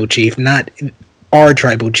your tribal chief, not our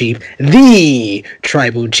tribal chief, the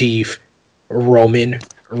tribal chief, Roman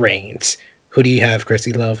Reigns. Who do you have,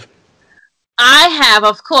 Chrissy Love? I have,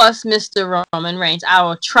 of course, Mr. Roman Reigns,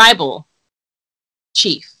 our tribal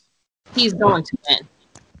chief. He's going to win.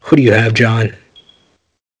 Who do you have, John?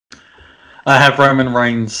 I have Roman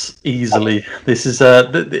Reigns easily. This is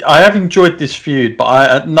I have enjoyed this feud,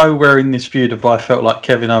 but nowhere in this feud have I felt like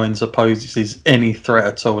Kevin Owens opposes any threat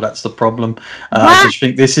at all. That's the problem. I just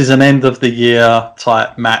think this is an end of the year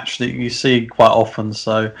type match that you see quite often.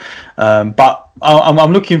 So, but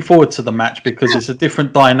I'm looking forward to the match because it's a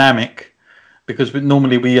different dynamic. Because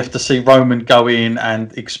normally we have to see Roman go in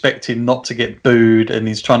and expect him not to get booed, and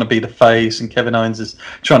he's trying to be the face, and Kevin Owens is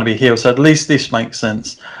trying to be heel. So at least this makes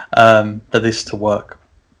sense for this to work.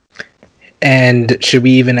 And should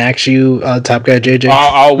we even ask you, Top Guy JJ?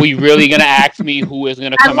 Are we really going to ask me who is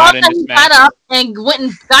going to come out in this match? Got up and went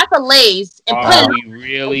and got the lays and put it. Are we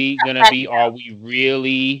really going to be? Are we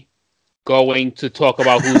really going to talk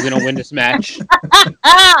about who's going to win this match?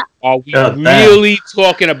 Are we really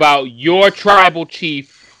talking about your tribal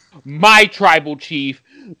chief, my tribal chief,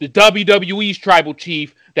 the WWE's tribal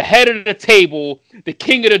chief, the head of the table, the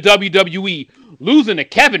king of the WWE, losing to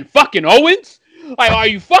Kevin fucking Owens? Like, are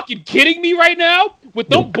you fucking kidding me right now? With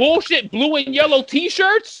them bullshit blue and yellow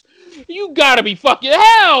t-shirts? You gotta be fucking...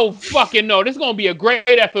 Hell fucking no. This is gonna be a great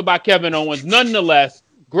effort by Kevin Owens. Nonetheless,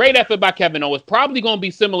 great effort by Kevin Owens. Probably gonna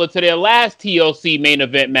be similar to their last TLC main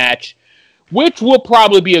event match, which will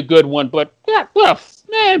probably be a good one. But,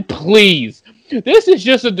 man, please. This is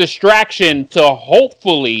just a distraction to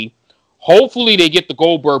hopefully they get the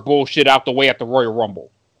Goldberg bullshit out the way at the Royal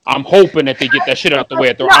Rumble. I'm hoping that they get that shit out the way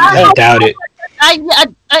at the... I doubt it.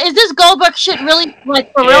 Is this Goldberg shit really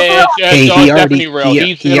like for real? Hey,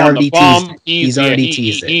 he already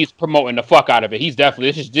teased it. He's promoting the fuck out of it. He's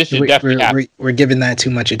definitely this should definitely happen. We're giving that too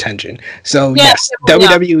much attention. So yes,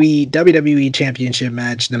 WWE Championship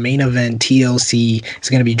match, the main event TLC is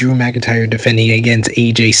going to be Drew McIntyre defending against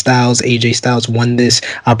AJ Styles. AJ Styles won this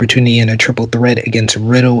opportunity in a triple threat against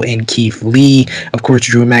Riddle and Keith Lee. Of course,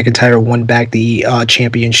 Drew McIntyre won back the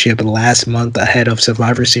championship last month ahead of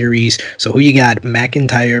Survivor Series. So who you got?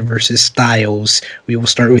 McIntyre versus Styles. We will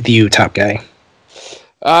start with you, Top Guy.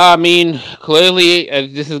 I mean, clearly,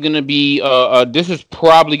 this is going to be. This is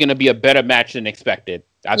probably going to be a better match than expected.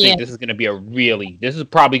 I think this is going to be This is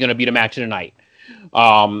probably going to be the match of the night.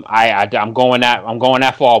 I'm going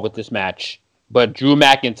that far with this match, but Drew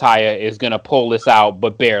McIntyre is going to pull this out,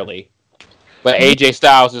 but barely. But AJ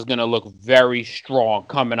Styles is going to look very strong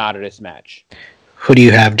coming out of this match. Who do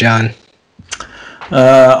you have, John?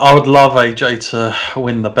 I would love AJ to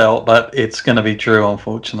win the belt, but it's going to be Drew,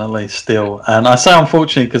 unfortunately, still. And I say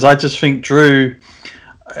unfortunately because I just think Drew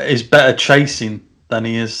is better chasing than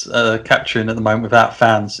he is capturing at the moment without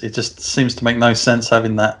fans. It just seems to make no sense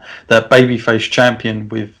having that babyface champion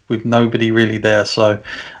with nobody really there. So,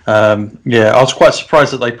 I was quite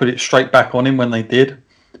surprised that they put it straight back on him when they did,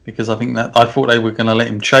 because I thought they were going to let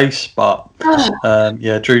him chase. But,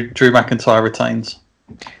 Drew McIntyre retains.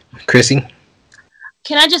 Chrissy?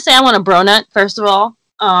 Can I just say I want a bro nut, first of all?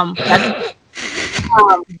 I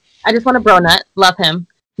just want a bro nut. Love him.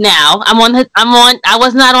 now. I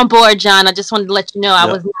was not on board, John. I just wanted to let you know I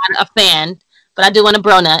was not a fan, but I do want a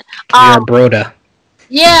bro nut. You're a broda.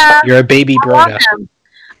 Yeah. You're a baby broda.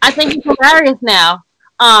 I think he's hilarious now.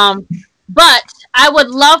 But I would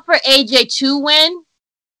love for AJ to win.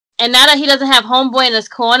 And now that he doesn't have Homeboy in his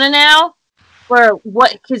corner now, for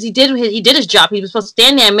what? Because he did his job. He was supposed to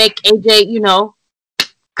stand there and make AJ,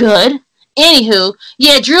 good. Anywho,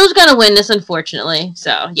 yeah, Drew's gonna win this, unfortunately.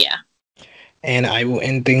 So yeah. And I will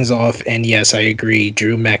end things off. And yes, I agree.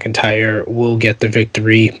 Drew McIntyre will get the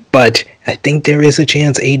victory, but I think there is a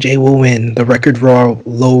chance AJ will win. The record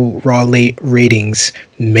low Raw late ratings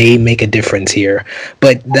may make a difference here.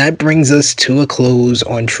 But that brings us to a close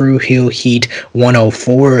on True Heel Heat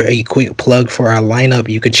 104. A quick plug for our lineup.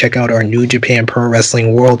 You can check out our New Japan Pro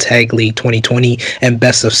Wrestling World Tag League 2020 and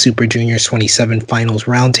Best of Super Juniors 27 Finals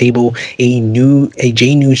Roundtable. A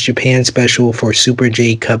J News Japan special for Super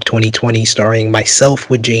J Cup 2020 starring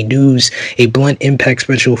myself with J News. A Blunt Impact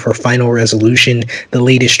special for Final Resolution. The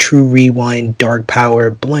latest True Rewind, Dark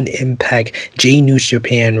Power, Blunt Impact, J News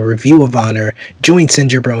Japan, Review of Honor, Joints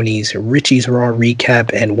and Jabronis, Richie's Raw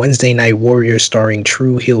Recap, and Wednesday Night Warriors starring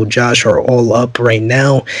True Heel Josh are all up right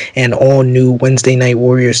now. And all new Wednesday Night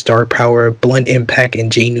Warriors, Dark Power, Blunt Impact,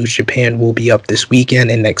 and J News Japan will be up this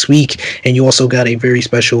weekend and next week. And you also got a very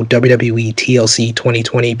special WWE TLC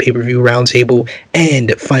 2020 pay-per-view roundtable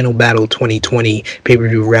and Final Battle 2020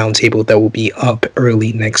 pay-per-view roundtable that will be up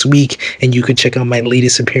early next week. And you could check out my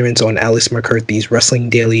latest appearance on Alice McCarthy's Wrestling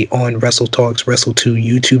Daily on Wrestle Talks Wrestle 2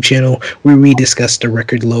 YouTube channel, where we discuss the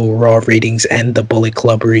record low Raw ratings and the Bullet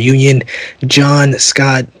Club reunion. John,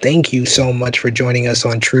 Scott, thank you so much for joining us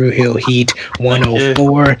on True Heel Heat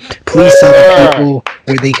 104. Please tell the people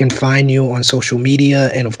where they can find you on social media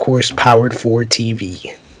and, of course, Powered 4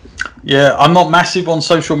 TV. Yeah, I'm not massive on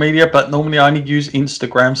social media, but normally I only use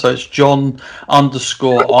Instagram, so it's John_IV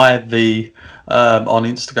on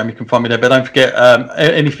Instagram. You can find me there, but don't forget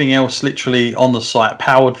anything else literally on the site,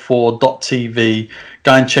 powered4.tv.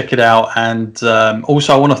 Go and check it out. And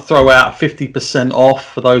also I want to throw out 50%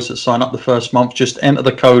 off for those that sign up the first month. Just enter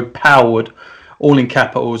the code POWERED, all in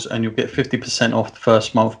capitals, and you'll get 50% off the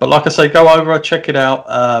first month. But like I say, go over, check it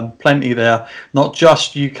out. Plenty there, not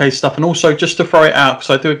just UK stuff. And also, just to throw it out,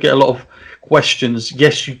 because I do get a lot of questions,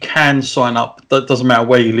 yes, you can sign up. That doesn't matter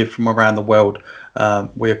where you live from around the world.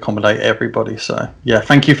 We accommodate everybody. So yeah,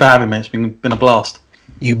 thank you for having me. It's been a blast.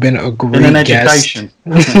 You've been a great guest. You've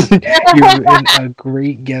been a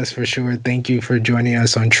great guest for sure. Thank you for joining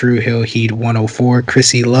us on True Heel Heat 104.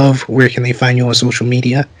 Chrissy Love, where can they find you on social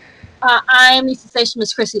media? I'm the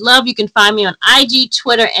sensationalist Chrissy Love. You can find me on IG,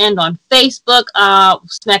 Twitter, and on Facebook.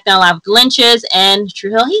 SmackDown Live with the Lynches and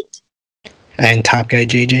True Heel Heat. And Top Guy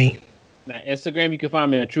JJ. Now, Instagram, you can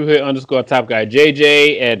find me on TrueHill_Top Guy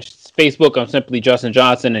JJ. And Facebook, I'm simply Justin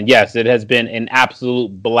Johnson. And yes, it has been an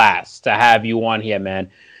absolute blast to have you on here, man.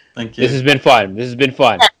 Thank you. This has been fun.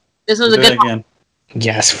 Yeah, this was a good one.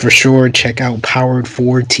 Yes, for sure. Check out Powered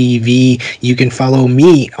 4 TV. You can follow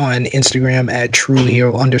me on Instagram at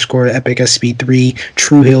TrueHeel_EpicSP3,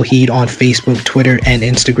 True Heel Heat on Facebook, Twitter, and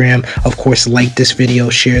Instagram. Of course, like this video,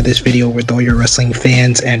 share this video with all your wrestling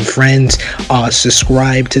fans and friends.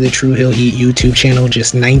 Subscribe to the True Heel Heat YouTube channel,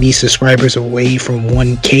 just 90 subscribers away from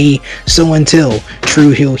 1K. So until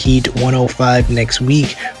True Heel Heat 105 next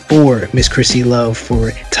week, for Miss Chrissy Love,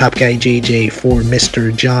 for Top Guy JJ, for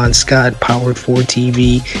Mr. John Scott, Powered 4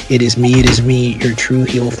 TV, it is me, your True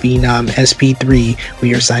Heel Phenom SP3.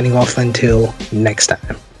 We are signing off until next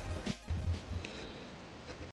time.